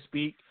 so to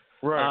speak.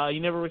 Right.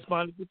 He never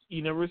responded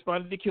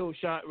to Kill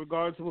Shot,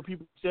 regardless of what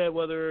people said,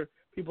 whether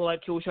people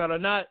like Kill Shot or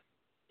not.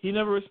 He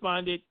never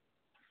responded,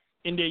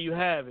 and there you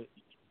have it.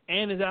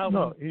 And his album.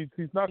 No,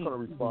 he's not going to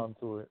respond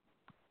to it.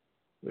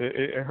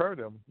 It hurt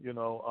him,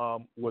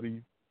 what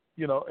he,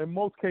 in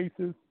most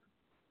cases,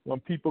 when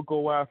people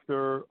go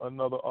after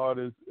another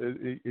artist,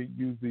 it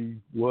usually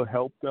will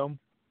help them,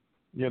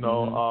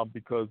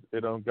 because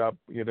it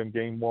done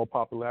gained more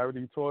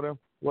popularity toward them.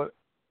 What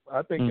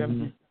I think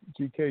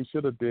MGK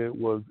should have did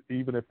was,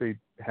 even if they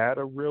had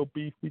a real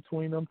beef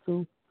between them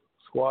two,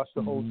 squash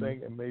the whole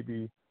thing and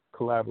maybe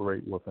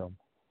collaborate with him.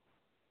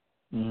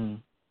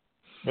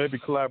 Maybe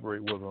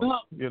collaborate with him,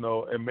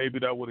 and maybe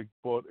that would have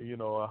brought,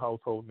 a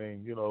household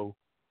name,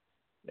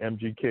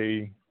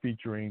 MGK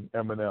featuring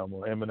Eminem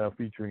or Eminem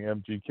featuring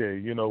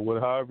MGK,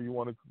 however you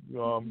want to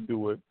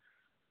do it.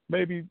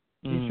 Maybe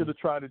He should have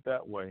tried it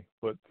that way.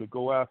 But to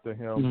go after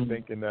him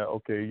thinking that,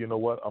 okay, you know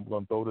what, I'm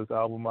going to throw this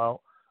album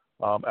out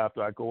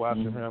after I go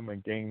after him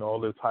and gain all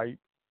this hype,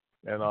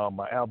 and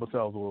my album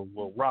sales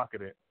will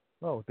rocket it.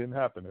 No, it didn't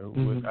happen. It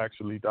went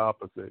actually the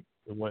opposite.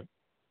 It went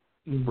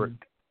brick.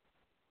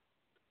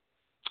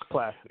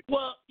 Plastic.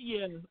 Well,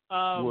 yeah.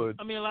 Wood.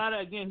 I mean, a lot of,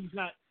 again, he's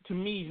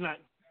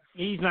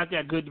not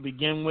that good to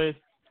begin with.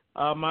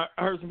 I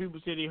heard some people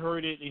say they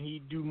heard it and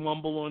he do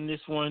mumble on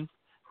this one.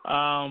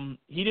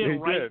 He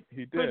didn't write.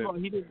 He did. First of all,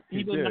 he did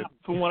not.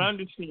 From what I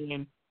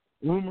understand,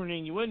 rumor and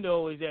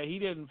innuendo is that he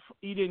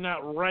did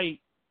not write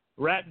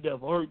Rap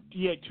Devil, or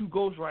he had two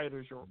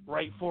ghostwriters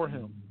write for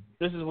him.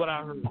 This is what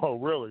I heard. Oh,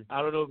 really?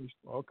 I don't know if it's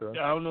okay.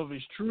 I don't know if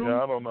it's true.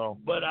 Yeah, I don't know.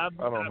 But I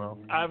don't know.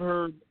 I've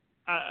heard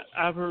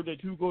that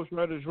two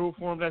ghostwriters wrote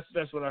for him.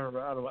 That's what I heard.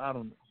 I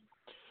don't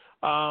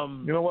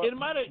know. You know what?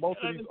 Most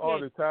of these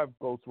artists have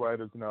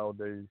ghostwriters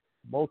nowadays.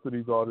 Most of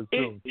these artists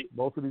do.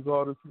 Most of these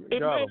artists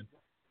got them.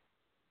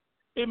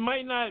 It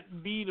might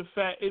not be the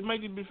fact. It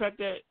might be the fact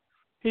that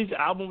his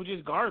album was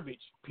just garbage.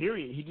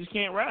 Period. He just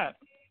can't rap.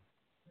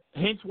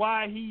 Hence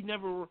why he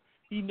never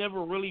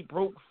really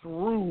broke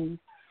through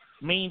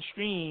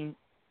mainstream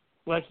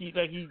like he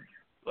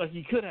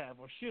could have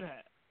or should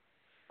have.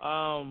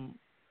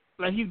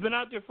 Like he's been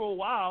out there for a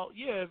while.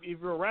 Yeah, if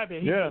you're a rapper,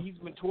 he's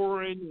been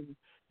touring and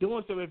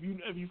doing stuff.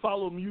 If you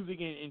follow music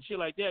and shit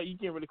like that, you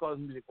can't really call his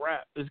music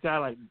rap. It's kind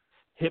of like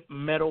hip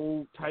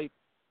metal type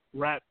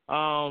rap.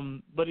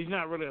 But he's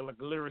not really like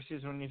a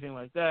lyricist or anything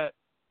like that.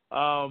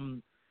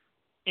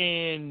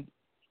 And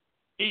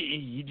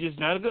he's just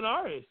not a good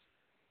artist.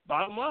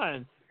 Bottom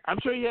line, I'm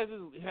sure he has his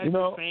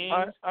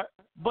fans.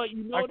 But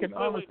I can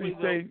honestly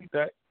say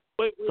that.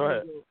 Wait, go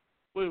ahead.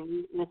 Wait,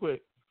 real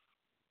quick.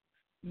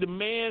 The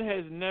man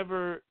has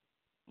never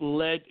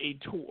led a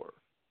tour.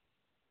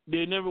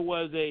 There never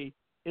was a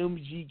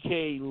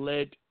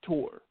MGK-led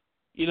tour.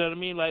 You know what I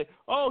mean? Like,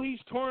 oh, he's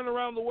touring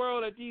around the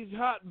world at these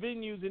hot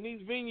venues and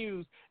these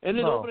venues, and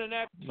then opening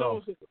act.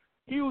 So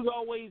he was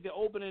always the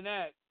opening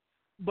act,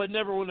 but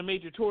never on a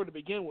major tour to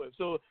begin with.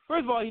 So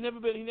first of all, he never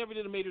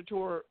did a major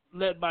tour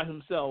led by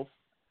himself,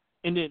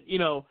 and then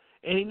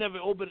and he never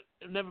been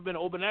an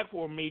open act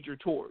for a major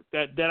tour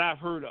that I've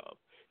heard of.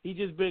 He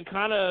just been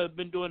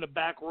doing the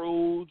back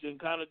roads and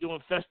kind of doing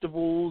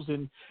festivals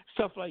and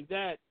stuff like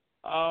that.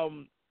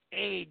 And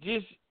it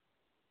just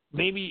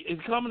maybe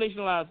it's a combination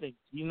of a lot of things.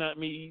 He's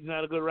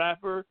not a good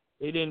rapper.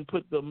 They didn't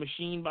put the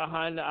machine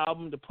behind the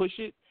album to push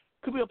it.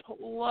 Could be a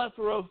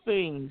plethora of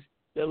things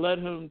that led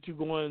him to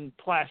going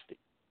plastic.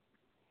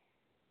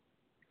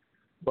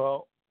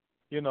 Well,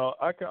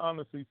 I can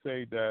honestly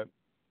say that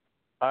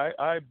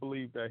I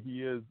believe that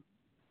he is.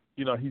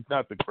 He's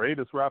not the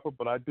greatest rapper,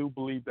 but I do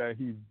believe that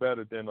he's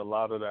better than a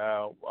lot of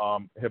the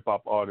hip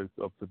hop artists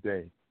of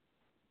today.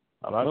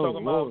 I'm not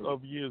talking about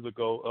of years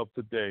ago, of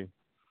today.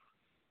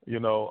 You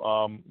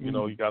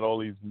got all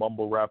these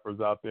mumble rappers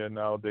out there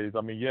nowadays.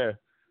 I mean, yeah,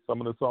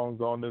 some of the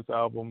songs on this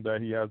album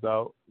that he has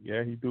out,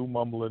 yeah, he do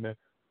mumble in it.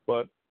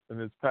 But in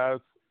his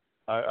past,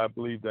 I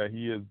believe that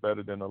he is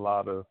better than a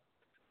lot of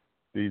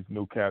these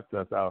new cats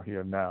that's out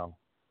here now.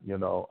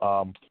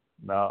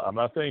 Now, I'm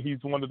not saying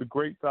he's one of the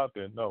greats out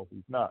there. No,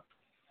 he's not.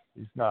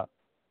 He's not.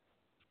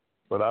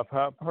 But I've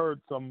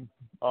heard some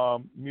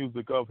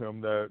music of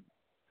him that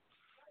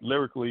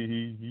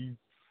lyrically he's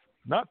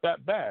not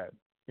that bad.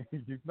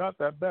 He's not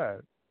that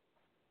bad.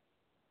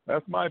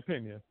 That's my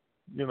opinion,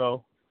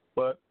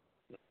 But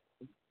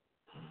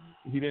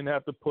he didn't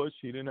have to push.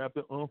 He didn't have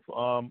to oomph.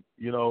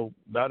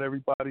 Not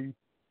everybody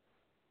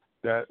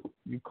that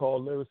you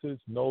call lyricist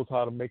knows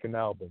how to make an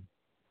album.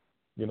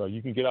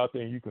 You can get out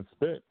there and you can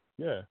spit.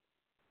 Yeah.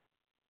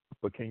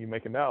 But can you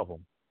make an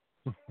album?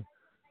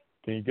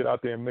 Can you get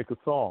out there and make a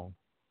song?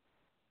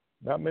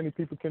 Not many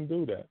people can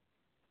do that.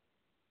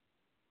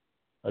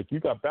 Like, you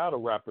got battle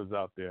rappers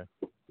out there.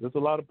 There's a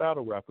lot of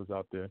battle rappers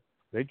out there.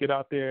 They get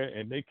out there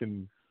and they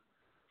can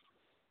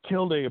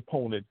kill their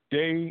opponent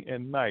day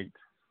and night.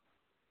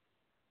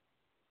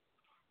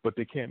 But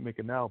they can't make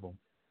an album.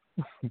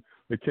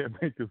 They can't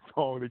make a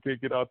song. They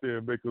can't get out there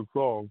and make a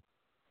song.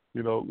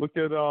 Look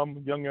at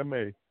Young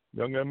M.A.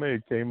 Young M.A.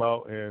 came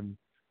out and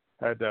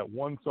had that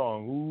one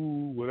song,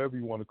 ooh, whatever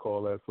you want to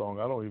call that song.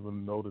 I don't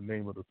even know the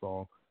name of the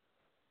song.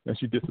 And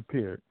she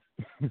disappeared.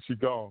 She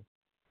gone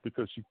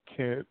because she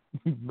can't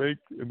make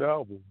an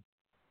album.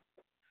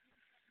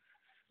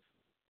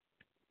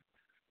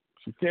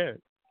 She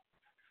can't.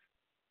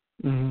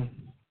 Mm-hmm.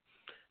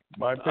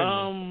 My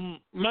opinion.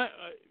 Like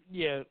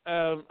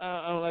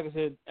I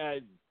said,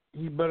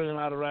 he's better than a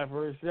lot of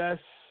rappers.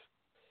 That's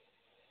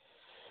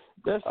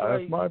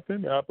like, my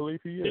opinion. I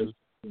believe he is.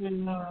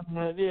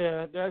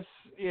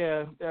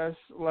 That's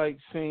like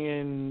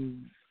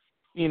saying,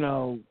 I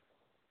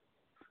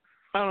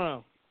don't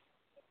know.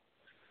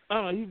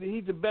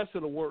 He's the best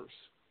of the worst.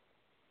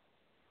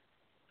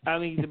 I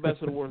think he's the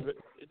best of the worst.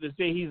 To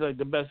say he's like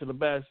the best of the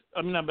best,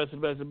 I mean, not best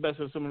of the best, the best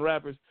of some of the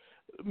rappers.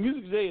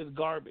 Music today is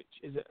garbage.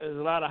 It's a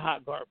lot of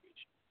hot garbage,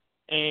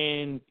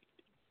 and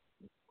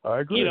I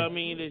agree. You know what I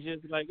mean? It's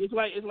just like it's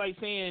like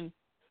saying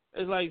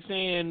it's like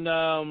saying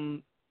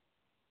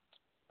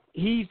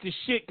he's the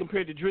shit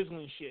compared to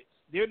drizzling shits.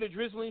 They're the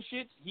drizzling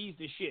shits. He's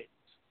the shits.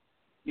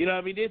 You know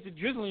what I mean? There's the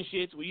drizzling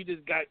shits where you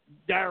just got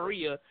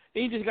diarrhea.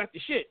 Then you just got the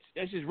shits.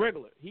 That's just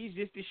regular. He's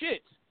just the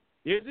shits.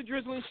 There's the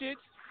drizzling shits.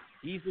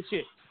 He's the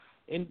shits.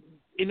 And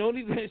the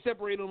only thing that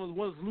separates them is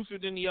one's looser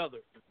than the other.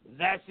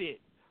 That's it.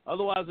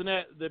 Otherwise than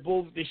that, they're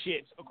both the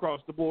shits across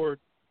the board.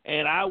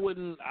 And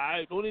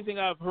the only thing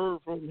I've heard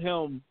from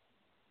him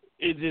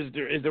is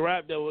the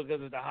Rap Devil,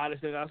 because it's the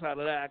hottest thing. Outside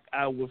of that,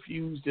 I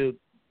refuse to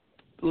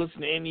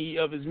listen to any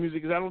of his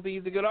music because I don't think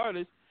he's a good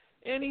artist.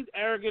 And he's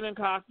arrogant and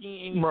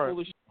cocky and he's full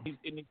of shit.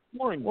 And he's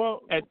boring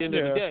at the end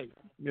of the day.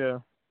 Yeah.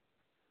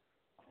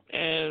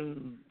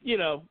 And,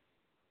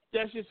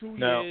 that's just who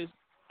he is.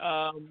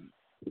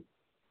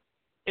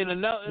 In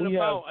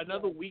about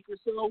another week or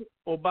so,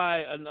 or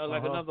by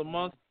another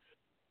month,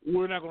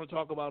 we're not going to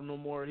talk about him no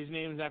more. His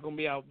name's not going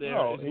to be out there.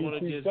 No, it's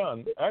going to just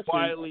done.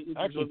 quietly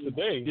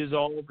today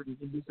dissolve and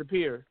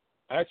disappear.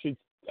 Actually,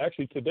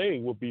 today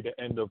will be the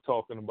end of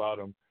talking about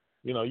him.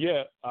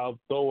 I'll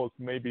throw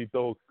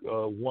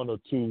one or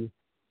two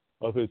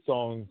of his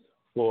songs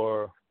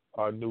for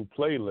our new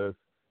playlist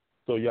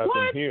so y'all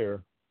can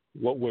hear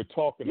what we're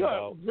talking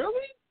about.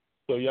 Really?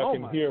 So y'all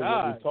can hear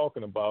what we're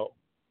talking about.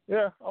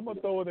 Yeah, I'm going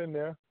to throw it in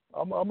there.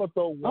 I'm going to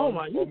throw one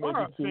or maybe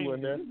two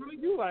in there. Really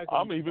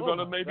I'm even going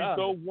to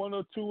throw one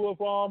or two of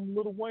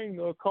Lil Wayne,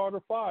 Carter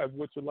 5,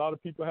 which a lot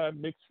of people had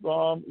mixed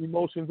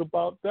emotions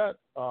about that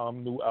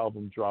new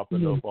album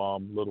dropping of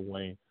Lil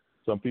Wayne.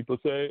 Some people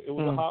say it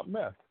was a hot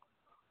mess.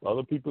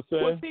 Other people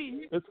say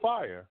it's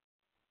fire.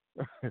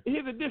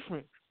 Here's the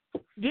difference.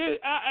 There's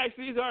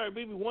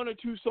maybe one or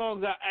two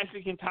songs I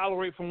actually can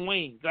tolerate from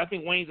Wayne. I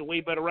think Wayne's a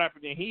way better rapper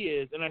than he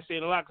is, and I say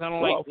it a lot because I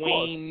don't like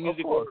Wayne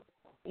music or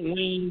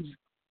Wayne's,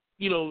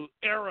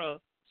 era,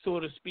 so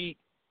to speak.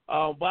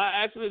 But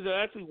there's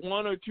actually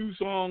one or two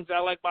songs I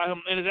like by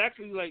him, and there's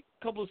actually like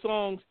a couple of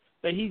songs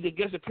that he's a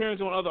guest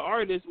appearance on other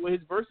artists where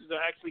his verses are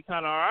actually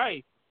kind of all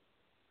right.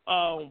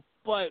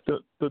 But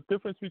the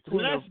difference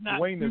between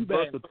Wayne is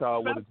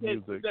versatile with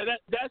his music.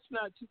 That's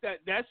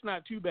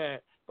not too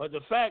bad. But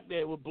the fact that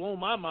it would blow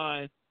my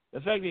mind,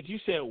 the fact that you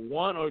said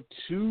one or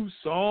two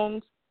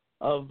songs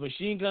of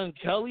Machine Gun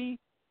Kelly,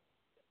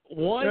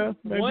 one or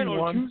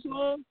two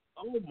songs.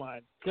 Oh my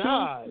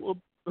God!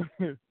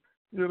 Two?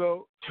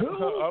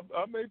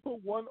 I may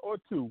put one or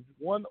two,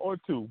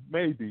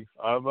 maybe.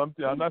 I'm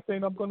not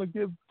saying I'm going to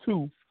give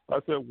two.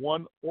 I said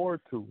one or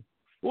two.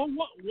 Well,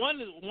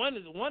 one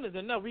is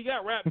enough. We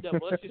got Rap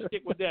Devil. Let's just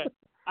stick with that.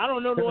 I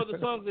don't know no other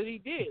songs that he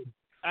did.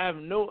 I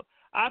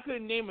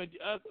couldn't name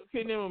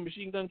a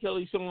Machine Gun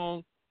Kelly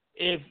song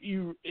if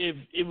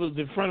it was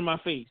in front of my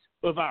face.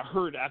 But if I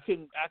heard it, I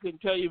couldn't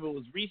tell you if it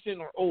was recent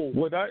or old.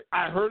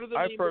 I heard of the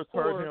name first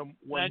before, heard him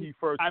when he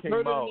first came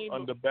out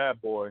under Bad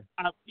Boy.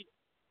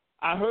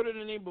 I heard of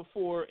the name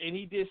before, and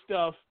he did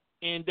stuff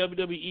in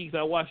WWE because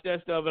I watched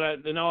that stuff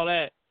and all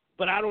that.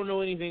 But I don't know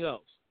anything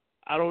else.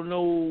 I don't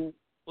know.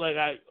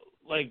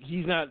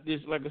 He's not this.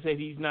 Like I said,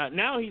 he's not.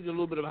 Now he's a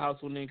little bit of a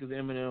household name because of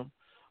Eminem.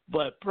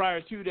 But prior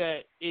to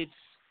that, it's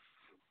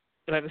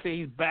like I say,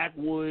 he's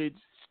backwoods,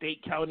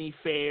 state, county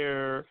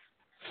fair,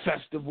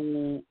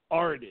 festival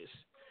artist.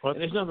 And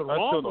there's nothing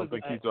wrong with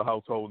that. I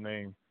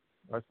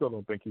still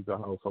don't think he's a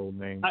household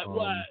name.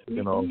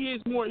 He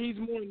is more. He's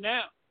more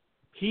now.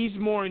 He's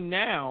more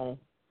now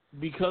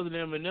because of the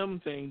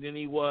Eminem thing than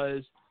he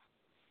was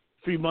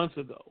 3 months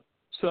ago.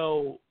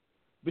 So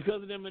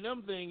because of the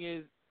Eminem thing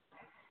is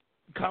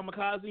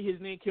Kamikaze,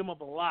 his name came up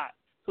a lot.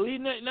 So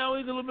now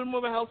he's a little bit more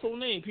of a household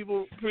name.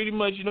 People pretty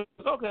much,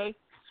 okay,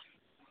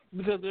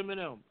 because of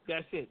Eminem.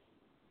 That's it.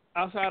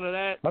 Outside of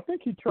that, I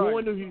think he tried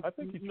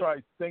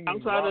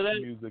singing rock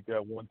music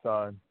at one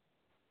time.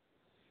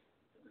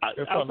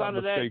 Outside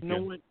of that,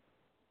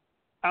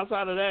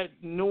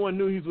 no one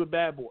knew he was with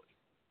Bad Boy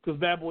because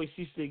Bad Boy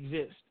ceased to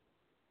exist.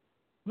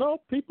 No,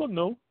 people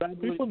knew.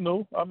 People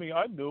knew. I mean,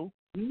 I knew.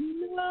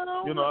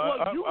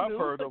 No, I've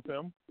heard of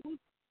him.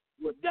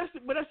 But that's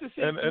the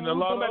same. And a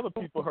lot of other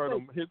people heard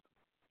him.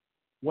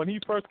 When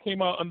he first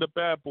came out under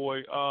Bad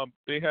Boy,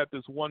 they had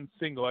this one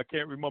single. I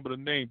can't remember the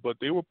name, but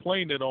they were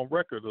playing it on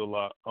record a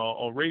lot,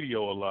 on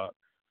radio a lot.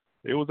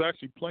 They was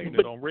actually playing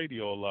it on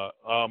radio a lot.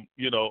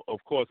 Of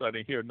course, I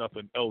didn't hear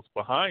nothing else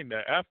behind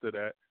that after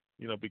that,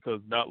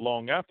 because not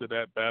long after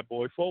that, Bad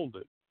Boy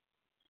folded.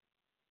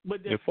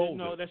 But that's still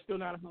not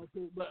a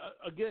household. But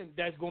again,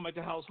 that's going back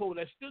to household.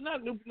 That's still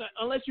not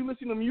unless you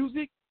listen to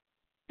music.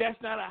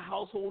 That's not a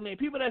household name.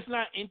 People that's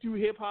not into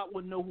hip hop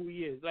would know who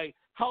he is. Like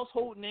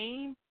household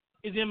name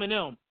is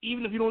Eminem.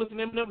 Even if you don't listen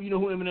to Eminem, you know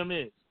who Eminem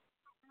is.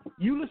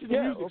 You listen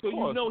to music, so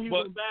you know he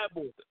was a Bad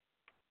Boy.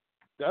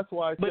 That's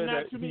why I said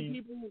that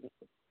it's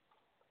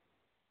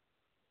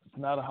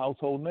not a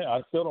household name.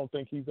 I still don't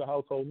think he's a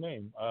household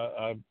name.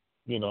 I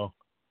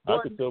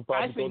could still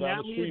probably go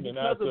down the street and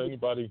ask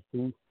anybody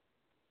who.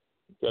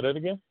 Say that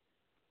again?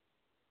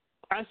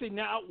 I say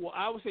now. Well,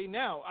 I would say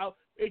now.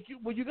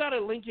 You got to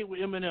link it with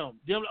Eminem.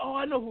 They're like,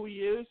 I know who he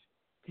is,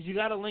 because you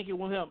got to link it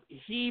with him.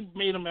 He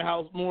made him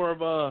more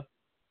of a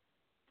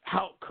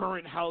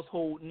current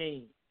household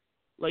name.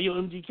 Like, yo,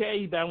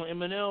 MGK, he's battling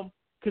Eminem,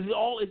 because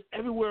it's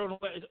everywhere on the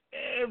web. It's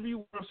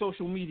everywhere on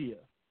social media.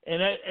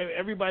 And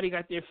everybody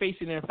got their face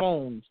in their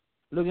phones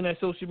looking at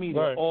social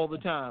media all the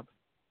time.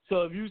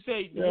 So if you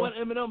say, you want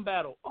Eminem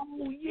battle,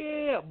 oh,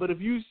 yeah. But if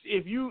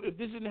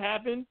this didn't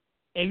happen,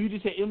 and you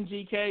just say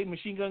MGK,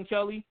 Machine Gun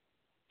Kelly,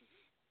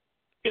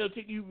 it'll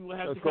take you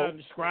have to kind of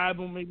describe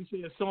them, maybe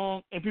say a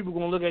song, and people are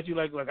going to look at you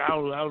like I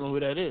don't know who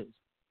that is.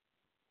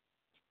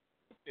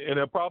 And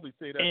they'll probably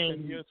say that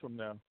 10 years from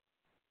now,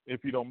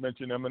 if you don't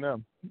mention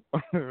Eminem,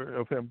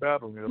 of him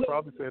battling. They'll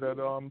probably say that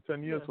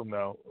 10 years from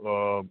now.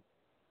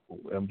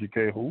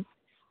 MGK who?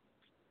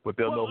 But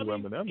they'll know who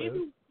Eminem is.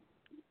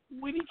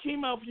 When he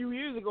came out a few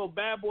years ago,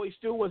 Bad Boy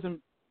still wasn't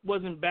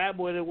Bad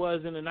Boy that it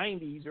was in the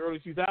 90s, early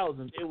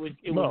 2000s. It was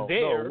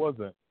there. No, it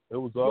wasn't. It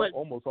was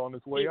almost on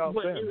its way out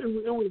then.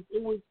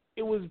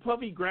 It was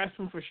Puffy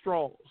grasping for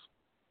straws,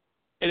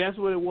 and that's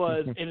what it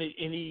was. And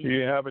he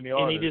didn't have any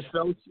artists.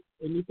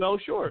 And he fell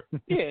short.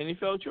 And he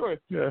fell short.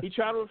 Yeah. He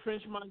tried with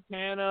French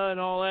Montana and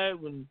all that,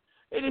 and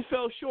it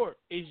fell short.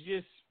 It's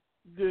just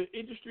the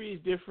industry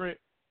is different.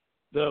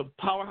 The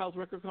powerhouse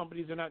record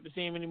companies are not the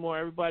same anymore.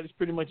 Everybody's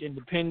pretty much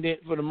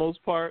independent for the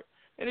most part,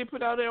 and they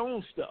put out their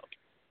own stuff.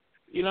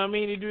 You know what I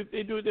mean? They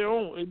do it their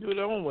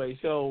own way.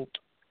 So,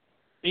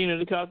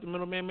 they cut out the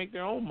middleman, make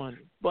their own money.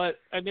 But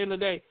at the end of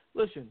the day,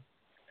 listen,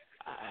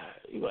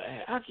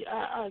 I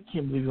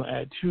can't believe you're gonna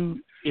add 2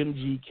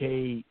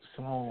 MGK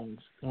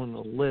songs on the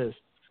list.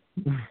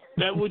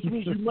 That which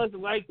means you must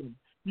like them.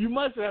 You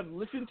must have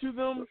listened to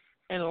them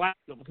and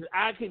liked them. Because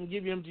I couldn't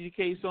give you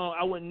MGK song.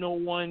 I wouldn't know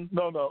one.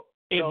 No.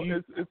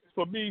 It's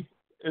for me.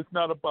 It's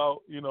not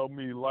about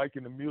me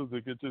liking the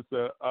music. It's just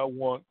that I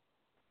want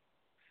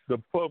the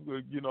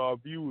public, our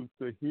viewers,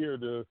 to hear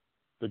the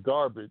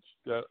garbage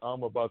that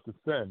I'm about to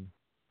send.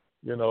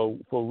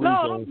 For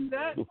reasons.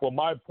 For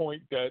my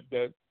point that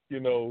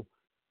his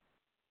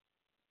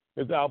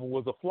album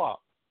was a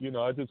flop.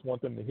 I just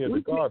want them to hear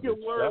the garbage.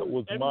 That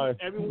was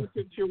everyone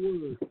takes your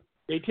word.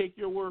 They take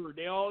your word.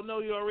 They all know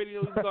you already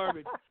know it's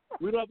garbage.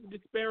 We don't have to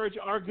disparage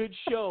our good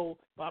show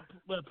by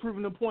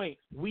proving the point.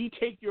 We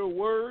take your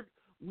word.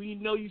 We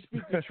know you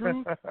speak the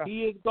truth.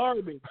 He is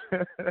garbage.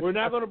 We're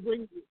not going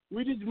to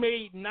we just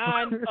made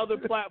 9 other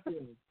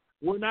platforms.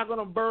 We're not going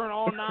to burn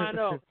all 9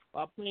 up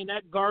by playing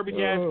that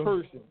garbage-ass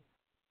person.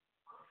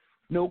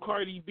 No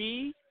Cardi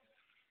B.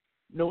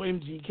 No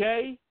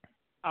MGK.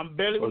 I'm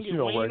barely going to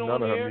get Wayne on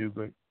there.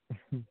 Music.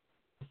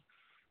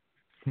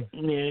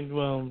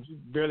 And she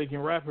barely can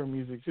rap her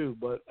music too,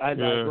 but I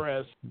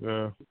digress.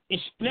 Yeah.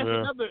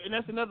 And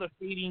that's another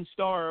fading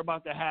star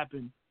about to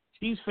happen.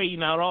 She's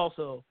fading out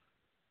also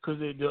because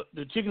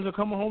the chickens are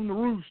coming home to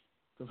roost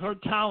because her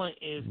talent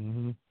is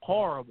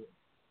horrible.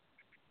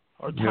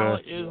 Her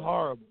talent is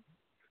horrible.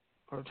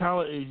 Her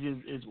talent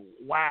is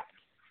whack.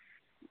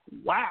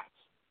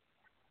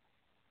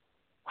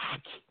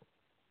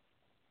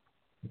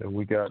 And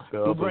we got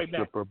the other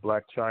stripper,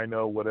 Black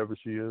China, whatever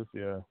she is.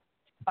 Yeah.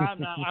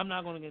 I'm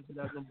not going to get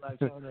into that one, Black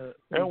China.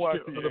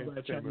 NYC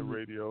Entertainment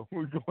Radio.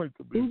 We're going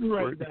to be. We'll be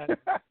right back.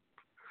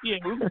 Yeah,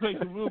 we'll play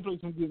some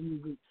good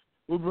music.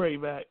 We'll be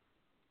right back.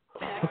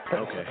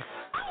 Okay.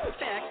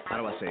 How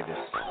do I say this?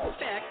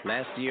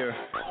 Last year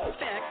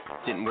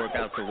didn't work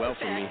out so well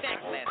for me.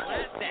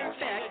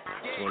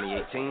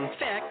 2018.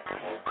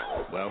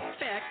 Well.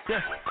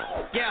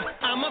 Yeah,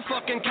 I'm a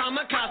fucking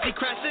kamikaze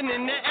crashing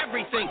into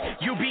everything.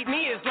 You beat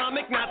me,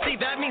 Islamic Nazi,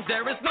 that means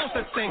there is no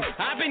such thing.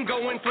 I've been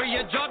going for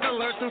your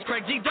juggler since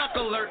Craig G. Duck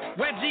Alert.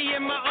 Wedgie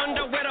in my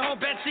underwear, the whole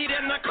bedsheet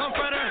and the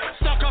comforter.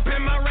 Stuck up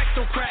in my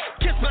rectal crack,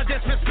 kiss my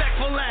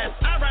disrespectful ass.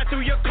 I ride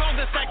through your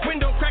cul-de-sac,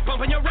 window crack,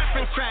 bumping your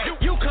reference track.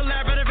 You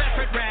collaborative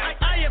effort rap.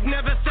 I have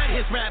never said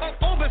his rap.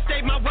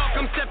 Overstayed my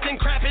welcome, stepped in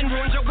crap and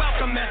ruined your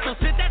welcome mess. So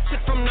spit that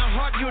shit from the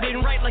heart, you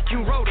didn't write like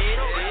you wrote it.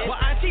 Well,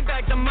 I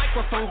teabag the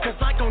microphone cause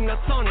I go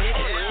nuts on it.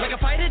 Like a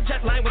fighter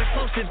jet line with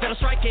explosives that'll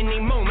strike any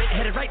moment.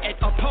 Headed right at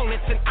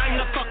opponents and I'm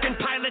the fucking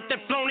pilot that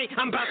flown it.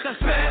 I'm about to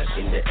smash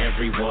into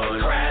everyone,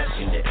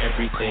 crash into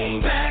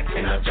everything. Back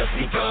and I've just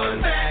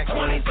begun. Back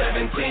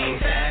 2017,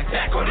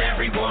 back on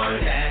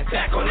everyone,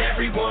 back on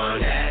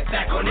everyone,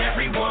 back on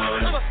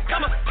everyone.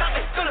 Come on,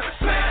 gonna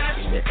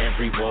smash into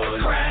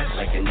everyone, crash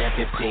like an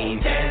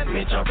F-15.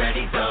 Damage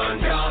already done.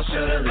 Y'all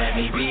should've let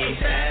me be.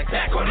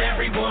 Back on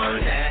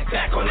everyone,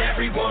 back on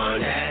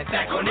everyone,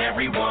 back on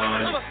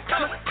everyone.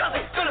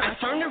 I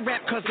turned to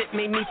rap cause it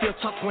made me feel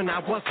tough when I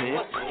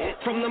wasn't.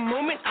 From the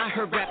moment I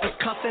heard rappers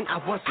cussing, I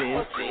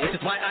wasn't. Which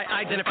is why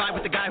I identify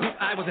with the guy who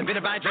I was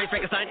invented by. Dre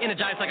Frankenstein,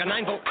 energized like a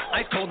 9-volt.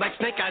 Ice cold like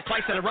snake eyes,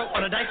 twice in a row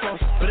on a dice roll.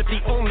 But if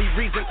the only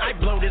reason I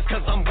blowed is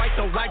cause I'm white,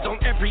 though why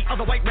don't every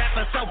other white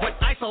rapper sell what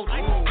I sold?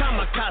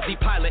 Kamikaze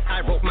pilot,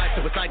 I wrote my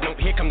suicide note.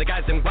 Here come the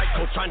guys in white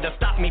coats trying to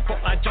stop me before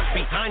I jump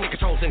behind the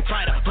controls and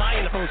try to fly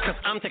in the phones. Cause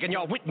I'm taking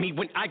y'all with me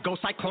when I go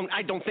cyclone.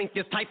 I don't think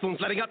this typhoon's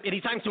letting up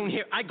anytime soon.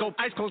 Here I go,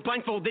 eyes closed,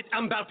 blindfolded.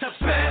 I'm about to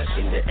smash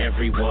into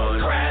everyone,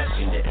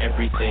 crash into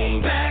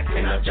everything. Back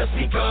and I've just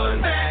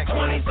begun. Back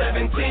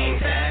 2017,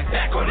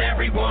 back on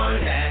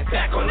everyone,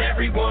 back on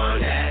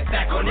everyone,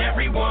 back on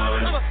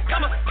everyone.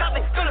 Come on,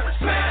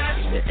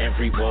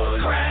 everyone.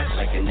 Crash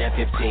like an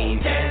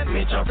F-15,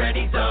 damage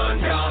already done.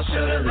 Y'all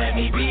should've let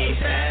me be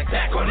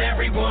back on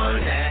everyone,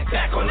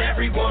 back on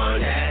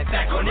everyone,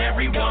 back on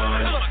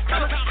everyone.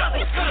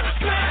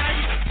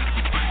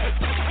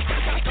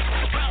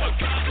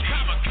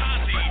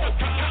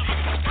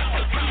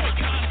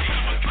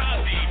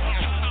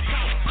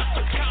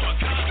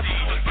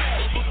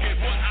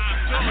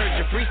 I heard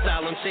your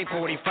freestyle on Shape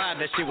 45,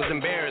 that shit was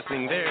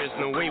embarrassing. There is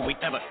no way we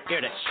ever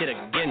hear that shit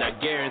again, I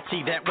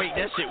guarantee that. Wait,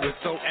 that shit was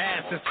so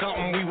ass, it's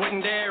something we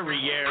wouldn't dare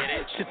re-air.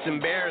 Shit's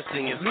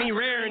embarrassing, it's me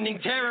raring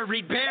terror,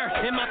 read bear.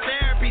 In my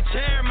therapy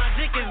chair, my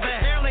dick is the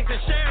hair length to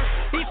share.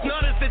 Each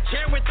nut is the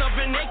chair width of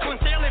an acorn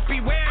tail. If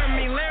beware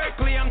me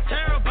lyrically, I'm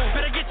terrible.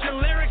 Better get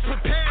your lyrics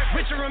prepared.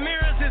 Richard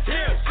Ramirez is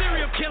here,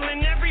 serial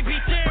killing every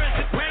beat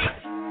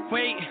there.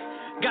 Wait.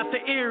 Got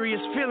the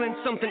eeriest feeling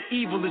something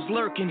evil is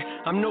lurking.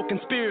 I'm no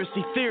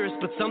conspiracy theorist,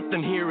 but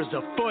something here is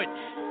afoot.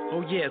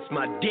 Oh yeah, it's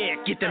my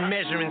dick. Get the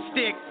measuring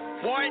stick.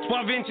 What?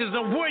 12 inches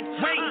of wood.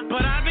 Wait,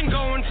 but I've been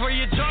going for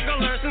your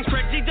juggler since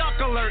Crazy Duck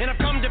Alert. And I've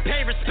come to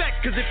pay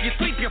respect, cause if you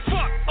sleep, you're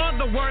fucked.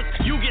 Other words,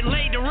 you get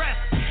laid to rest.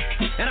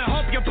 And I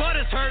hope your butt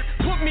is hurt.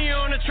 Put me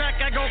on a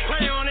track, I go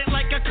play on it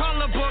like a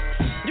color book.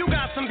 You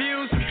got some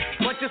views,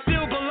 but you're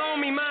still below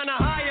me. Mine are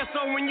higher,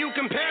 so when you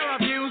compare our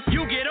views,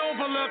 you get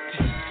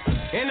overlooked.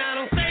 And I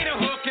don't say the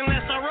hook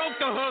unless I wrote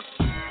the hook.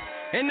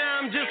 And now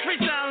I'm just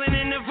freestyling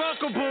in the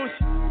vocal booth.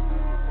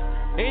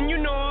 And you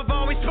know I've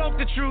always spoke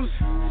the truth.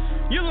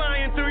 You're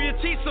lying through your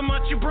teeth so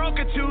much you broke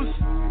a tooth.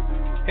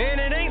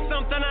 And it ain't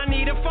something I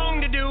need a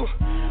phone to do.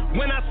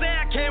 When I say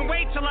I can't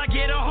wait till I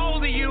get a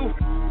hold of you.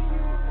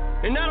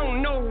 And I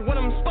don't know what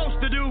I'm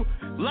supposed to do.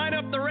 Light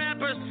up the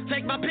rappers,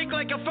 take my pic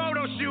like a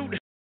photo shoot.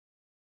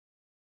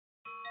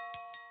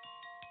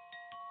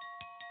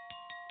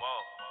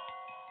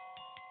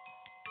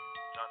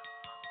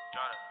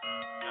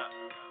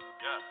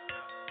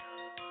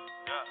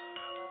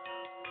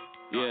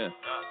 Yeah,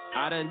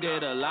 I done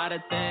did a lot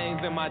of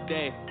things in my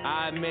day.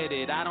 I admit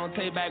it, I don't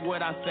take back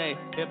what I say.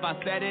 If I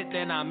said it,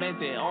 then I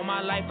meant it. All my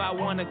life I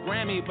won a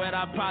Grammy, but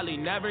I probably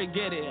never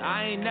get it.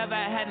 I ain't never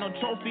had no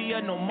trophy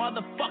or no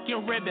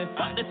motherfucking ribbon.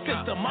 Fuck the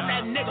system, I'm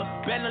that nigga.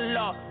 Bend the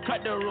law,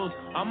 cut the rules.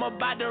 I'm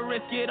about to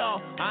risk it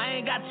all.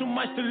 I ain't got too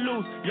much to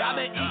lose. Y'all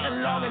been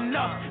eating long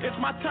enough. It's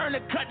my turn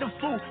to cut the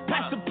food.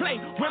 Pass the plate,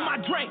 with my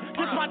drink.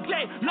 This my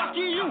day.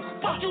 Lucky you,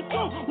 fuck you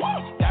too.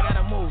 Woo! Y'all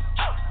gotta move.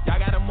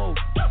 Y'all gotta move.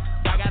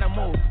 Y'all gotta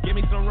move, give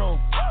me some room,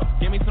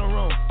 give me some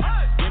room,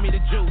 give me the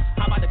juice.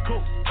 How about the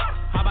coupe?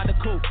 How about the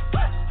coupe?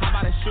 How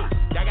about the shoot?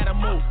 Y'all gotta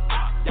move,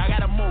 y'all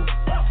gotta move,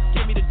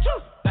 give me the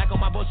juice. Back on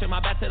my bullshit, my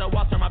back to the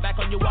wall, turn my back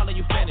on you, all of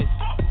you finished.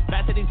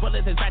 Back to these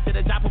bullets, it's back to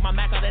the job, put my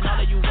Mac out and all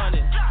of you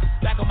running.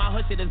 Back on my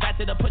hood shit, it's back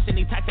to the pushing,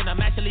 these taxing,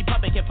 I'm actually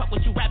pumping. Can't fuck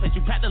with you rappers,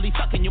 you practically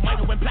fucking. You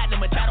might have went platinum,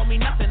 but that don't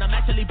mean nothing, I'm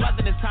actually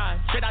buzzing this time.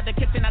 Straight out the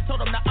kitchen, I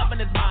told them the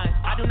oven is mine.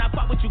 I do not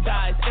fuck with you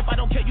guys, if I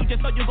don't kill you, just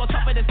know you gon'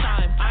 suffer this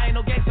time. I ain't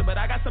no gangster, but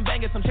I got some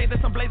bangers, some chains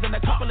and some blazing,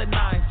 a couple of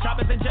nines.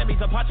 Choppers and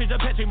jimmies, a partridge,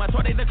 a petri, my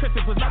 20s and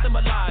Christmas was nothing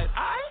but lies.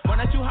 Run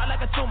at you hot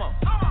like a sumo,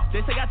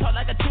 they say I talk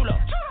like a chulo.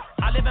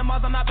 I live in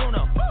Mars, I'm not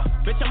Bruno.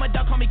 Bitch, I'm a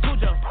duck, call me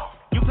Cujo.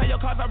 You play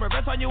your cards, I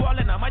reverse on you all,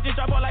 and I might just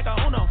drop all like a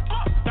Uno.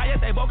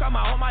 Cállate boca,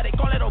 my home, they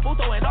call it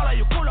Obuto, and all of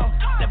you culo.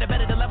 Never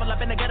better to level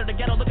up in the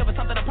ghetto, looking for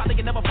something I probably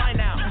can never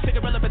find now. Shit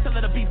irrelevant till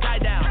the beats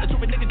die down. The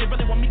stupid niggas just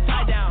really want me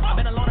tied down. I've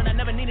been alone and I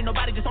never needed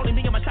nobody, just only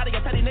me and my shotty,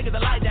 I petty niggas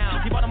to lie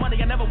down. Keep all the money,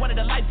 I never wanted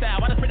a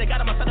lifestyle. I just pray to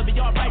God my son to be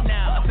all right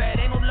now. I said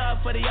ain't no love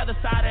for the other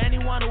side or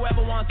anyone who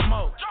ever wants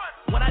smoke.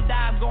 When I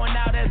die, I'm going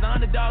out as an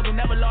underdog who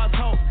never lost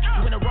hope.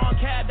 You in the wrong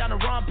cab, down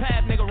the wrong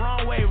path, nigga,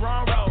 wrong way,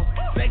 wrong road.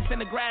 Snakes in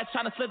the grass,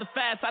 trying to slither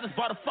fast, I just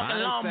bought a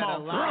fucking lawnmower. I said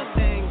a lot of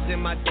things in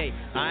my day,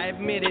 I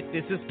admit it,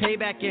 this is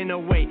payback in a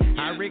way.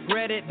 I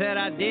regret it that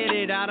I did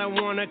it, I done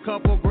won a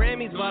couple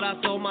Grammys, but I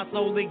sold my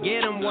soul to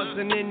get them.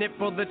 Wasn't in it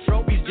for the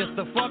trophies, just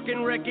the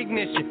fucking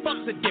recognition.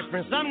 Fuck's the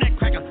difference, I'm that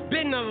cracker,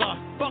 been the law,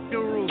 fuck the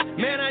rules.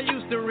 Man, I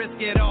used to risk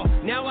it all,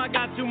 now I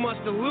got too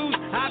much to lose.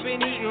 I've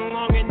been eating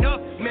long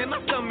enough, man, my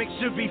stomach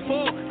should be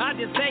full. I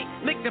just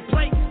ate, lick the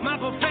plate, my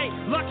buffet.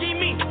 Lucky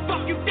me,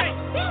 fuck you think.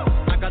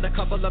 I got a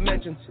couple of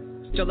mentions,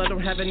 still I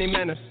don't have any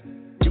manners.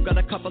 You got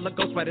a couple of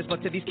ghostwriters,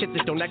 but to these kids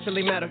it don't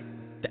actually matter.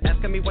 They're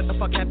asking me what the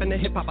fuck happened to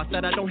hip-hop. I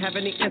said I don't have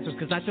any answers,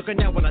 cause I took a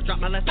nap when I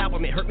dropped my last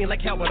album. It hurt me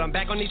like hell, but I'm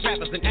back on these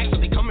rappers. And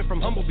actually coming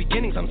from humble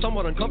beginnings, I'm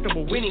somewhat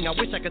uncomfortable winning. I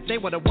wish I could say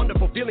what a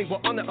wonderful feeling.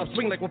 We're on the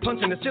upswing like we're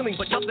punching the ceiling,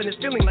 but nothing is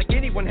feeling like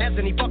anyone has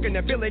any fucking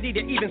ability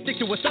to even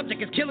stick to a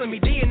subject. It's killing me,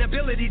 the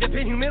inability to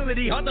pin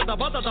humility. Why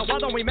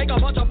don't we make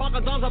a bunch of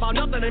fucking songs about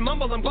nothing and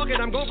mumble and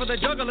bucket? I'm going for the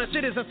juggler,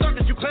 shit is a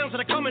circus. You clowns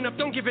that are coming up,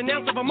 don't give an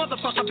ounce of a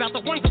motherfucker about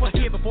the ones who were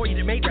here before you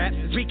that made rap.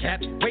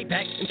 Recap, way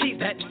back, and tease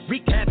that.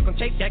 Recap, gonna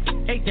take that,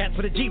 8 that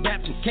for the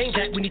G-rap and Kane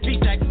that. We need 3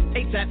 stacks,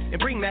 ASAP, and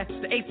bring that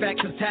the 8 back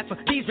to the tap. For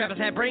these rappers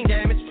have brain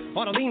damage.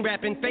 All the lean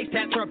rapping, face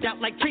tats rubbed out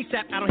like tree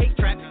sap. I don't hate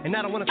trap, and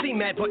I don't wanna see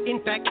mad, but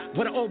in fact,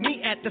 what I owe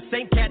me at the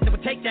same cat that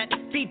would take that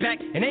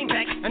feedback and aim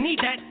back. I need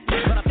that,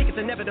 but I think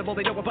it's inevitable. inevitable.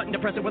 They know what button to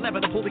press and whatever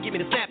the pull to give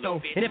me the snap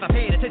though. And if I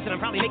paid attention, I'm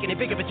probably making it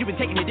bigger, but you've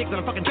been taking your dicks on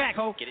a fucking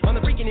backhoe. On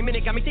the freaking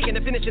minute, got me thinking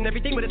of finishing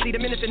everything with a seed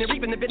of minutes and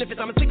reaping the benefits.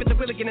 I'm asleep at the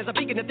wheel again as I'm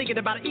peeking and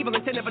thinking about an evil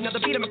intent of another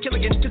beat. I'm a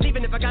killigan. Cause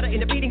even if I gotta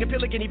end up eating a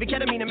pill again, even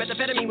ketamine and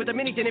methamphetamine with a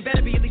mini, then it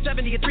better be at least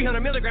 70 or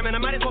 300 milligram. And I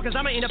might as well, cause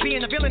I'ma end up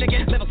being a villain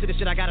again. Level to the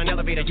shit, I got an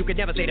elevator. You could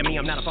never say to me,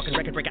 I'm not a fucking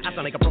record breaker. I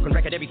sound like a broken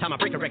record every time I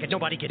break a record.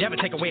 Nobody could ever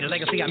take away the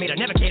legacy I made. I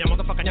never cater,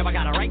 motherfucker, never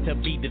got a right to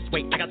be this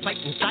way. I got sight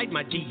inside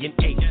my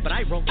DNA, but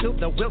I roll till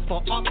the wheels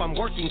fall off. I'm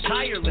working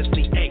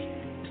tirelessly,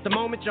 ayy. It's the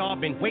moment y'all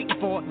been waiting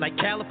for, like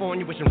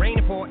California wishing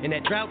rain for, and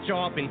that drought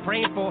y'all been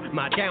praying for.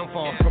 My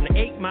downfall, from the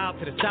 8 Mile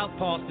to the South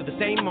Pass to the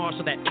same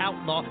marshal, that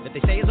outlaw that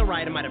they say is a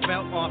right. I might have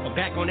felt off. I'm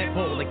back on that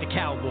bull like the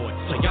cowboy.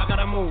 So y'all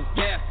gotta move,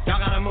 yeah. Y'all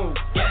gotta move,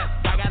 yeah.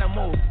 Y'all gotta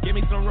move. Give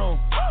me some room,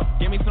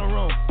 give me some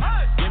room.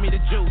 Give me the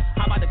juice.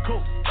 How about the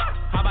coupe?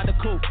 How about the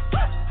coupe?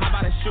 How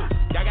about the shoot?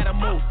 Y'all gotta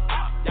move,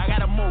 y'all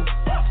gotta move.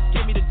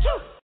 Give me the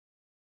juice.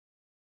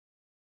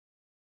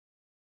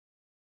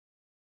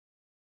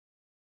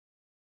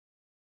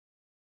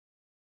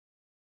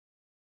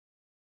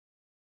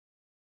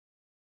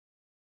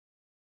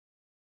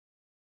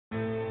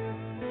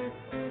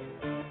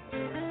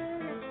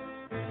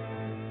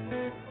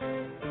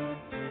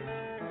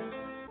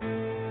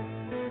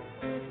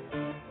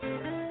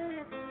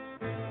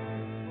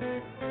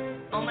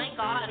 Oh my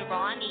God,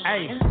 Ronnie.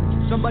 Hey,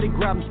 somebody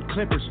grab me some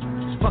clippers.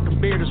 This fucking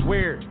beard is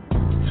weird.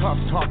 Tough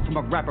talk from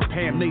a rapper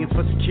paying millions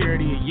for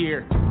security a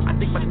year. I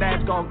think my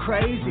dad's gone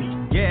crazy.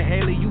 Yeah,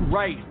 Haley, you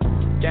right.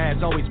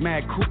 Dad's always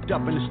mad, cooped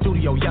up in the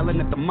studio, yelling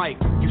at the mic.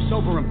 You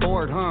sober and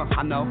bored, huh?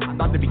 I know. I'm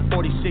about to be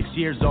 46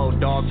 years old,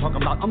 dog.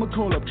 Talking about, I'ma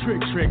call up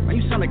Trick. Man,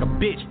 you sound like a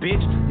bitch.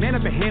 Man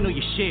up and handle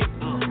your shit.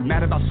 You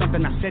mad about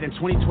something I said in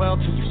 2012?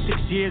 Took you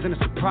 6 years and a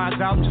surprise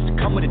album just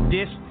to come with a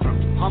diss?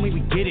 Homie,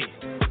 we get it.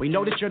 We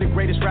know that you're the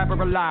greatest rapper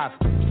alive.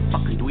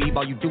 Fucking dweeb,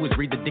 all you do is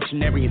read the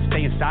dictionary and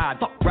stay inside.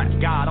 Fuck rap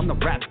god, I'm the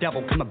rap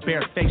devil. Come a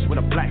bare face with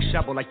a black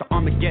shovel like the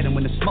Armageddon.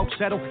 When the smoke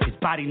settle, his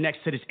body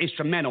next to this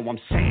instrumental. I'm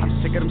saying,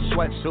 I'm sick of them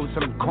sweatsuits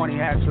and them corny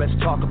hats, let's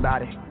talk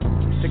about it.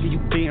 I'm sick of you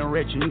being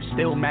rich and you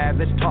still mad,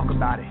 let's talk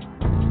about it.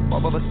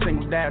 Both of us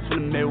single dads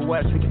from the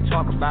Midwest, we can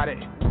talk about it.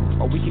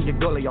 Or we can get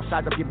gully, I'll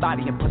size up your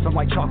body and put some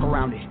white chalk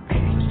around it.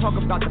 Let's talk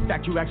about the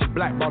fact you actually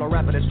blackballed a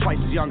rapper that's twice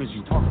as young as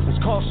you.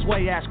 Let's call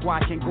Sway, ask why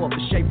I can't go up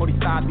to Shea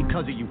 45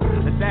 because of you.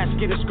 Let's ask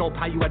Interscope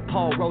how you had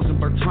Paul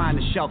Rosenberg trying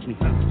to shelf me.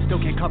 Still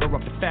can't cover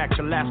up the fact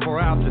your last 4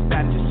 albums is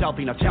bad as your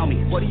selfie. Now tell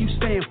me, what do you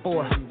stand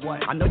for?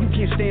 I know you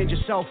can't stand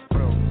yourself.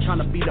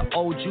 Trying to be the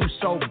old you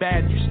so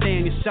bad you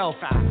stand yourself.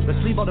 Let's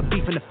leave all the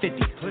beef in the 50.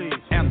 Please.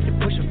 You're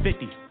pushing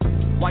 50.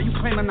 Why you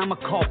claiming I'ma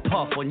call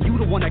Puff when you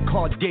the one that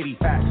called Diddy?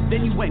 Facts.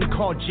 Then you went and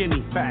called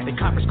Jimmy. Facts. The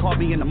coppers called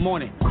me in the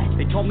morning.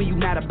 They told me you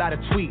mad about a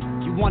tweet.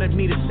 You wanted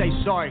me to say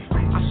sorry.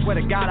 I swear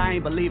to God I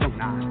ain't believe him.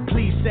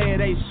 Please say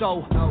it ain't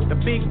so. The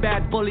big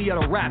bad bully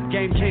of the rap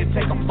game can't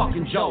take a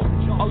fucking joke.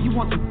 Oh, you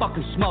want some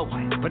fucking smoke,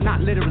 but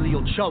not literally,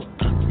 you'll choke.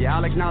 Yeah,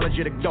 I'll acknowledge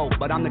you're the dope,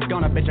 but I'm the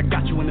gunner, bitch, I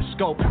got you in the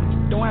scope.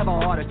 Don't have a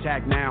heart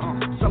attack now.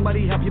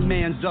 Somebody help your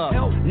mans up.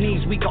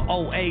 Knees weak or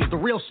old age. The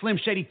real Slim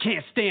Shady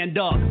can't stand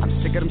up.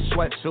 I'm sick of them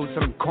sweatsuits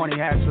and them corny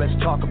hats, let's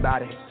talk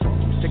about it.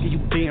 I'm sick of you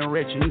being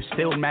rich and you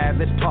still mad,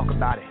 let's talk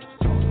about it.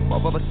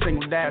 Both of us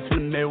single dads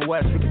from the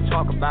Midwest, we can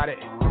talk about it.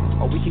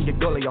 Or we can get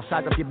gully, I'll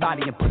size up your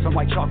body and put some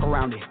white chalk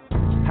around it.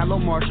 Hello,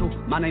 Marshall,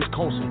 my name's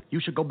Colson. You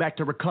should go back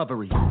to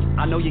recovery.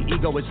 I know your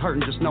ego is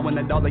hurting just knowing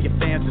that all of your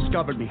fans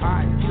discovered me.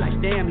 He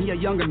like, damn, he a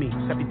younger me.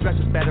 Except he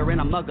dresses better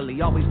and I'm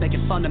ugly, always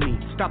making fun of me.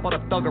 Stop all the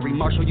thuggery,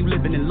 Marshall, you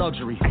living in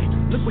luxury. Hey,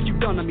 look what you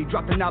done to me,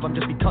 dropped an album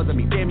just because of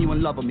me. Damn, you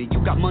in love with me.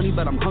 You got money,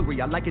 but I'm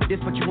hungry. I like it this,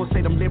 but you won't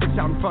say them lyrics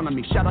out in front of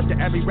me. Shout out to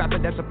every rapper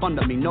that's a fun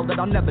of me. Know that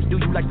I'll never do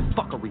you like this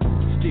fuckery.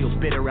 Still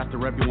bitter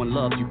after everyone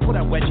loves you. Pull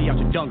that wedgie out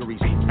your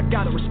dungarees. I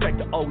gotta respect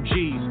the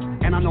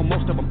OGs, and I know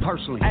most of them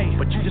personally.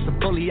 But you just a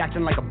bully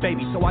acting like a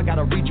baby, so I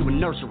gotta read you a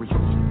nursery.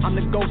 I'm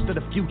the ghost of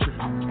the future,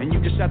 and you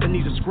just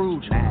Ebenezer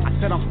Scrooge. I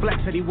said I'm flex,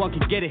 anyone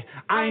can get it.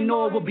 I ain't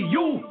know it would be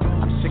you.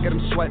 I'm sick of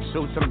them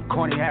sweatsuits and them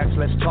corny hats,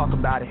 let's talk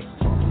about it.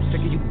 I'm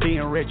sick of you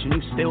being rich and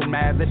you still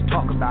mad, let's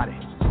talk about it.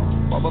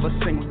 Both of us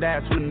single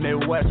dads from the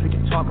Midwest, we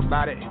can talk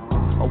about it.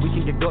 Or we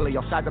can get gully,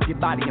 I'll size up your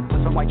body and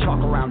put some white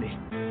chalk around it.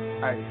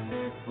 Hey,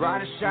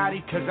 ride a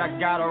shotty cause I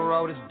got a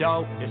road that's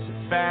dope. It's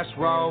a fast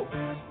road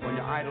when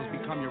your idols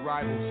become your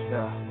rivals.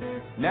 Yeah.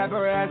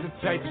 Never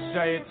hesitate to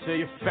say it to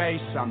your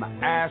face. I'm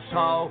an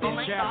asshole. Oh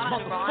my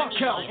God,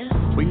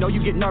 Motherfucker. We know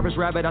you get nervous,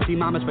 rabbit. I see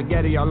mama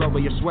spaghetti all over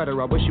your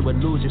sweater. I wish you would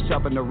lose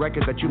yourself in the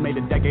records that you made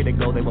a decade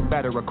ago. They were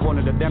better.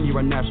 According to them, you're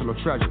a national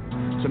treasure.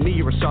 To me,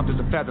 you're as soft as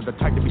a feather. The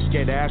type to be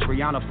scared to ask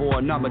Rihanna for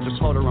a number.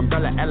 Just hold her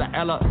umbrella,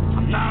 Ella.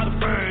 I'm not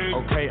afraid.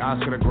 Okay,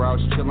 Oscar the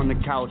Grouch, chill on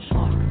the couch.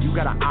 You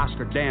got an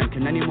Oscar, damn.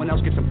 Can anyone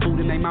else get some food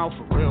in their mouth?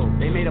 For real.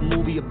 They made a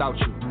movie about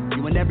you. You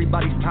you and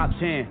everybody's top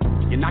 10.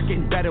 You're not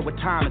getting better with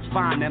time, it's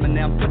fine,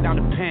 Eminem, put down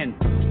the pen.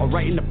 Or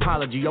write an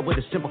apology, or with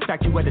a simple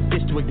fact you had a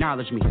dish to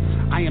acknowledge me.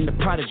 I am the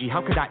prodigy,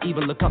 how could I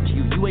even look up to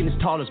you? You ain't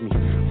as tall as me.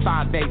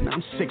 5'8", man,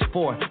 I'm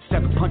 6'4",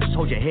 7 punches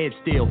hold your head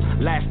still.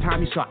 Last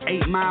time you saw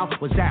 8 Mile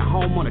was at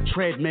home on a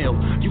treadmill.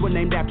 You were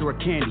named after a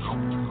candy,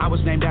 I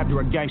was named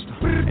after a gangster.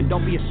 And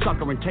don't be a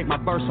sucker and take my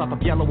verse off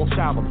of Yellow Wolf's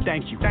album.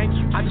 Thank you.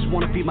 I just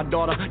wanna feed my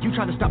daughter. You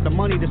try to stop the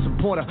money to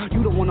support her.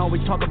 You the one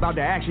always talk about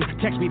the action.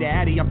 Text me the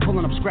Addy, I'm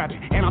pulling up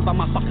scrapping. And I'm by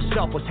my fucking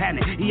self, what's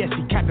happening?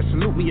 ESC cat to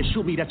salute me or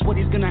shoot me. That's what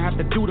he's gonna have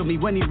to do to me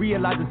when he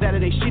realizes that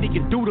it ain't shit he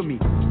can do to me.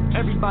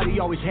 Everybody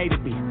always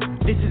hated me.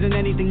 This isn't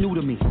anything new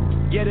to me.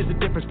 Yeah, there's a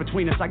difference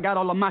between us. I got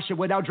all of my shit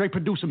without Dre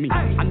producing me.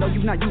 I know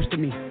you're not used to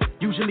me.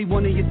 Usually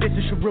one of your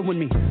disses should ruin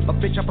me.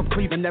 But bitch, I'm from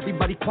Cleveland.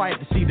 Everybody quiet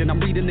this season. I'm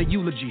reading the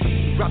eulogy.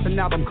 He dropped an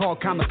album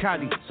called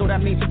Kamikaze, so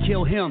that means he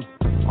killed him.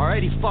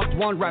 Already fucked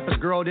one rapper's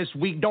girl this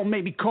week. Don't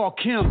make me call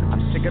Kim.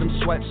 I'm sick of them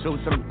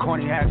sweatsuits and them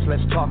corny hats.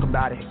 Let's talk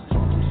about it.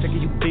 I'm sick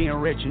of you being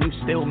rich and you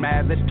still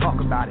mad. Let's talk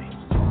about it.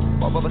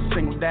 Both of us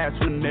single dads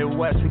from the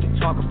Midwest. We can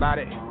talk about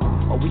it.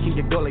 Or we can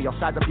get gully. I'll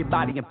size up your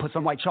body and put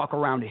some white chalk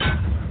around it.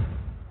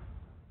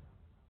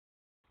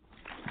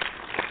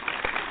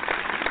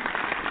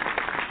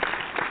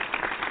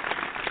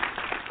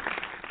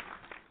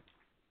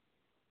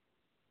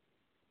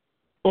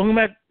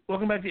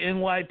 Welcome back to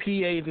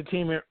NYPA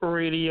Entertainment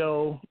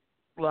Radio,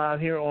 live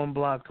here on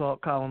Blog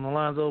Talk. Colin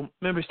Alonzo.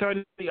 Remember,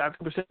 starting the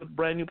October 7th,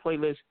 brand new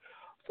playlist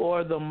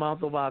for the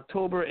month of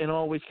October, and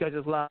always catch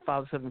us live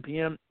 5 to 7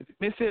 p.m. If you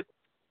miss it,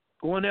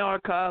 go in the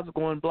archives,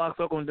 go on Blog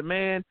Talk on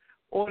demand,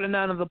 or the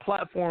 9 of the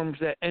platforms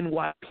that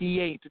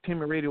NYPA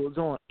Entertainment Radio is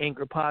on: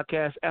 Anchor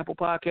Podcast, Apple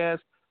Podcast,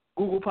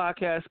 Google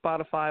Podcast,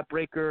 Spotify,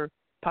 Breaker,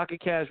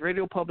 Pocket Cast,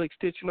 Radio Public,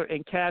 Stitcher,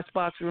 and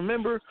Castbox.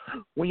 Remember,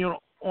 when you're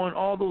on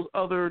all those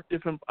other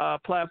different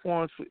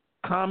platforms,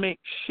 comment,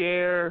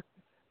 share,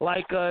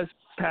 like us,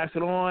 pass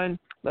it on,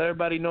 let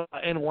everybody know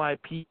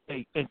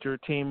NYPA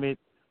Entertainment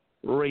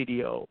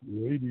Radio.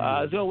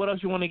 Joe, what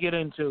else you want to get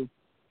into?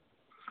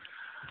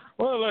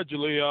 Well,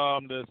 allegedly,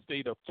 the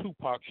state of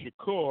Tupac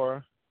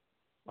Shakur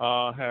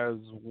has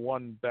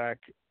won back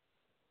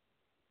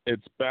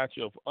its batch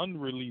of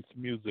unreleased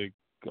music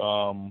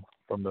from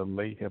the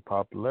late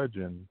hip-hop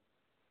legend.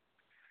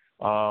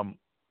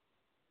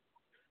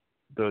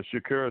 The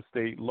Shakur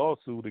estate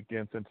lawsuit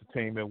against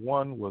Entertainment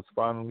One was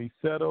finally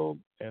settled,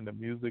 and the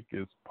music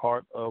is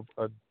part of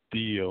a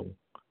deal.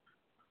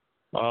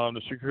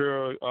 The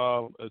Shakur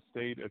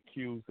estate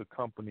accused the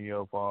company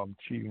of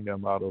cheating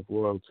them out of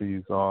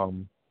royalties.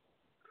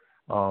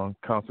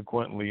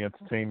 Consequently,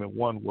 Entertainment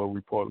One will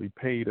reportedly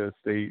pay the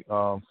estate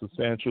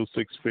substantial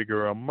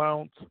six-figure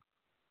amount.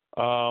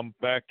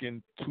 Back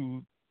in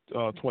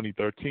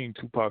 2013,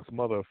 Tupac's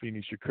mother,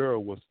 Afeni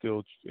Shakur, was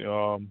still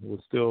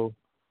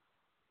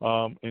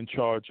in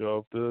charge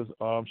of the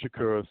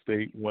Shakur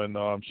estate when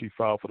she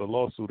filed for the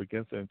lawsuit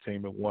against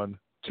Entertainment One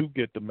to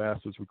get the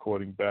master's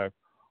recording back.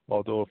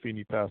 Although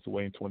Afeni passed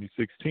away in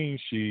 2016,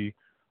 she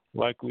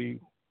likely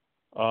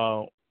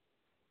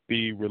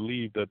be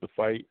relieved that the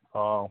fight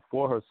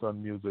for her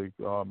son's music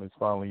is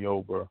finally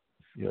over.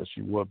 Yes,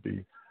 she would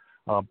be.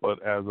 But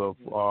as of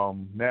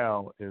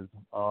now, is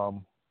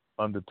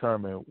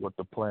undetermined what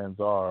the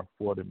plans are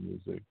for the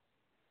music.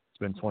 It's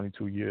been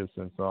 22 years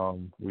since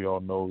we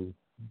all know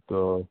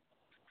the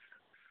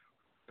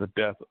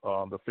death,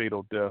 the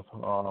fatal death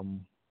of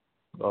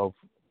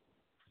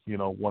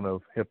one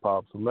of hip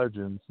hop's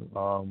legends,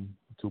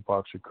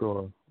 Tupac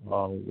Shakur,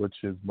 which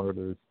his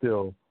murder is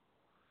still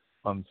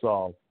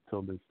unsolved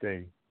till this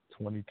day.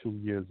 22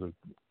 years of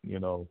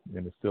and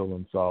it's still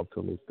unsolved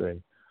till this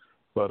day.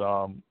 But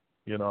I'm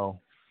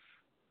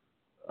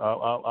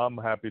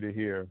happy to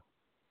hear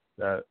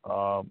that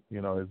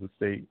his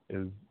estate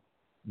is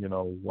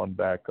won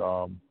back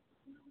all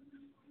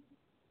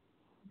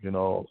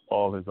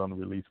his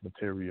unreleased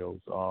materials.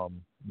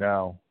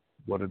 Now,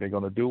 what are they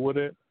going to do with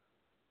it?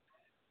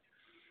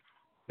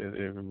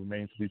 It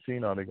remains to be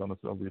seen. Are they going to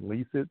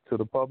release it to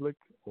the public,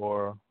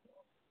 or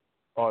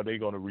are they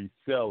going to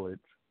resell it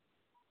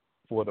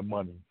for the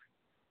money?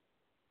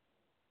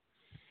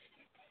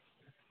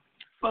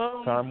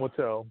 Time will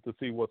tell to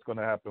see what's going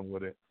to happen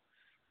with it.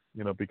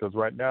 Because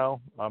right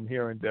now I'm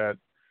hearing that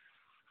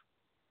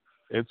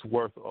it's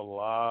worth a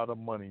lot of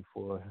money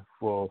for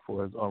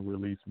his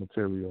unreleased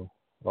material.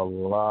 A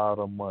lot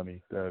of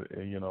money that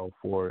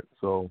for it.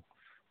 So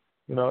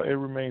it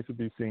remains to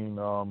be seen.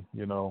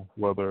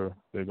 Whether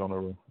they're going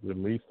to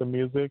release the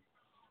music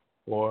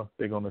or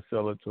they're going to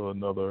sell it to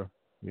another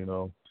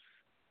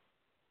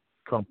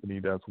company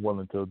that's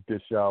willing to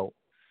dish out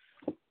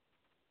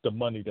the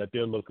money that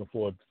they're looking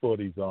for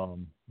these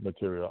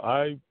material.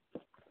 I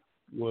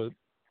would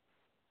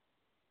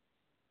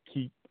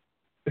keep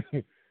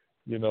I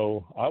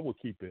would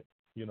keep it,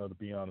 to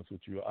be honest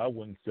with you. I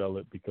wouldn't sell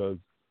it because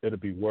it'll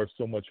be worth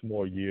so much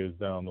more years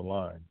down the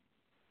line.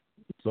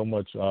 So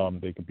much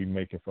they could be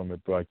making from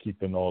it by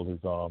keeping all his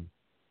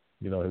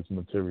his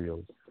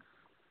materials.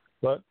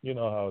 But you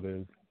know how it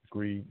is,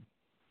 greed.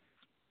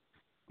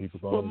 People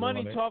going to want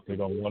it. They're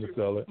going to want to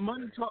sell it.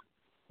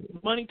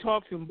 Money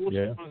talks and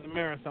bullshit on the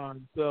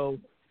marathon. So,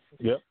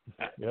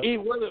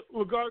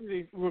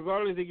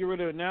 regardless they get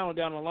rid of it now or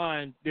down the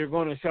line, they're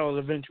going to sell it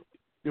eventually.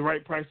 The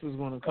right price is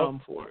going to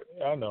come for it.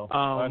 I know.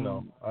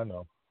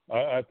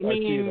 I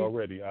see it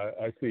already.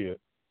 I see it.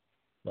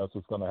 That's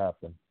what's going to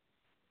happen.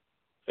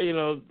 You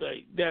know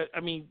that. I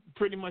mean,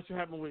 pretty much what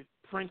happened with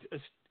Prince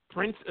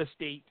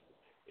Estate.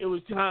 It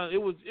was time.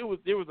 It was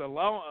a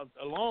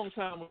long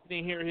time we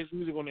didn't hear his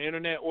music on the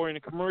internet or in the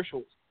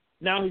commercials.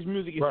 Now his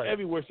music is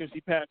everywhere since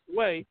he passed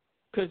away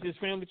because his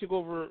family took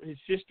over. His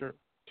sister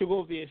took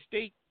over the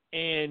estate,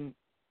 and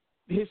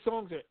his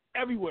songs are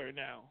everywhere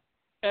now.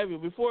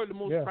 Everywhere. Before, the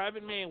most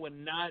private man would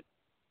not.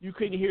 You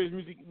couldn't hear his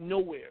music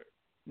nowhere.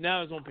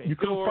 Now it's on Pandora. You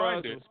couldn't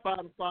find it.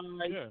 On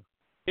Spotify. Yeah.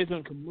 It's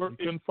on commercials.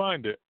 You couldn't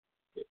find it.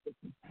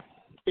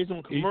 It's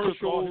on commercials. He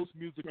took all his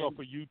music off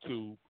of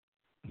YouTube.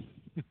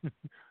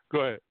 Go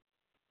ahead.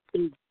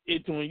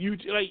 It's on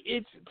YouTube. Like,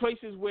 it's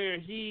places where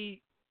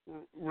he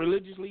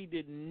religiously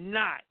did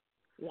not.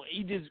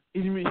 He's just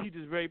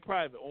very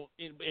private.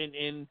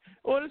 And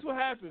that's what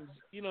happens.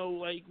 You know,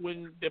 like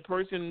when the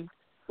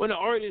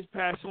artist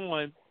pass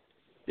on,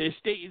 the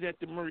estate is at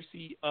the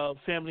mercy of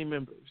family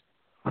members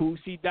who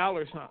see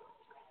dollar signs.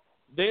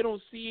 They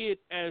don't see it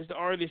as the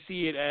artists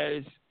see it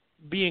as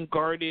being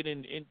guarded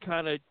and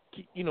kind of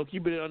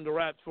keeping it under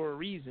wraps for a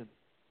reason.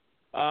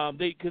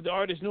 Because the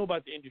artists know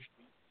about the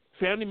industry.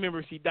 Family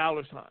members see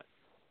dollar signs,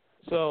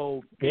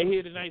 so they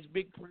hear the nice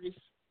big price.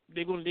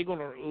 They're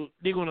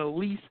gonna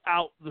lease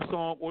out the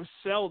song or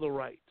sell the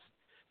rights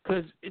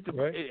because at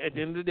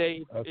the end of the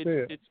day,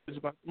 it's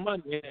about the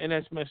money, and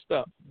that's messed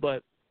up.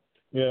 But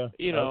that's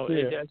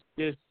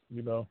just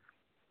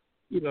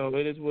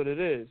it is what it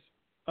is.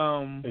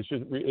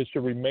 It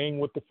should remain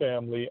with the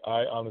family.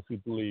 I honestly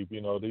believe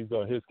these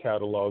are his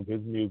catalog,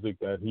 his music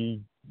that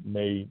he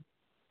made.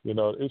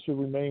 It should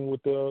remain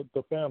with the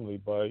family.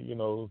 But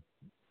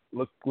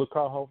look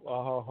how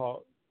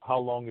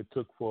long it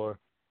took for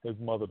his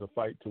mother to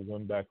fight to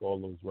win back all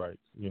those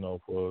rights.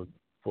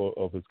 For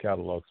of his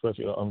catalog,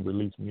 especially the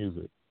unreleased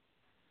music.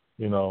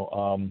 They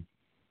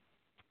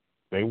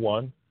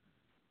won.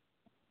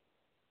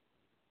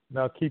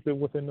 Now keep it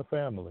within the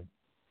family.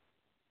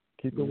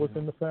 Keep it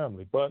within the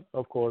family. But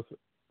of course,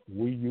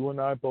 you and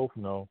I both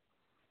know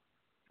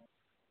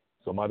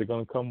somebody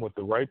going to come with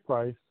the right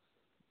price.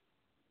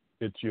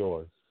 It's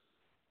yours.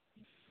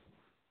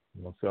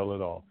 You're going to sell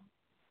it off.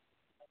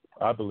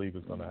 I believe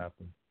it's going to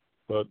happen.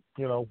 But,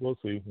 we'll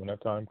see when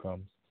that time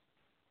comes.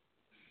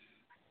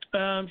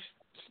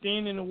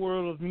 Staying in the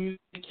world of music,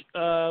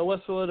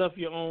 West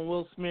Philadelphia own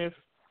Will Smith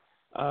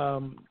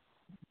was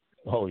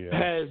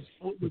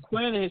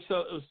planning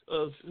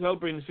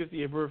celebrating his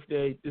 50th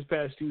birthday this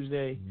past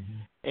Tuesday,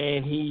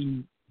 and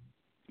he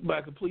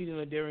by completing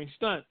a daring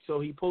stunt. So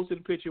he posted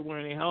a picture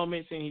wearing a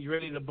helmet saying he's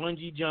ready to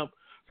bungee jump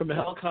from a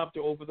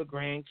helicopter over the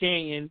Grand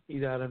Canyon.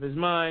 He's out of his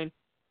mind.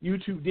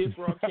 YouTube did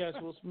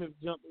broadcast Will Smith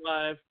jump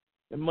live,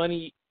 and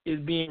money is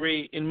being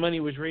raised, and money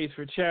was raised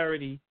for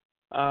charity.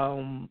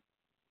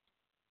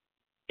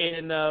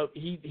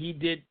 He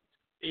did.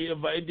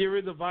 There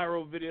is a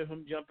viral video of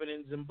him jumping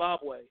in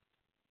Zimbabwe.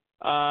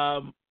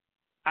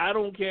 I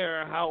don't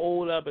care how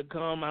old I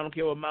become. I don't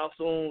care what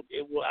milestone.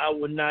 I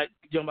would not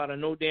jump out of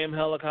no damn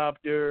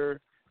helicopter,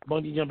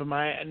 bungee jumping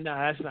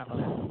that's not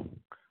gonna happen.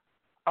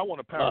 I want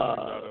to parachute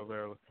out of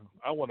there.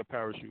 I want to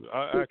parachute.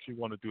 I actually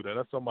want to do that.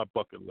 That's on my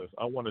bucket list.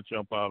 I want to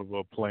jump out of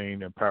a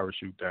plane and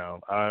parachute down.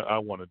 I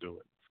want to do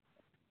it.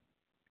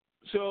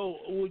 So,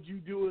 would you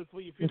do it for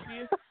your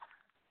 50th?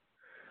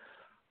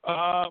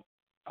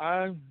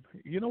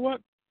 You know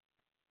what?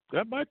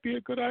 That might be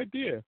a good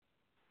idea.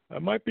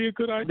 Half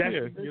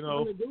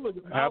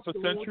a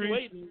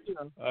century.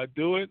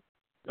 Do it.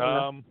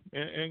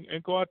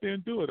 And go out there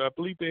and do it. I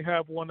believe they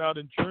have one out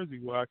in Jersey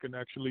where I can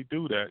actually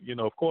do that.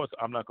 Of course,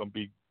 I'm not going to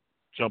be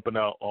jumping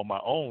out on my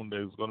own.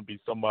 There's going to be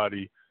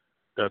somebody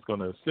that's going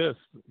to assist,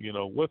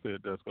 with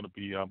it. That's going to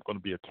be I'm going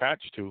to be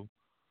attached to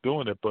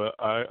doing it. But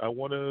I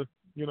want to,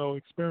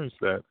 experience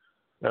that.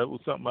 That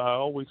was something I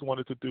always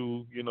wanted to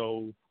do,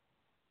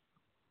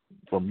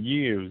 from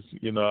years.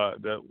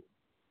 That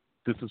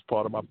this is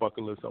part of my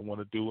bucket list I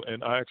want to do,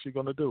 and I'm actually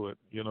going to do it.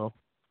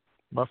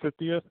 My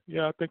 50th,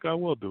 I think I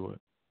will do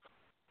it.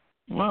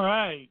 All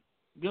right.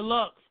 Good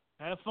luck.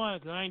 Have fun,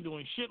 because I ain't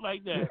doing shit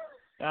like that.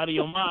 Out of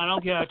your mind. I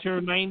don't care if I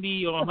turn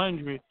 90 or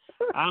 100.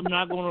 I'm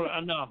not going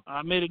to, no.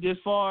 I made it this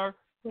far.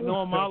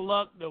 Knowing my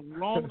luck,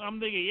 I'm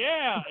thinking,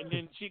 and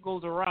then shit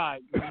goes awry.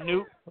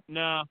 Nope.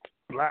 Nah.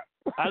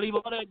 I leave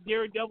all that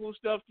daredevil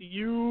stuff to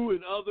you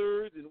and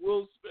others, and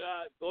we'll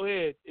go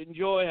ahead.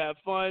 Enjoy. Have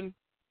fun.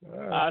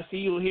 I see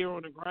you here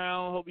on the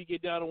ground. Hope you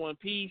get down to one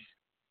piece.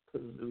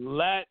 Because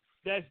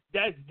that's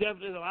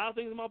definitely a lot of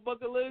things on my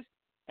bucket list.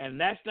 And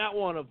that's not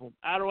one of them.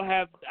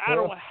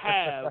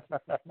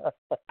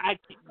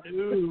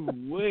 No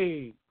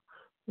way.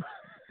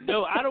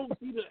 No, I don't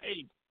see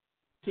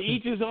to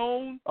each his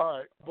own. All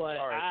right. But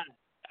all right.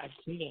 I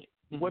can't.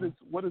 what is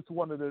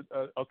one of the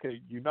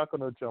okay? You're not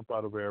going to jump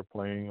out of an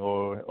airplane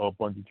or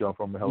bungee jump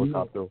from a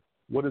helicopter.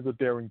 What is a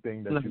daring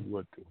thing that you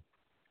would do?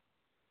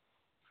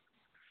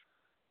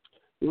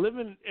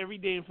 Living every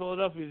day in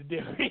Philadelphia is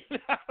daring.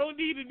 I don't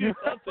need to do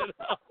something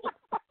else.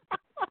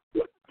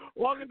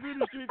 Walking through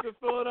the streets of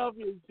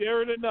Philadelphia is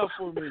daring enough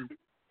for me.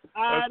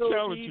 I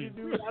don't need to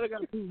do. I don't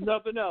got to do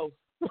nothing else.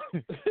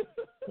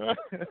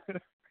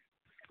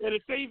 And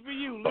it's safe for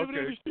you. Living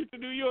in the streets of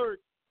New York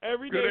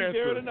every day is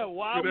daring enough.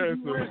 Why would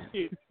you risk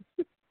it?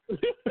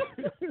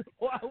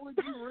 Why would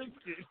you risk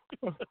it?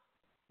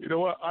 You know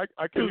what?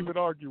 I can't even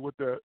argue with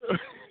that.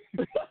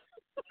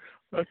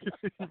 I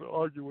can't even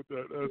argue with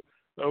that.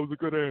 That was a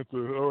good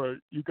answer. All right,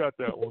 you got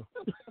that one.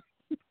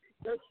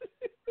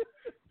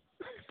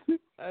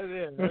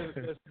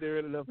 That's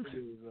daring enough for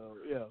me. So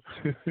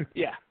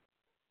yeah.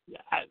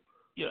 I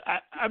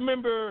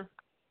remember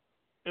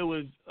it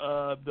was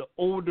the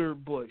older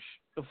Bush,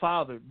 the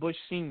father, Bush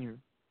Sr.,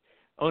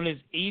 on his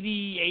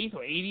 88th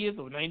or 80th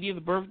or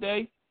 90th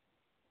birthday.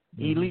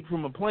 He leaped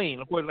from a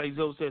plane. Of course, like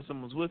Zoe said,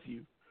 someone was with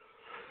you,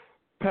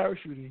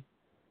 parachuting,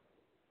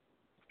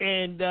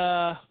 and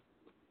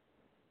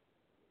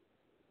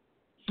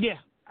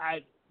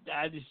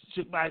I just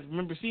shook. I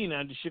remember seeing it.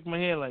 I just shook my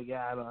head like,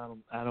 yeah,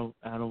 I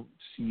don't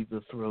see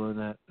the thrill in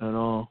that at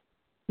all.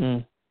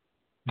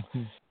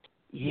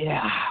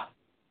 Yeah.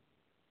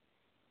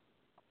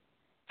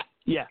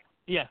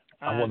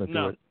 I want to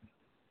do it.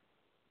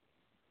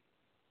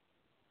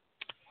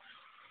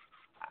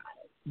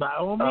 By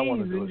all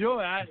means,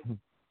 enjoy.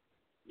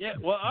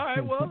 Well, all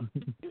right. Well,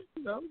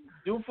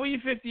 do it for your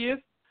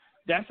 50th.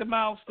 That's a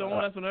milestone.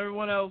 That's when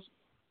everyone else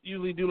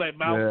usually do like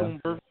milestone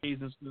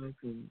birthdays and stuff.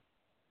 And,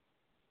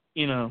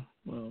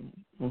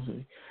 we'll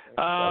see.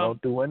 I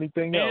don't do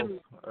anything else.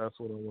 That's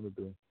what I want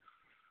to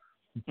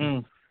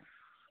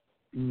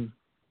do.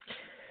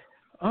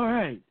 All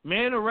right.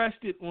 Man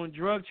arrested on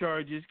drug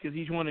charges because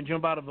he's trying to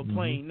jump out of a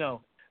plane.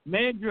 No.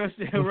 Man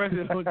arrested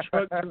on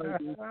drug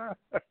charges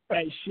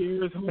at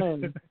Cher's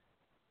home.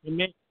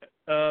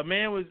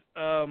 Man was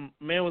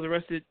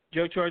arrested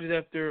drug charges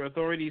after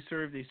authorities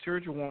served a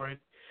search warrant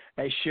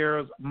at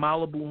Cher's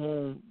Malibu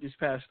home this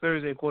past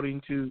Thursday,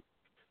 according to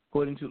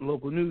the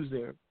local news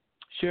there.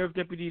 Sheriff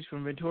deputies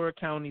from Ventura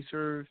County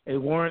served a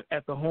warrant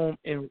at the home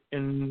in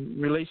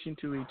relation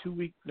to a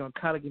 2-week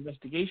narcotic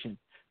investigation.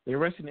 They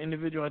arrested an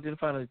individual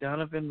identified as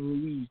Donovan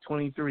Ruiz,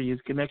 23.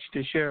 His connection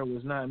to Cher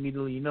was not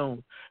immediately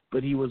known,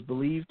 but he was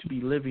believed to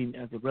be living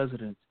at the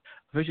residence.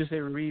 Officials say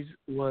Ruiz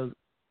was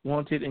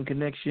wanted in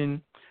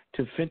connection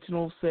to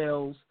fentanyl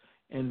sales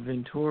in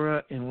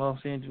Ventura and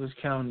Los Angeles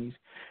counties.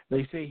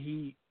 They say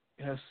he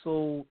has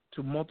sold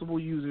to multiple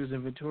users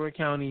in Ventura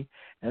County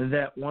and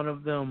that one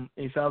of them,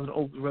 a Thousand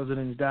Oaks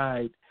resident,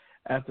 died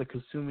after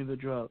consuming the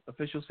drug.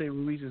 Officials say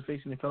Ruiz is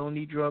facing a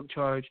felony drug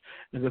charge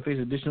and will face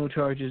additional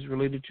charges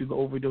related to the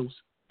overdose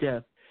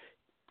death.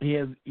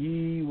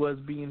 He was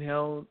being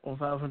held on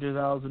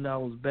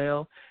 $500,000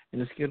 bail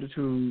and is scheduled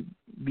to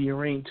be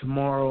arraigned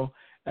tomorrow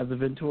at the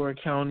Ventura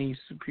County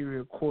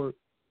Superior Court.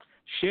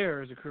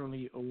 Cher is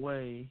currently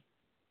away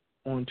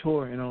on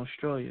tour in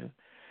Australia.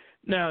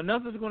 Now,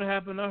 nothing's going to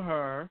happen to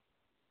her,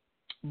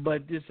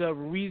 but this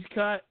Ruiz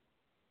cut,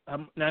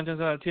 9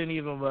 times out of 10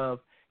 he's of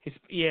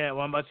I'm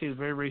about to say it's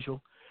very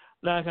racial.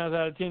 9 times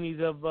out of 10 he's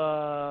of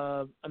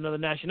another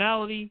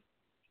nationality.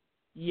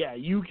 Yeah,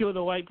 you killed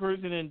a white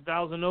person in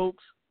Thousand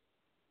Oaks,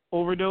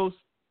 overdose,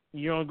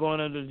 you're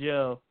going under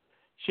jail.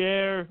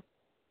 Cher,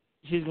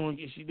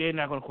 they're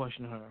not going to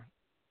question her,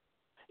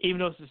 even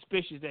though it's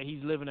suspicious that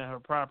he's living at her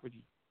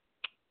property.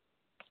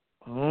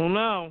 I don't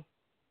know.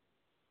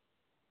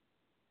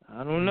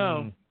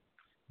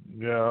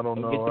 Yeah, I don't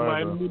know. Get the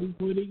minority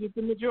before they get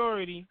the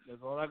majority.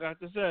 That's all I got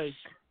to say.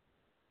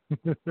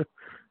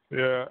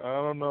 Yeah, I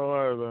don't know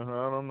either.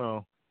 I don't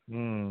know.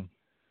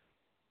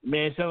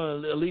 Man,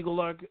 selling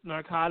illegal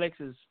narcotics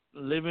is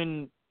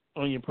living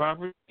on your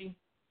property.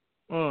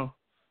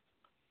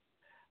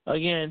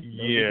 Again,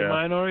 get the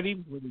minority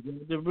before they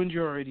get the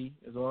majority.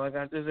 That's all I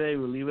got to say.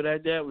 We'll leave it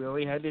at that. We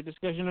already had that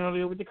discussion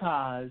earlier with the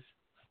cause.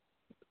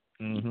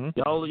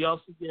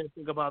 Y'all sit there and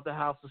think about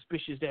how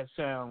suspicious that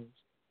sounds.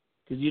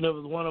 Because if it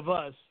was one of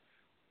us,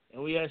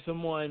 and we had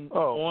someone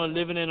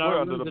living in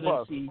our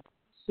residency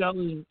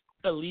selling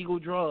illegal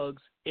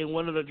drugs, and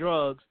one of the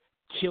drugs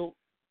killed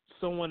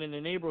someone in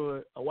the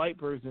neighborhood, a white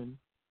person,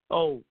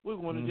 we're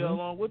going to jail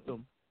along with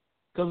them.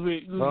 Because we're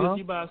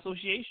guilty by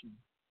association.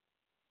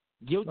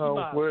 Guilty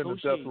by we're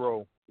association. in the death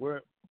row.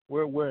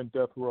 We're in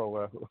death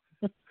row.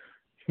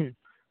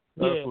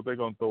 That's what they're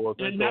going to throw us.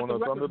 They're throwing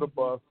us under the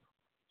bus.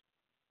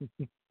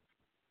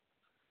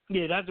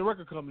 Yeah, not the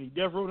record company.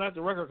 Death Row, not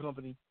the record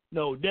company.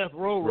 No, Death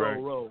Row,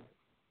 row.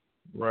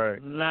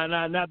 Right.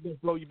 Not Death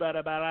Row, you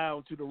better bow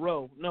down to the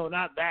row. No,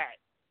 not that.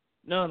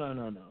 No.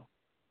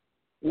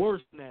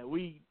 Worse than that.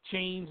 We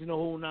changed the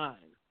whole 9.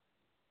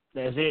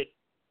 That's it.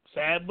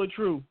 Sad but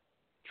true.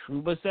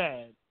 True but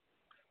sad.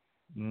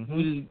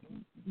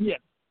 Yeah.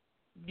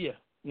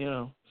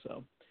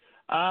 So.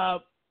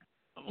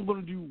 I'm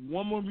going to do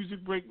one more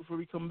music break before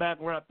we come back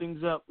and wrap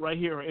things up right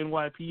here on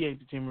NYPA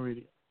Entertainment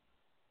Radio.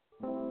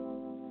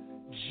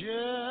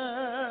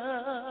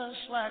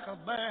 Just like a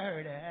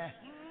bird, I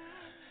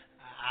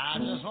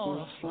just want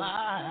to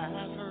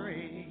fly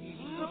free.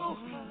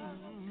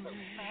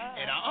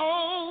 And I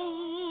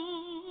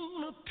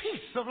own a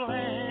piece of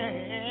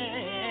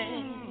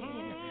land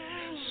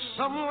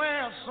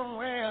somewhere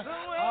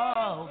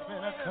off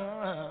in a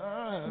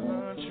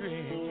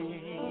country.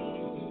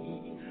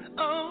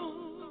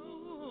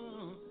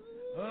 Oh,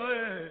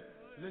 yeah,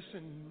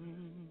 listen.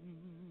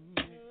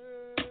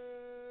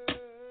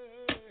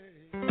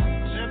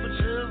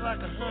 Temperature's like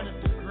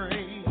 100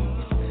 degrees,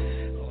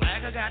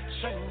 like I got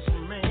chains for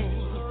me.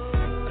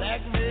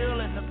 Blackmail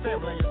in the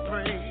family of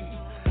three,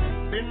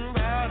 been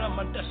right on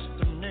my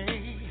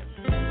destiny.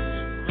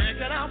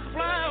 Reckon I'll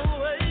fly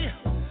away,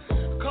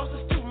 'cause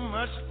it's too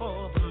much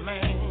for the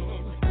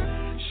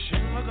man.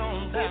 Shouldn't have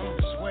gone down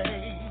this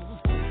way.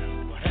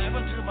 What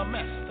happened to my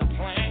master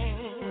plan?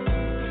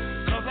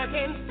 'Cause I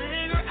can't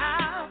figure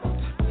out,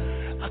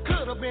 I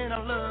could have been a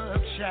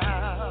love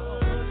child.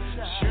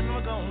 Shouldn't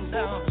have gone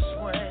down this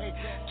way.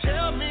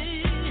 Tell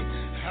me,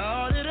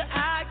 how did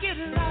I get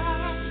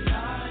lost?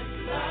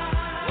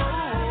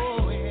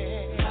 Oh,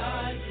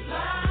 yeah.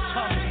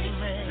 Talk to me,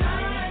 man.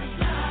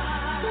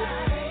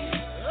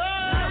 Oh,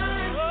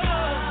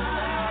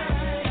 how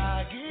did I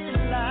get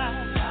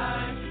lost?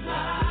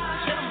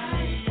 Tell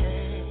me,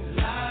 yeah.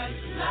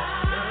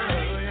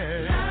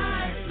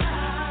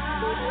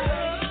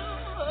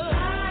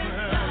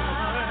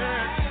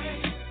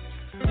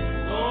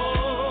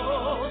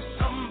 Oh,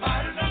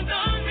 somebody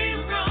done me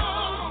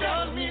wrong.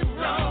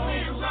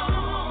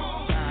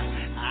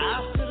 I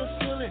feel a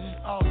feeling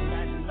all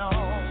night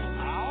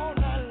long.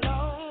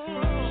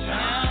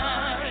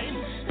 Time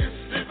is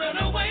slipping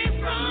away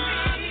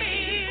from me.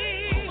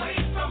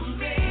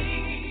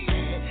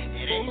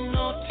 It ain't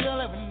no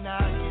telling when I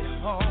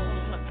get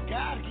home. I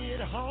gotta get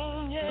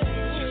home,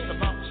 yeah. Just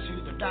about to see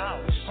the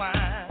dollar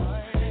sign.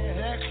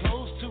 That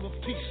close to a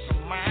peace of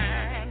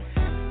mind.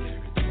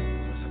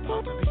 Everything was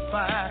about to be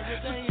fine.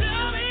 So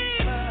tell me,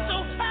 so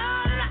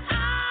how did I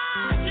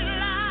get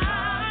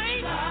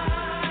life?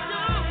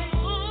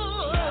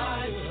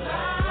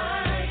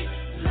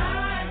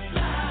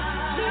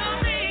 Tell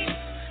me,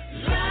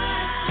 I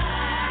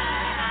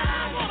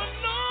wanna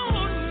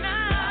know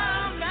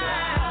now.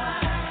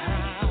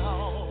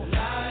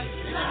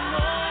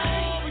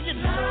 You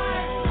know.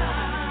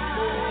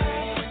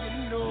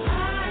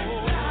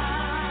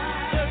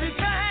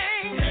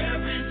 Everything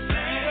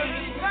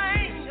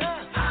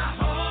I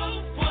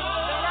hope for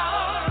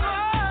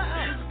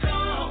is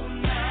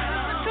gone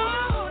now.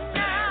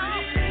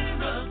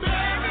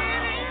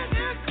 Buried in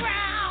the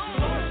ground.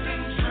 Hopes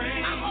and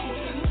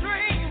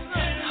dreams,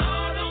 and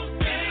all those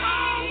things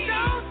I'll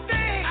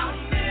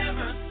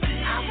never see.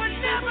 I would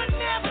never see.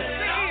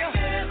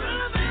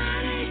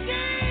 Everybody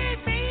gave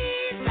me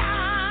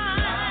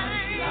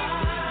life.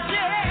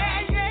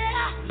 Yeah.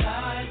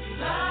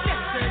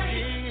 Yes, they did.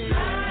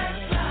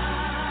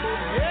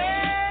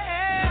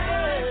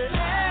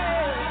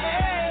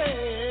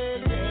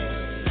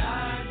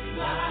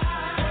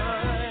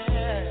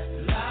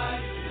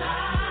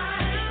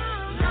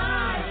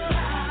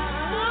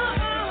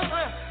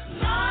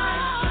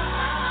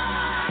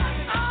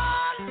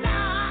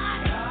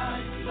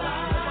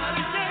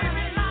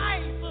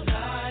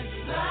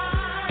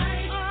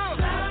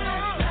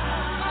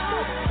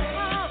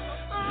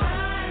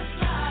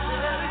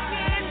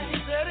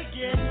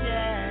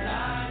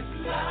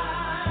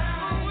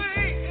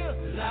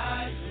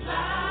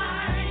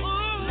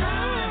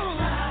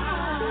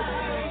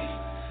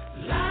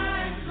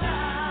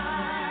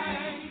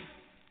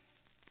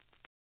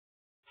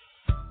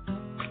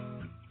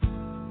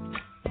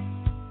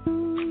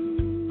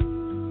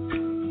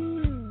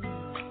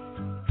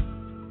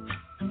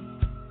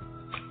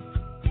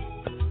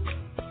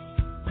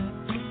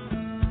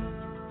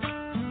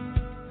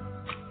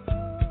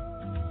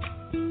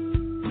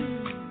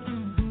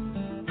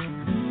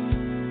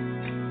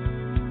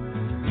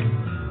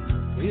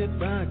 If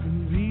I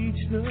can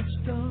reach the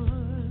stars,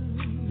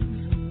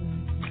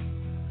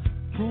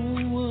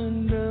 pull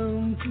one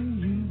down to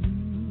you,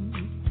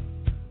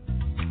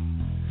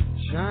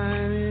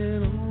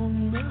 shining on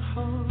my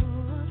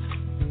heart,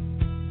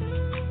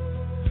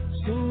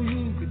 so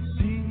you could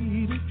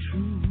see the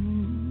truth.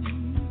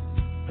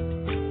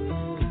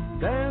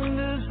 Then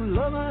this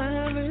love I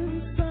have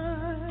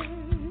inside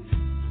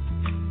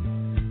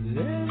is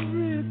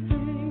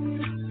everything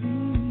it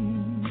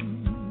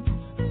seems.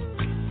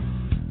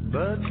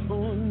 But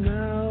for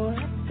now I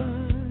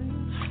find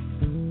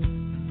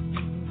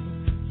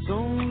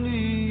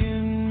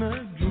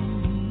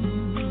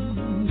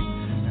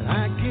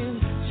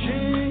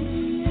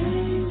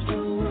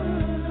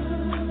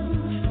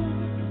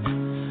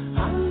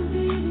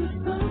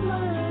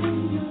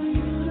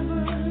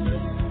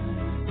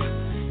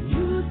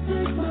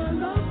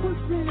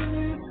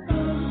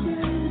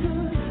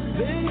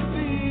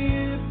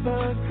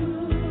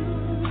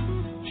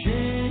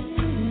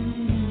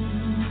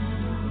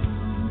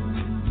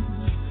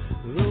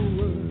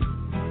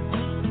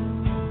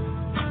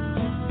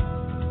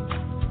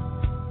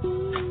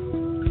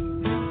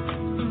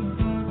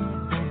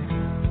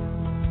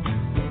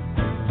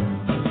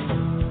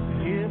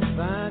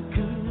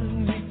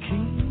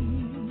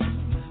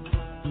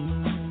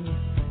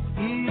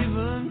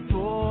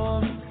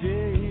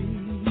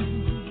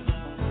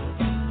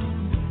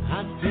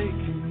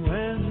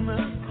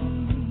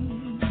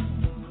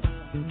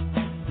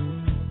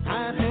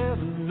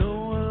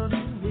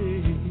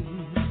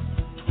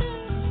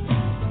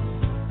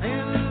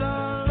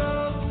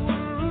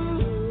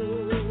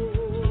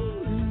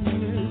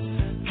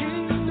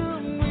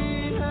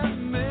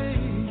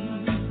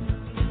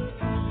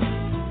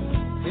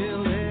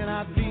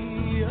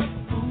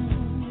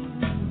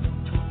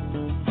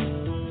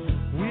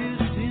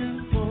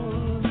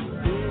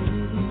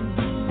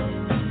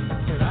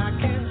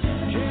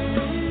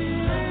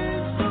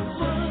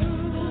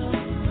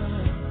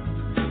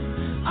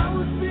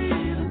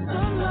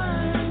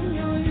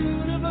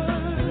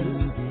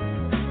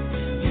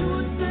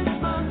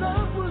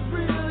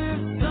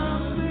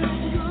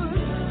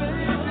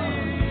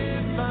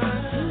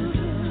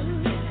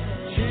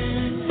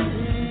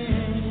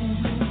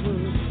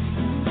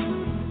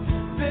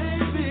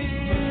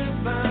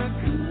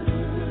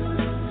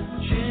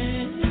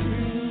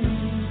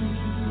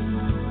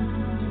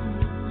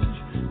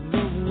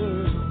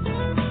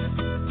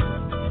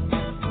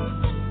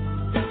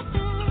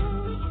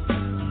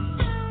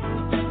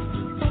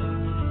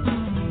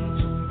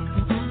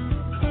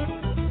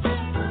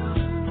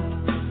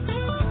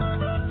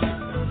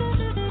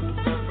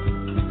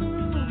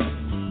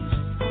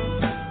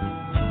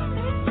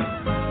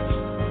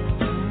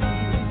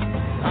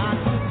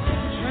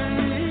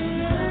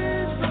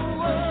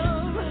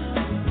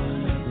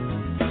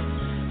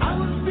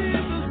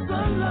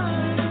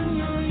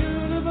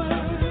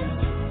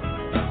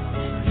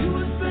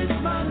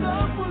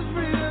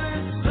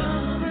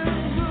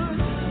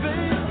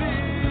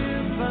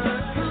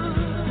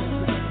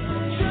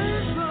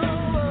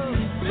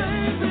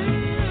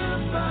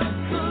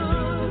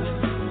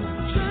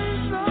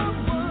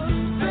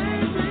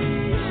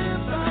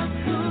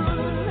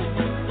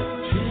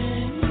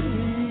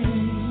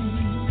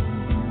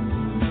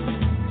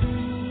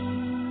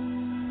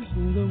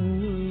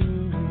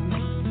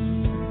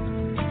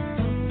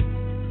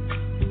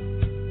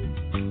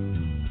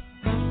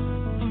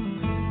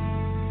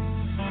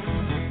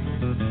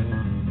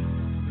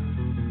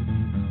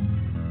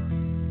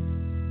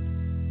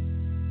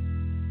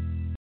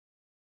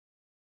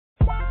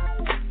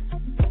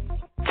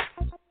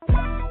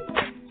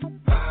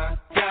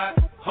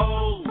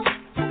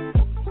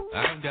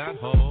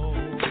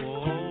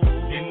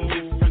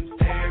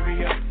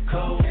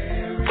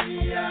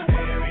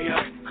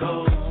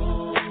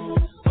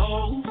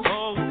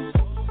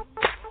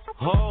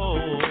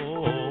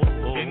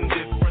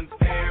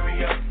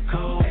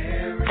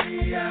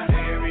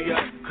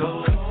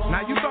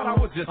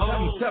just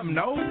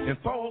 770 and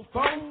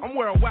 404. I'm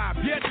worldwide,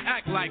 bitch,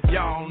 act like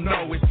y'all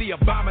know. It's the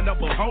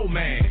abominable hoe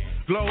man.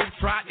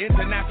 Globetrot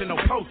International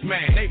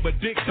Postman, neighbor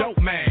Dick Dope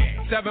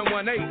Man.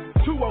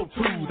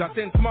 718-202s. I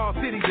send small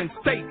cities and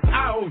states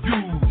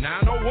IOU.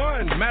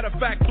 901, matter of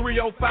fact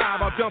 305.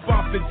 I'll jump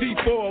off the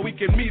G4, we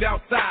can meet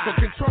outside. So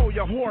control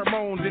your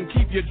hormones and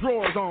keep your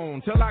drawers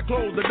on till I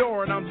close the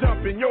door and I'm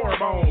jumping your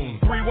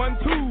bones.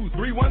 312,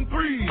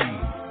 313.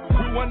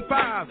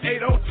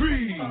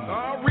 215-803.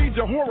 I'll read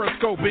your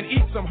horoscope and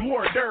eat some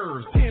hors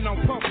d'oeuvres. 10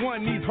 on pump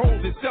 1, these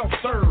hoes is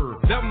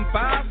self-serve.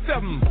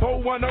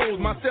 757-410's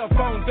my cell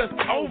phone just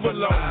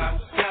overload. I've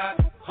got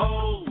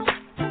hoes.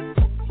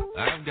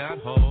 I've got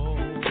hoes.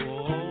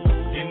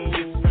 In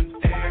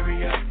different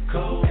area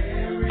codes.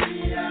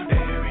 Area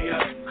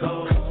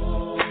codes.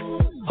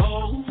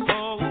 Hoes.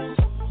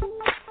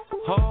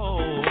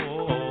 Hoes.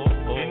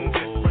 In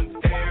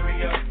different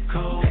area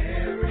codes.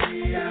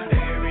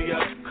 Area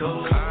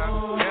codes.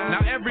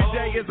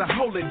 Is a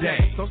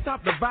holiday, so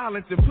stop the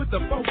violence and put the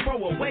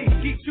fofo away.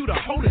 Teach you the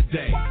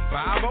holiday.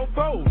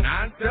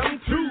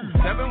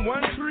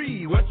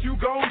 504-972-713. What you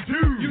gon'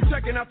 do? You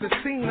checking out the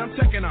scene, I'm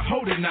checking a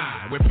holding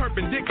eye with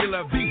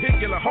perpendicular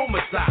vehicular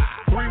homicide.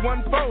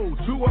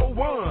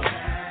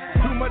 314-201.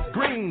 Too much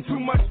green, too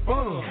much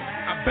fun.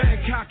 I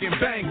Bangkok and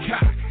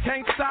Bangkok.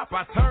 Can't stop,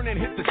 I turn and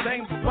hit the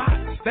same spot.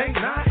 Think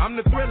not, I'm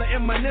the thriller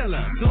in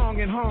Manila, long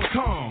in Hong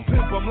Kong.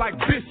 Pimp 'em like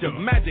Bishop,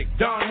 Magic,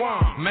 Don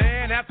Juan.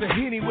 Man, after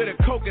Henny with a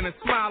coke and a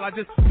smile, I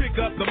just pick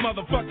up the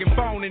motherfucking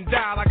phone and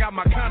dial. I got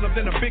my condoms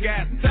in a big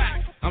ass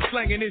sack. I'm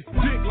slanging this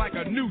dick like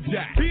a new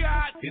jack.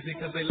 Is it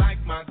cause they like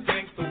my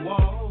gangsta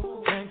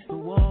wall? Gangsta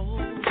wall.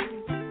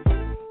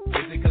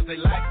 Is it cause they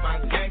like my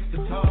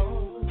gangsta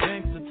tall?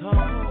 Gangsta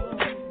tall.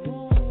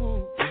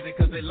 Is it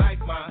cause they like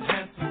my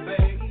handsome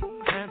face?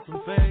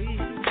 Handsome face.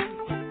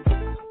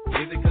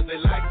 Is it cause they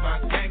like my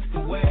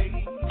gangsta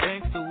way?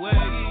 Gangsta way.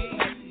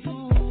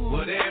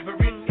 Whatever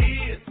it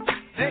is,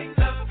 they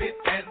love it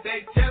and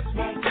they just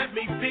won't let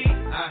me be.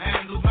 I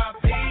handle my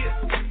biz.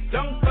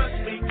 Don't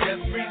rush me,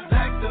 just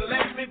relax and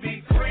let me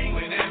be free.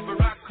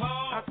 Whenever I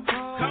call,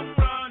 come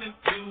running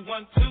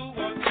 212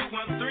 or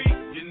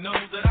 213. You know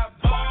that I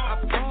ball.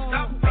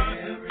 Stop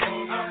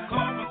running, I'll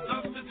call my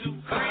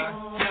substitute free.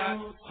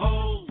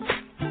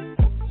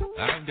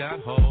 I've got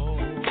hoes.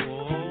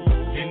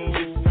 In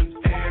different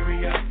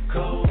area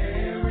codes.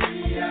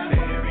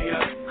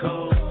 Area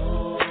codes.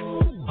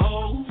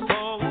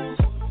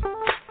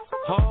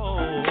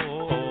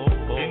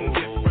 Hoes. In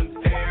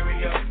different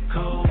area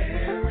codes.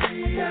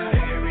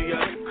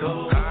 Area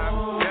codes.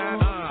 I've got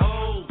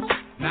hoes.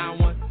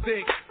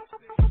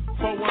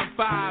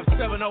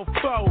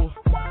 916-415-704.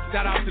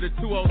 Shout out to the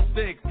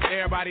 206.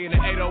 Everybody in the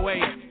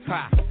 808.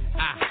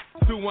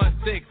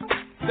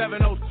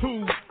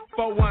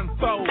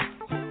 216-702-414.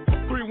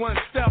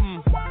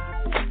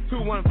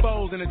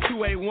 317-214s and the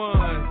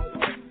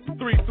 281.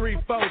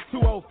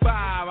 334-205.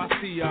 I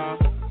see y'all.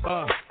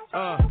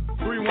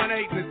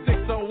 318 and the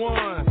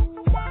 601.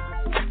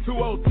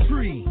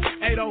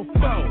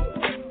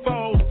 203-804.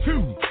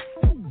 402.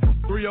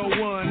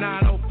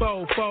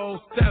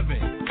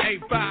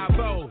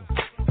 301-904-47.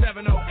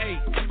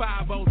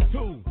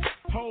 850-708-502.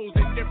 Hoes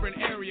in different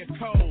area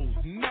codes.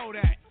 Know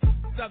that.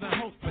 Southern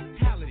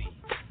hospitality.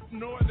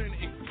 Northern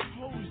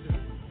exposure.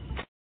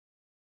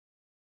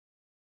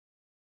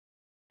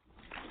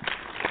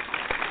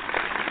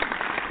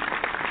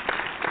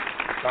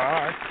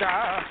 I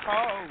got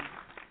hoes.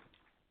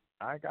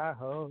 I got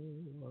hoes.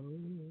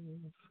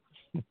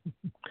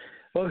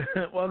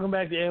 Welcome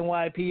back to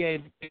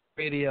NYPA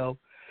Radio.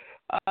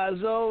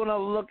 So when I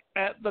look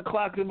at the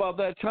clock about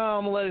that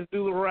time, let's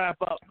do the wrap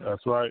up.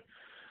 That's right.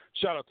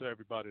 Shout out to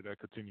everybody that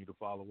continue to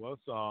follow us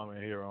and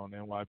here on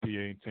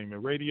NYPA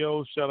Entertainment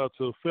Radio. Shout out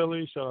to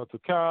Philly. Shout out to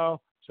Kyle.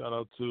 Shout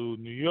out to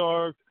New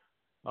York.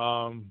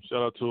 Shout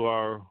out to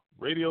our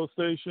radio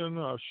station,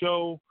 our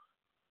show.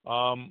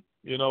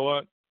 You know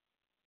what?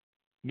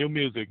 New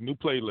music, new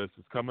playlist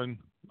is coming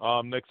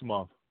next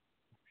month.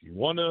 If you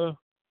want to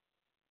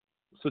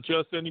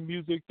suggest any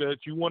music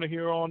that you want to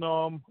hear on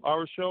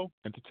our show,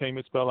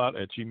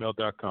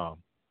 entertainmentspellout@gmail.com.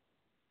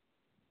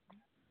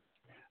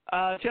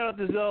 Shout out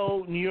to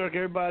Zoe, New York,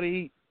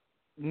 everybody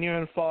near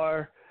and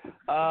far.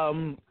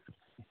 And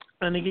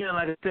again,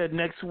 like I said,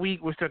 next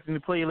week we're starting the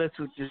playlist,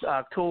 which is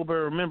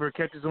October. Remember,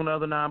 catch us on the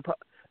other 9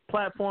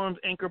 platforms: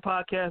 Anchor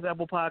Podcast,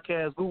 Apple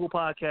Podcasts, Google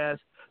Podcasts,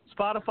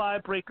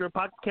 Spotify, Breaker,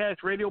 Pocket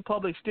Cast, Radio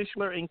Public,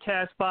 Stitcher, and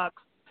Castbox.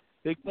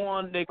 They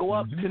go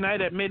up tonight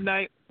at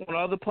midnight on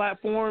other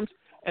platforms.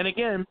 And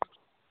again,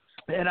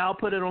 and I'll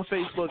put it on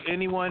Facebook.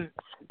 Anyone,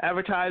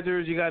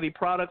 advertisers, you got any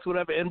products,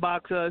 whatever,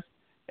 inbox us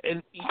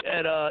and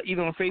at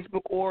either on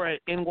Facebook or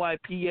at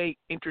NYPA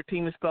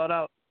Entertainment spelled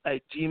out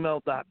at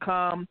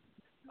gmail.com.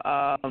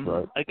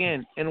 Right.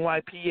 Again,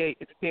 NYPA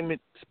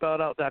Entertainment spelled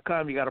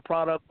out.com. You got a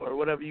product or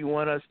whatever you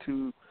want us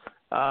to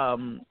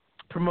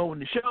promote in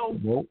the show.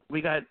 Nope.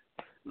 We have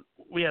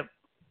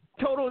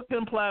total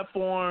 10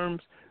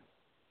 platforms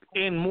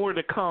and more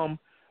to come.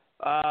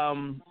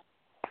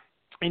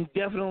 And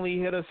definitely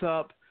hit us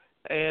up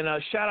And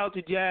shout out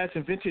to Jazz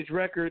and Vintage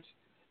Records,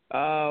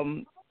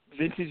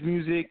 Vintage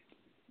Music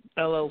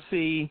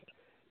LLC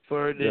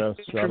for the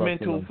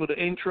instrumental for the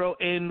intro.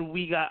 And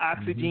we got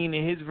Oxygen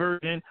in his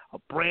version, a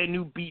brand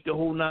new beat, the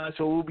whole nine.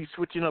 So we'll be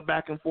switching up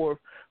back and forth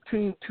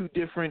between two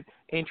different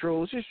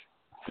intros, just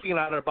thinking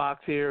out of the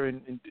box here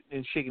and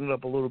shaking it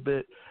up a little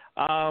bit.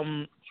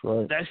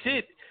 That's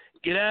it.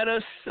 Get at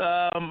us.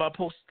 I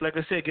post, like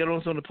I said, get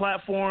on some of the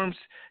platforms.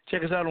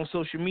 Check us out on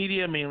social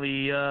media,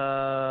 mainly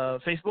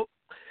Facebook.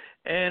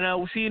 And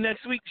we'll see you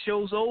next week.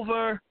 Show's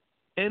over.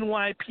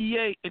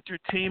 NYPA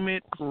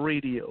Entertainment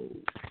Radio.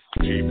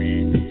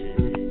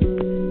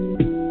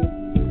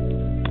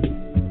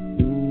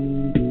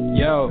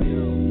 Yo.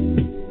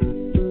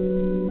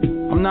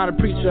 I'm not a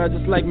preacher, I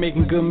just like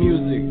making good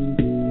music.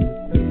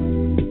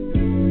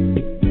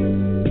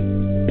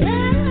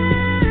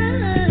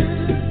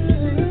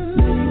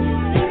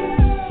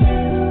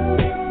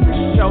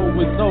 The show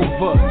is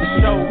over. The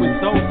show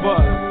is over.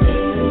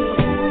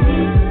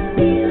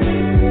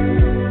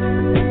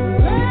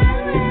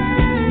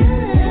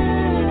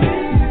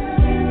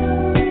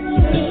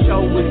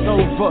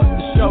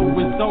 The show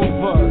is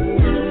over.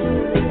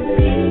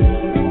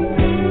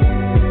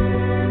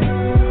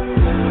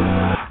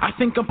 I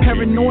think I'm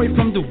paranoid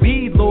from the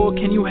weed, Lord.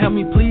 Can you help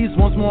me, please?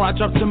 Once more, I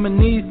drop to my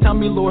knees. Tell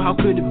me, Lord, how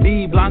could it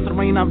be? Blind to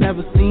rain I've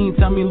never seen.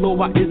 Tell me, Lord,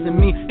 why isn't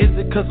me? Is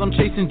it cause I'm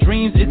chasing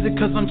dreams? Is it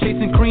cause I'm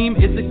chasing cream?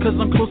 Is it cause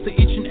I'm close to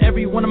each and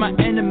every one of my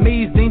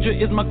enemies? Danger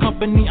is my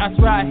company. I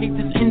swear I hate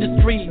this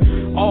industry.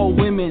 All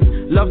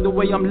women love the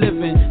way I'm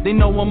living. They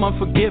know I'm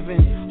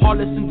unforgiving,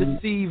 heartless and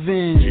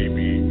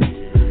deceiving.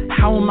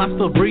 How am I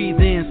still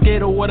breathing?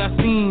 Scared of what I've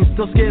seen,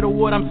 still scared of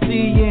what I'm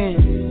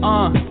seeing.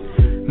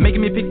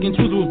 Making me pick and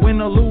choose who's win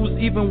or lose.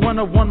 Even when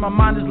I won, my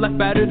mind is left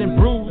battered and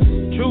bruised.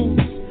 Choose.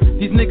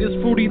 These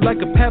niggas fruity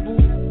like a pebble.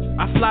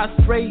 I fly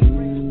straight,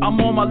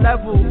 I'm on my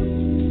level.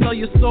 Sell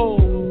your soul,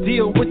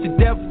 deal with the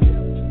devil.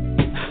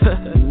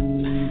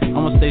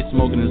 I'ma stay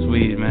smoking this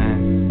weed,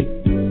 man.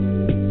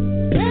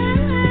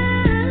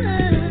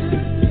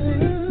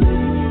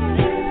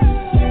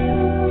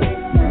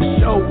 The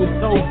show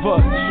is over.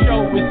 The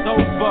show is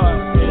over.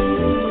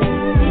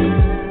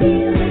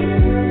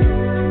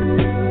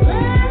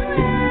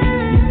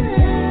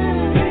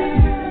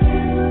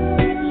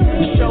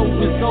 The show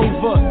is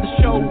over. The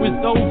show is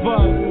over.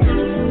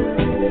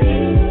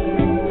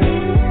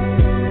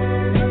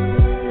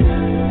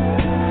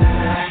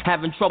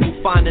 Having trouble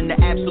finding the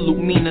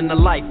absolute meaning of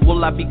life.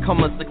 Will I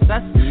become a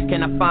success?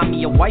 Can I find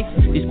me a wife?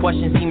 These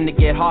questions seem to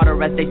get harder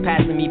as they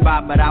passing me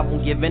by, but I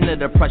won't give in to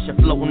the pressure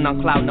floating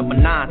on cloud number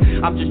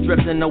 9. I'm just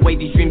drifting away.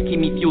 These dreams keep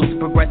me fueled to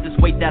progress. This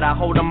weight that I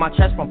hold on my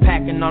chest from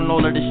packing on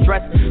all of the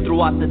stress.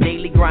 Throughout the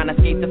daily grind, I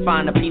escape to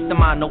find a peace of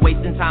mind. No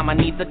wasting time. I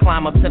need to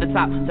climb up to the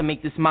top to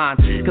make this mine.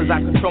 Cause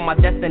I control my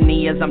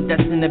destiny as I'm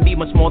destined to be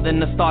much more than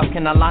the stars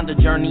can align. The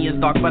journey is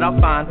dark, but I'll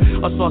find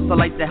a source of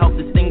light to help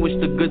distinguish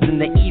the goods and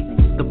the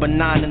evils, the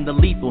benign and the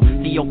lethal,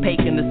 the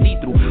opaque and the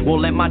see-through.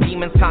 Won't let my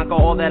demons conquer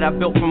all that I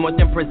built from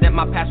within. Present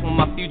my past with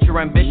my future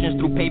ambitions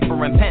through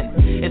paper and pen.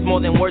 It's more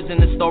than words in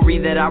the story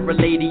that I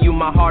relay to you.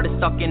 My heart is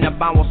stuck in a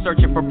bind while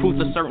searching for proof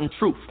of certain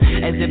truth.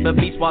 As if a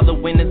beast while the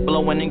wind is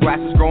blowing and grass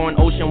is growing,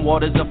 ocean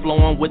waters are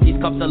flowing. With these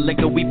cups of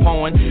liquor we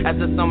pouring. As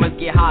the summers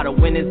get hotter,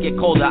 winters get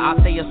colder, I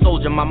stay a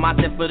soldier. My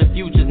mindset for the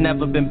future's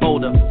never been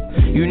bolder.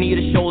 You need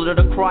a shoulder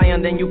to cry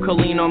on, then you can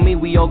lean on me.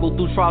 We all go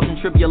through trials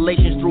and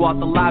tribulations throughout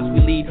the lives we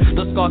lead.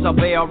 The scars I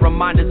bear are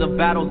reminders of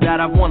battles that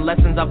I've won,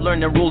 lessons I've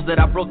learned and rules that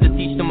I broke to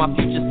teach to my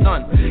future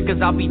son.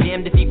 Cause I'll be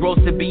damned if he grows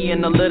to be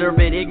an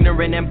illiterate,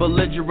 ignorant and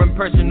belligerent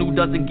person who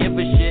doesn't give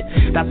a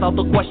shit. That's out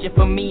the question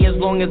for me as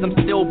long as I'm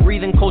still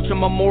breathing. Culture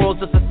my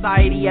morals of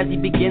society as he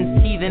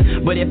begins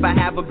teething. But if I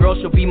have a girl,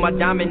 she'll be my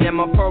diamond and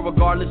my pearl,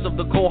 regardless of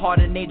the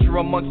cold-hearted nature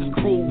amongst this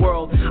cruel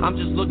world. I'm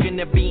just looking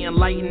to be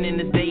enlightened in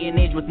this day and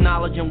age with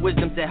knowledge and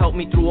wisdom to help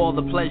me through all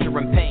the pleasure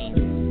and pain.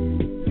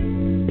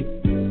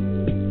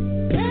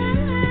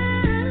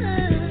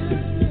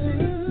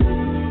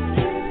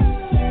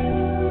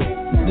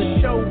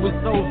 The show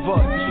is over.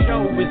 The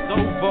show is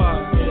over.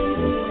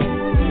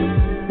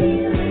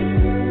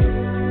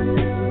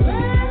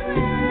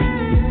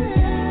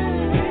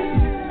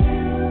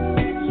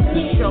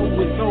 The show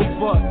is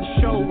over. The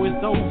show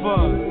is over.